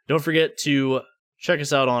don't forget to check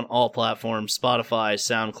us out on all platforms: Spotify,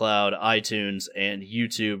 SoundCloud, iTunes, and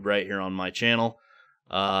YouTube right here on my channel.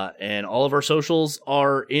 And all of our socials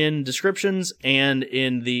are in descriptions and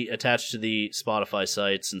attached to the Spotify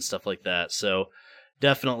sites and stuff like that. So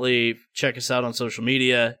definitely check us out on social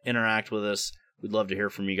media, interact with us. We'd love to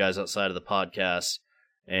hear from you guys outside of the podcast.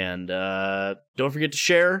 And don't forget to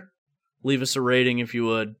share, leave us a rating if you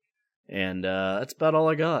would. And that's about all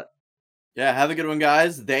I got. Yeah, have a good one,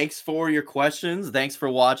 guys. Thanks for your questions. Thanks for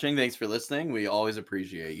watching. Thanks for listening. We always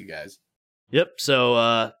appreciate you guys. Yep.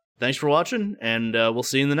 So thanks for watching, and we'll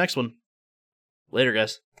see you in the next one. Later,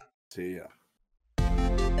 guys. See ya.